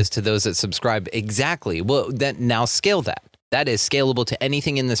applies to those that subscribe. Exactly. Well, then now scale that. That is scalable to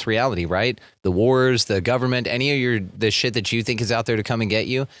anything in this reality, right? The wars, the government, any of the shit that you think is out there to come and get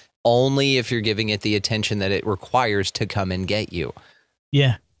you, only if you're giving it the attention that it requires to come and get you.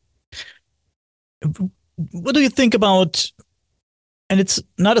 Yeah. What do you think about, and it's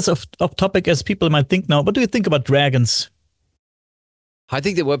not as off topic as people might think now, what do you think about dragons? I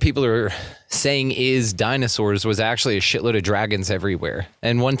think that what people are saying is dinosaurs was actually a shitload of dragons everywhere.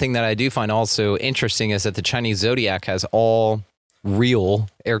 And one thing that I do find also interesting is that the Chinese zodiac has all real,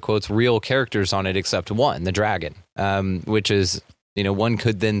 air quotes, real characters on it except one, the dragon, which is, one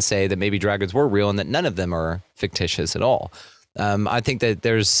could then say that maybe dragons were real and that none of them are fictitious at all. I think that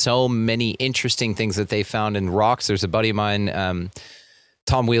there's so many interesting things that they found in rocks. There's a buddy of mine,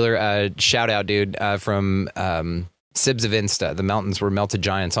 Tom Wheeler, shout out, dude, from Sibs of Insta. The mountains were melted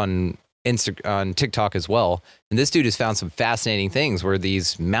giants on TikTok as well. And this dude has found some fascinating things where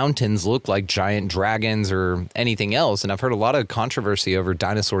these mountains look like giant dragons or anything else. And I've heard a lot of controversy over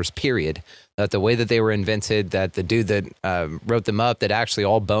dinosaurs, period. That the way that they were invented, that the dude that wrote them up, that actually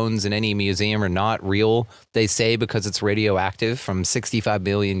all bones in any museum are not real, they say, because it's radioactive from 65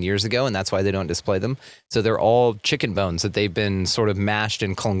 million years ago, and that's why they don't display them. So they're all chicken bones that they've been sort of mashed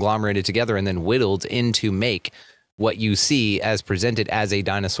and conglomerated together and then whittled into make what you see as presented as a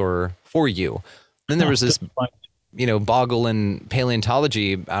dinosaur for you. Then there was this boggle in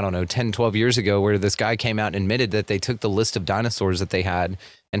paleontology, I don't know, 10, 12 years ago, where this guy came out and admitted that they took the list of dinosaurs that they had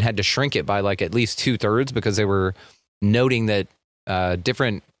and had to shrink it by like at least 2/3 because they were noting that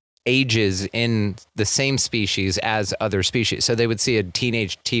different ages in the same species as other species. So they would see a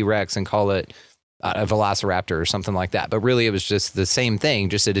teenage T-Rex and call it a velociraptor or something like that. But really it was just the same thing,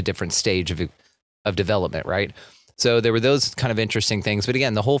 just at a different stage of development, right? So there were those kind of interesting things. But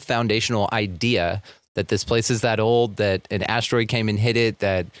again, the whole foundational idea that this place is that old, that an asteroid came and hit it,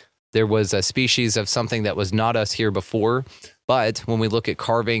 that there was a species of something that was not us here before. But when we look at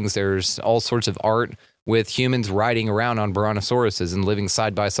carvings, there's all sorts of art with humans riding around on Brontosaurus and living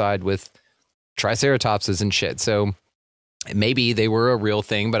side by side with Triceratopses and shit. So maybe they were a real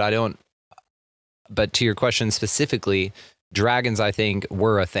thing, but to your question specifically, dragons, I think,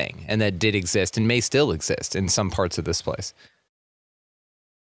 were a thing and that did exist and may still exist in some parts of this place.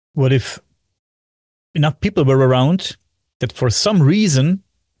 What if enough people were around that for some reason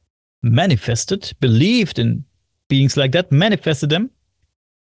believed in beings like that, manifested them?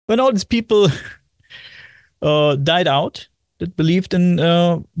 When all these people died out that believed in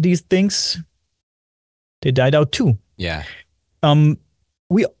these things, they died out too. Yeah.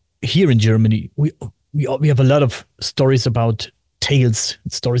 We here in Germany, we have a lot of stories about tales,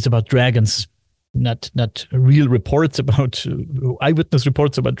 stories about dragons, not real reports about eyewitness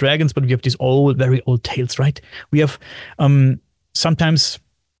reports about dragons, but we have these very old tales, right? We have sometimes,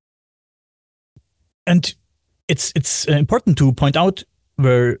 and it's important to point out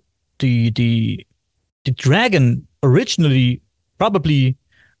where the dragon originally probably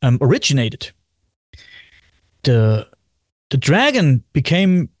originated. The dragon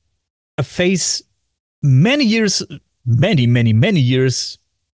became a face many years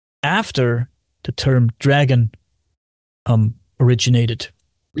after the term dragon originated.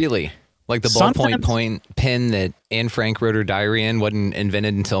 Really? Like the ballpoint point pen that Anne Frank wrote her diary in wasn't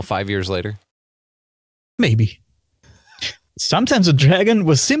invented until 5 years later? Maybe. Sometimes a dragon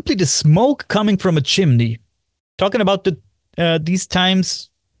was simply the smoke coming from a chimney. Talking about these times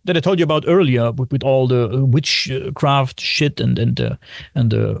that I told you about earlier, with all the witchcraft shit and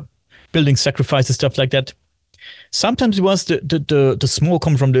the building sacrifices, stuff like that. Sometimes it was the smoke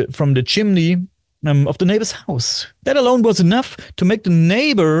coming from the chimney of the neighbor's house. That alone was enough to make the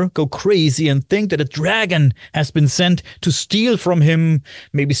neighbor go crazy and think that a dragon has been sent to steal from him,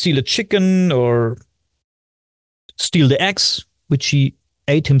 maybe steal a chicken or steal the eggs, which he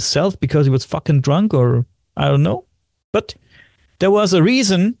ate himself because he was fucking drunk, or I don't know. But there was a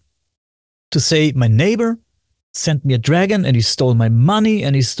reason to say my neighbor sent me a dragon and he stole my money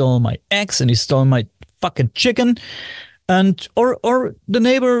and he stole my eggs and he stole my fucking chicken. And or the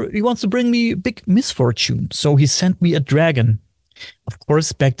neighbor, he wants to bring me big misfortune, so he sent me a dragon. Of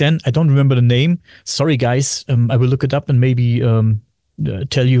course, back then, I don't remember the name. Sorry, guys. I will look it up and maybe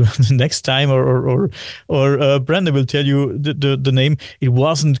tell you next time, or Brandon will tell you the name. It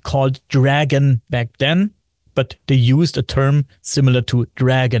wasn't called dragon back then, but they used a term similar to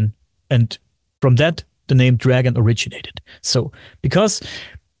dragon. And from that, the name dragon originated. So because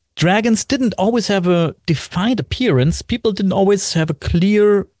dragons didn't always have a defined appearance, people didn't always have a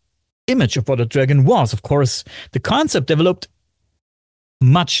clear image of what a dragon was. Of course, the concept developed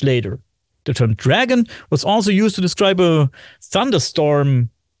much later. The term dragon was also used to describe a thunderstorm,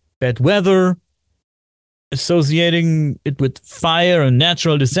 bad weather, associating it with fire and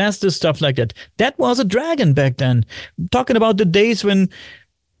natural disasters, stuff like that. That was a dragon back then. I'm talking about the days when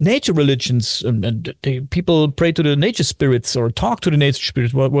nature religions and people pray to the nature spirits or talk to the nature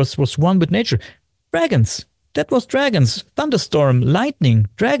spirits was one with nature. Dragons. That was dragons. Thunderstorm, lightning,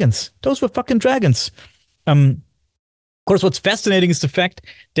 dragons. Those were fucking dragons. Of course, what's fascinating is the fact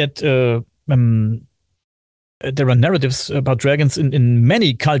that there are narratives about dragons in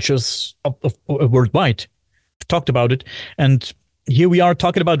many cultures of worldwide. We've talked about it. And here we are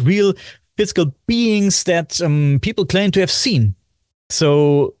talking about real physical beings that people claim to have seen.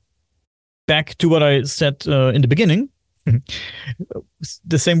 So back to what I said in the beginning,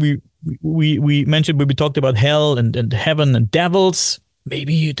 the same we mentioned when we talked about hell and heaven and devils.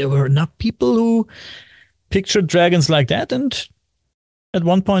 Maybe there were enough people who pictured dragons like that, and at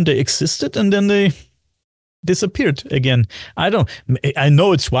one point they existed and then they disappeared again. I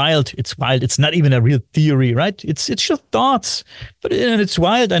know it's wild. It's wild. It's not even a real theory, right? It's just thoughts. But it's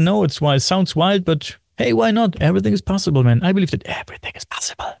wild. I know it's wild. It sounds wild, but hey, why not? Everything is possible, man. I believe that everything is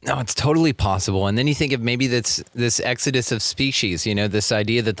possible. No, it's totally possible. And then you think of maybe this exodus of species, this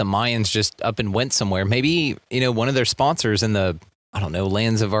idea that the Mayans just up and went somewhere. Maybe, one of their sponsors in the I don't know,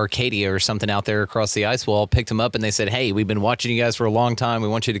 lands of Arcadia or something out there across the ice wall, picked them up and they said, hey, we've been watching you guys for a long time. We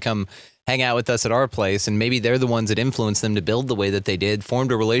want you to come hang out with us at our place. And maybe they're the ones that influenced them to build the way that they did,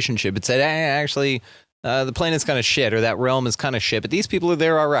 formed a relationship and said, hey, actually, the planet's kind of shit, or that realm is kind of shit, but these people are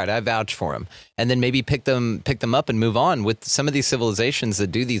there all right. I vouch for them. And then maybe pick them up and move on with some of these civilizations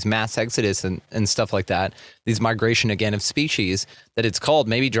that do these mass exodus and stuff like that, these migration again of species that it's called.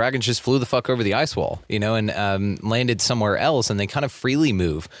 Maybe dragons just flew the fuck over the ice wall, and landed somewhere else, and they kind of freely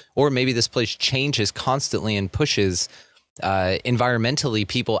move. Or maybe this place changes constantly and pushes environmentally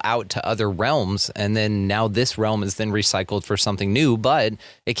people out to other realms, and then now this realm is then recycled for something new, but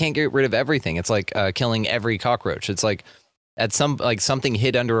it can't get rid of everything. It's like killing every cockroach. It's like at something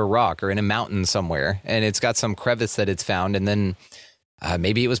hid under a rock or in a mountain somewhere, and it's got some crevice that it's found, and then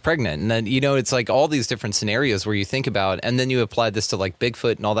maybe it was pregnant, and then it's like all these different scenarios where you think about, and then you apply this to like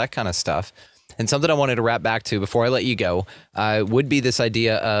Bigfoot and all that kind of stuff. And something I wanted to wrap back to before I let you go would be this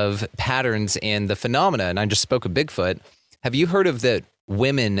idea of patterns and the phenomena. And I just spoke of Bigfoot. Have you heard of that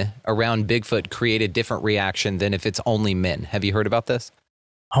women around Bigfoot create a different reaction than if it's only men? Have you heard about this?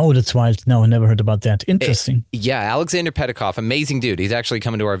 Oh, that's wild. No, I never heard about that. Interesting. Yeah, Alexander Petikoff, amazing dude. He's actually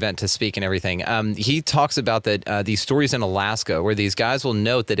coming to our event to speak and everything. He talks about that these stories in Alaska where these guys will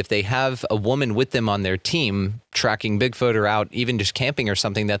note that if they have a woman with them on their team tracking Bigfoot or out even just camping or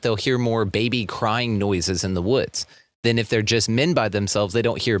something, that they'll hear more baby crying noises in the woods than if they're just men by themselves. They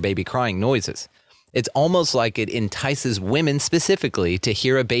don't hear baby crying noises. It's almost like it entices women specifically to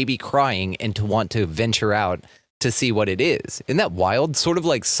hear a baby crying and to want to venture out to see what it is. Isn't that wild? Sort of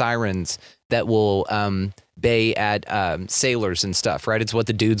like sirens that will bay at sailors and stuff, right? It's what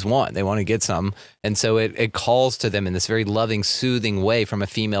the dudes want. They want to get some. And so it calls to them in this very loving, soothing way from a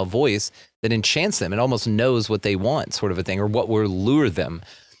female voice that enchants them. It almost knows what they want, sort of a thing, or what will lure them.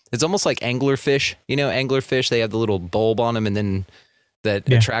 It's almost like anglerfish. Anglerfish, they have the little bulb on them and then that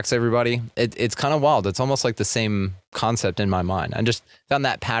attracts everybody. It's kind of wild. It's almost like the same concept in my mind. I just found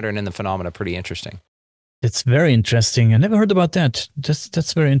that pattern in the phenomena pretty interesting. It's very interesting. I never heard about that.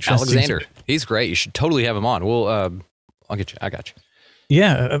 That's very interesting. Alexander, he's great. You should totally have him on. I'll get you. I got you.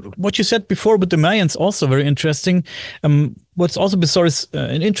 Yeah, what you said before with the Mayans also very interesting. What's also bizarre is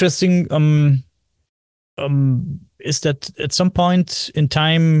and interesting is that at some point in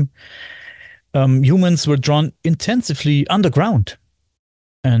time, humans were drawn intensively underground.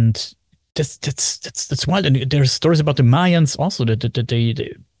 And that's wild. And there's stories about the Mayans also that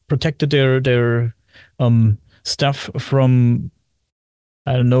they protected their stuff from,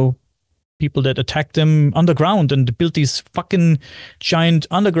 I don't know, people that attacked them underground and built these fucking giant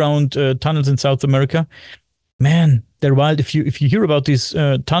underground tunnels in South America. Man, they're wild. If you hear about these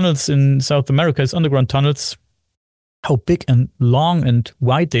tunnels in South America, these underground tunnels, how big and long and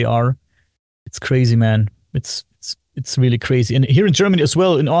wide they are, it's crazy, man. It's really crazy. And here in Germany as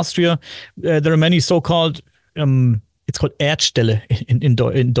well, in Austria, there are many so-called, it's called Erdställe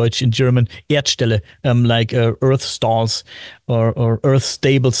in Deutsch, in German, Erdställe, like earth stalls or earth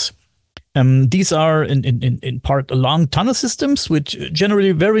stables. These are in part long tunnel systems with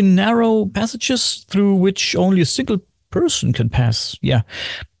generally very narrow passages through which only a single person can pass. Yeah.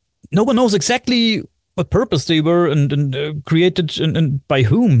 No one knows exactly what purpose they were and created and by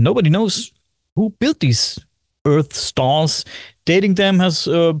whom. Nobody knows who built these earth stalls. Dating them has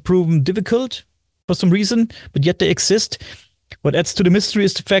proven difficult for some reason, but yet they exist. What adds to the mystery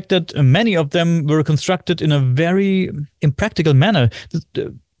is the fact that many of them were constructed in a very impractical manner.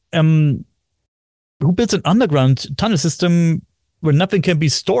 Who builds an underground tunnel system where nothing can be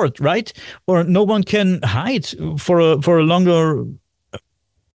stored, right? Or no one can hide for a longer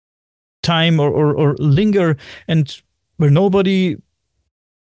time or linger, and where nobody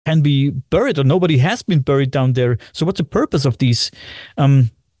can be buried or nobody has been buried down there. So what's the purpose of these? I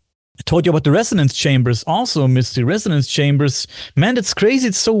told you about the resonance chambers, also mystery. Resonance chambers, man, that's crazy.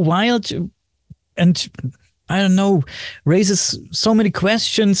 It's so wild, and I don't know, raises so many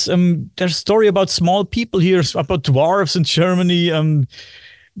questions. There's a story about small people here, about dwarves in Germany.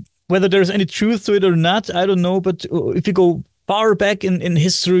 Whether there's any truth to it or not, I don't know. But if you go far back in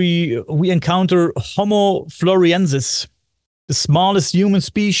history, we encounter Homo floresiensis, the smallest human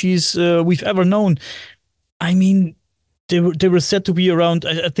species we've ever known. I mean, they were said to be around,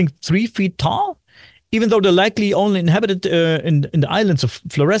 I think, 3 feet tall. Even though they're likely only inhabited in the islands of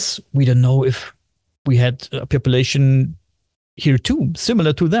Flores, we don't know if we had a population here too,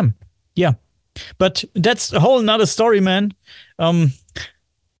 similar to them. Yeah. But that's a whole nother story, man.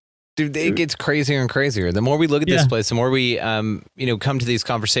 Dude, it gets crazier and crazier. The more we look at this place, the more we, come to these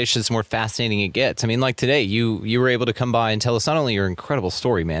conversations, the more fascinating it gets. I mean, like today, you were able to come by and tell us not only your incredible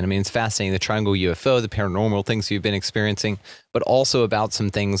story, man. I mean, it's fascinating, the triangle UFO, the paranormal things you've been experiencing, but also about some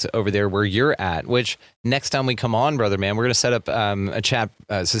things over there where you're at, which next time we come on, brother, man, we're going to set up a chat,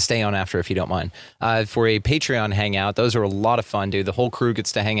 so stay on after if you don't mind, for a Patreon hangout. Those are a lot of fun, dude. The whole crew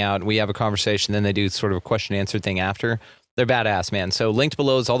gets to hang out. We have a conversation, then they do sort of a question and answer thing after. They're badass, man. So linked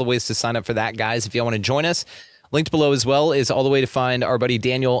below is all the ways to sign up for that, guys. If you want to join us, linked below as well is all the way to find our buddy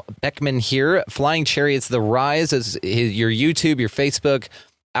Daniel Bechmann here. Flying Chariots, The Rise is your YouTube, your Facebook.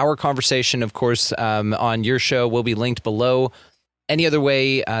 Our conversation, of course, on your show will be linked below. Any other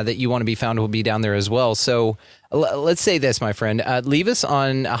way that you want to be found will be down there as well. So let's say this, my friend. Leave us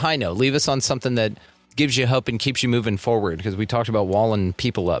on a high note. Leave us on something that gives you hope and keeps you moving forward, because we talked about walling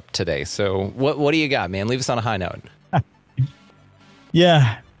people up today. So what do you got, man? Leave us on a high note.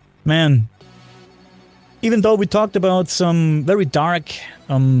 Yeah, man. Even though we talked about some very dark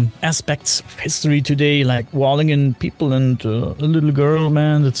aspects of history today, like walling in people and a little girl,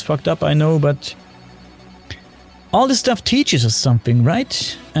 man, that's fucked up, I know, but all this stuff teaches us something,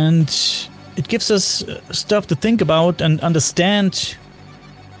 right? And it gives us stuff to think about and understand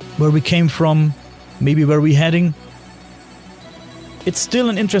where we came from, maybe where we're heading. It's still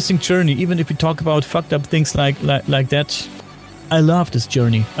an interesting journey, even if we talk about fucked up things like that. I love this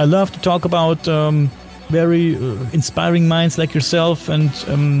journey. I love to talk about very inspiring minds like yourself, and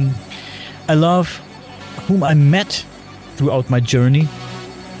I love whom I met throughout my journey,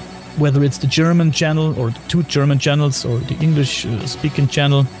 whether it's the German channel or the 2 German channels or the English speaking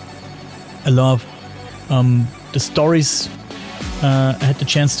channel. I love the stories I had the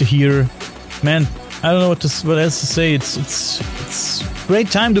chance to hear. Man, I don't know what else to say. It's great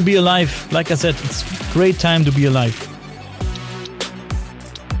time to be alive. Like I said, it's great time to be alive.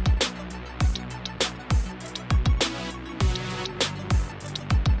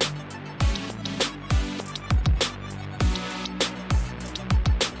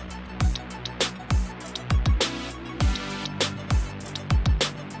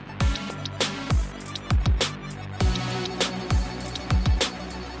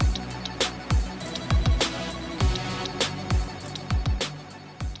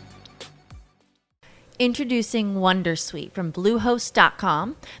 Introducing Wondersuite from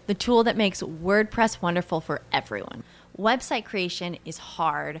Bluehost.com, the tool that makes WordPress wonderful for everyone. Website creation is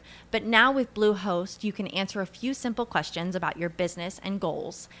hard, but now with Bluehost, you can answer a few simple questions about your business and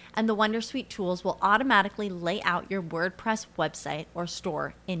goals, and the Wondersuite tools will automatically lay out your WordPress website or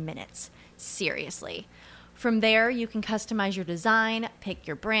store in minutes. Seriously. From there, you can customize your design, pick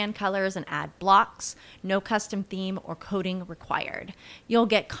your brand colors, and add blocks. No custom theme or coding required. You'll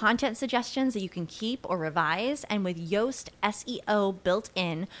get content suggestions that you can keep or revise, and with Yoast SEO built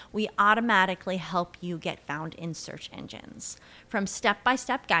in, we automatically help you get found in search engines. From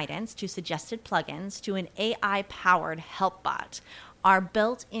step-by-step guidance to suggested plugins to an AI-powered help bot, our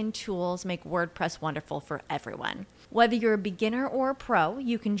built-in tools make WordPress wonderful for everyone. Whether you're a beginner or a pro,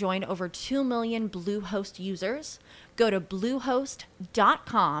 you can join over 2 million Bluehost users. Go to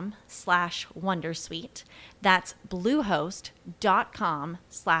bluehost.com/wondersuite. That's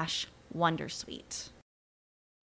bluehost.com/wondersuite.